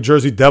 former New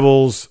Jersey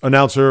Devils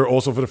announcer,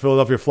 also for the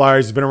Philadelphia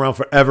Flyers. He's been around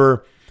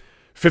forever,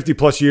 50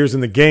 plus years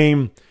in the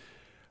game.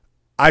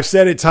 I've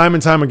said it time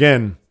and time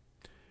again.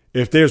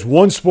 If there's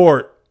one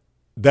sport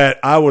that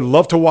I would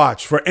love to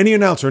watch for any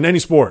announcer in any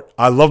sport,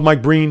 I love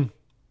Mike Breen,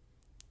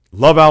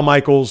 love Al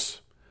Michaels.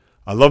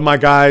 I love my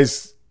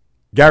guys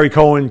Gary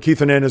Cohen, Keith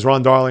Hernandez,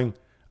 Ron Darling.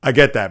 I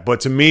get that. But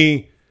to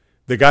me,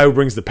 the guy who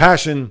brings the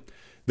passion,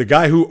 the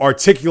guy who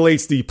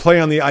articulates the play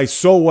on the ice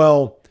so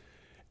well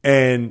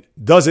and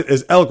does it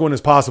as eloquent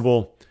as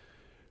possible,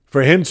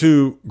 for him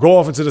to go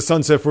off into the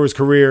sunset for his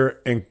career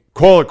and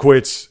call it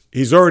quits.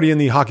 He's already in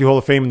the Hockey Hall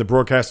of Fame in the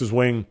broadcaster's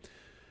wing.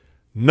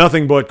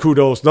 Nothing but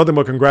kudos, nothing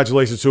but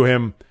congratulations to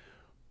him.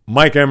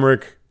 Mike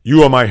Emmerich,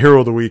 you are my hero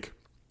of the week.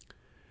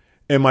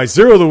 And my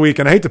zero of the week,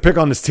 and I hate to pick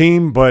on this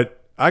team,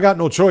 but I got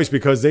no choice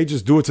because they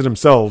just do it to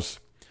themselves,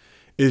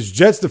 is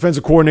Jets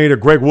defensive coordinator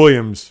Greg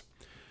Williams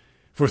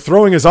for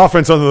throwing his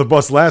offense under the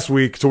bus last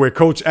week to where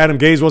Coach Adam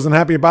Gase wasn't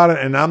happy about it.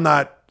 And I'm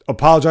not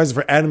apologizing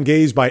for Adam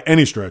Gase by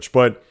any stretch,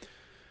 but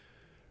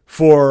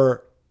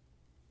for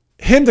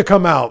him to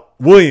come out,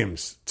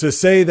 Williams, to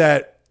say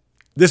that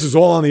this is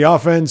all on the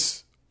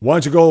offense, why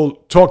don't you go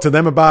talk to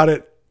them about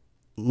it?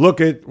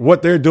 Look at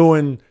what they're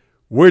doing.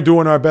 We're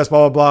doing our best,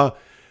 blah, blah, blah.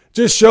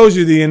 Just shows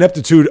you the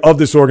ineptitude of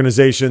this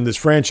organization, this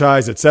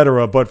franchise,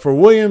 etc. But for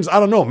Williams,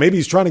 I don't know. Maybe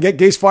he's trying to get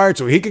Gase fired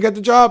so he could get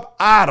the job.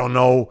 I don't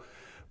know.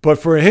 But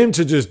for him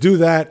to just do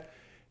that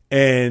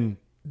and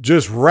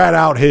just rat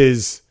out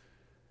his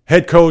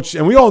head coach,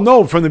 and we all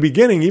know from the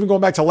beginning, even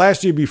going back to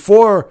last year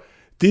before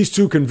these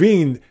two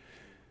convened,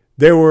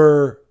 there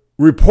were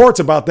reports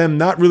about them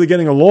not really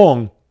getting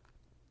along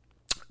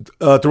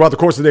throughout the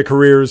course of their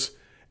careers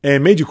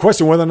and made you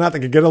question whether or not they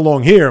could get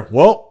along here.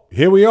 Well,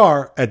 here we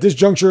are at this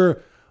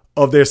juncture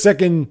of their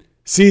second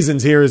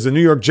seasons here as the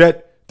New York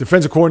Jet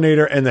defensive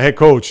coordinator and the head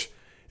coach.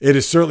 It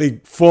is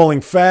certainly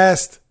falling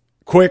fast,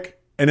 quick,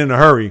 and in a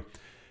hurry.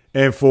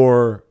 And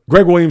for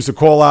Greg Williams to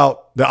call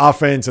out the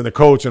offense and the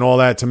coach and all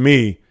that, to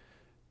me,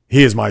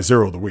 he is my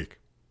zero of the week.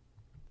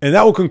 And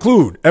that will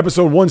conclude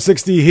episode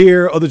 160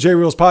 here of the J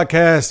Reels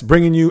podcast,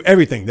 bringing you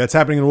everything that's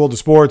happening in the world of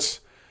sports.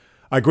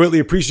 I greatly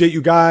appreciate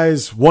you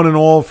guys, one and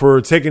all,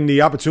 for taking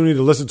the opportunity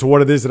to listen to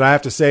what it is that I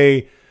have to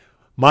say,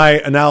 my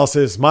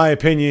analysis, my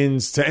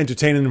opinions, to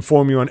entertain and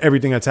inform you on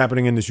everything that's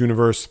happening in this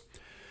universe.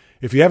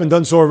 If you haven't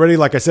done so already,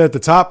 like I said at the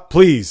top,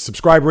 please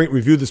subscribe, rate,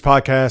 review this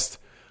podcast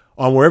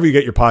on wherever you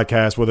get your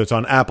podcasts, whether it's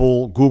on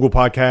Apple, Google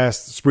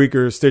Podcasts,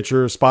 Spreaker,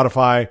 Stitcher,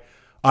 Spotify,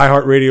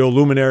 iHeartRadio,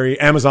 Luminary,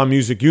 Amazon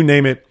Music, you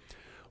name it.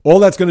 All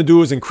that's going to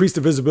do is increase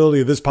the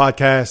visibility of this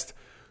podcast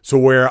so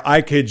where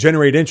I could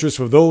generate interest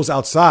for those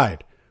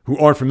outside who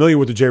aren't familiar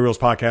with the J Reels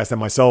podcast and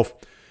myself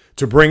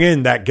to bring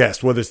in that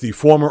guest, whether it's the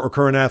former or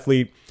current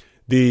athlete,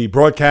 the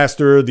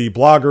broadcaster, the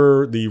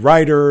blogger, the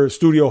writer,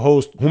 studio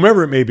host,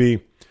 whomever it may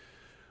be.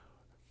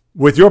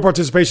 With your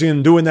participation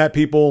in doing that,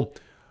 people,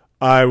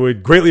 I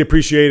would greatly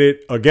appreciate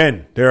it.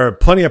 Again, there are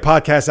plenty of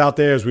podcasts out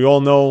there, as we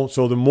all know.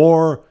 So the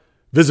more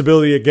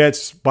visibility it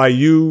gets by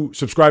you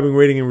subscribing,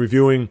 rating, and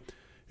reviewing,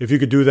 if you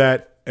could do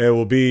that, it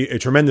will be a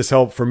tremendous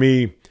help for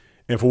me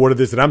and for what it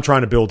is that I'm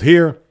trying to build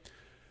here.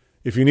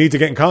 If you need to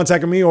get in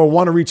contact with me or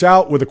want to reach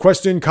out with a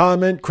question,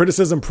 comment,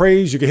 criticism,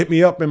 praise, you can hit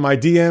me up in my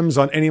DMs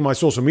on any of my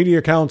social media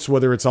accounts,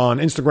 whether it's on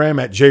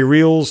Instagram at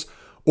JReels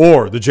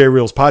or the J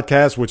Reels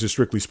podcast, which is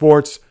strictly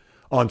sports.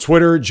 On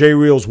Twitter,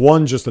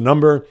 JReels1, just a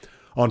number.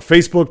 On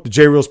Facebook, the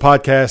J Reels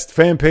podcast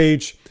fan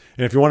page.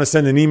 And if you want to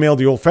send an email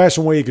the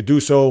old-fashioned way, you could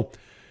do so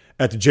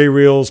at the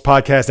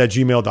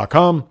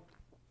jreelspodcast@gmail.com.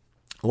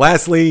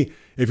 Lastly,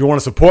 if you want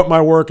to support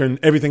my work and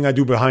everything I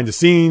do behind the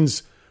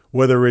scenes,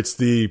 whether it's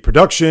the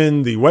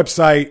production, the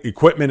website,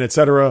 equipment,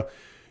 etc.,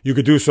 you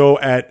could do so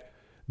at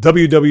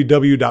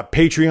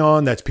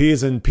www.patreon, that's P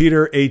as in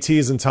Peter, A-T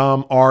as in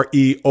Tom,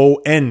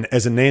 R-E-O-N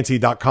as in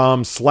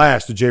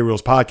Nancy.com/the J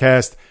Reels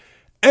podcast.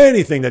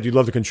 Anything that you'd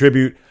love to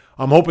contribute.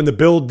 I'm hoping to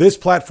build this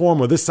platform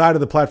or this side of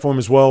the platform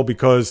as well,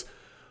 because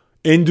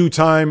in due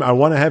time, I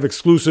want to have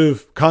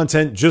exclusive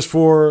content just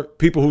for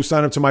people who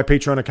sign up to my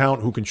Patreon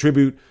account, who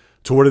contribute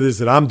to what it is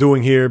that I'm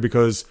doing here,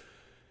 because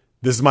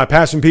this is my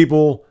passion,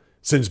 people.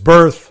 Since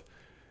birth,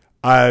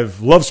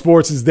 I've loved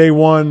sports since day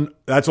one.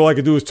 That's all I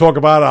can do is talk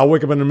about it. I'll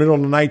wake up in the middle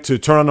of the night to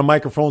turn on the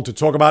microphone to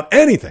talk about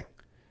anything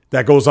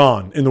that goes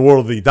on in the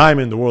world of the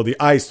diamond, the world of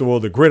the ice, the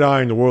world of the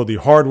gridiron, the world of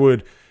the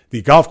hardwood,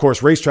 the golf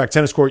course, racetrack,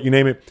 tennis court, you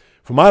name it.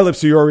 From my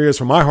lips to your ears,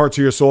 from my heart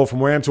to your soul, from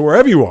where I am to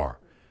wherever you are,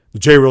 the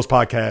J Reels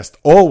podcast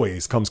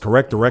always comes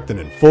correct, direct, and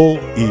in full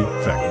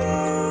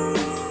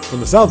effect. From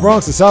the South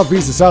Bronx, the South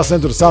Beach, the South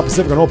Central, the South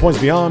Pacific, and all points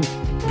beyond,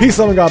 peace,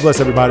 love, and God bless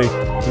everybody.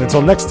 And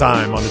until next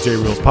time on the J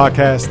Reels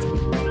podcast,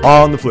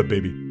 on the flip,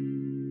 baby.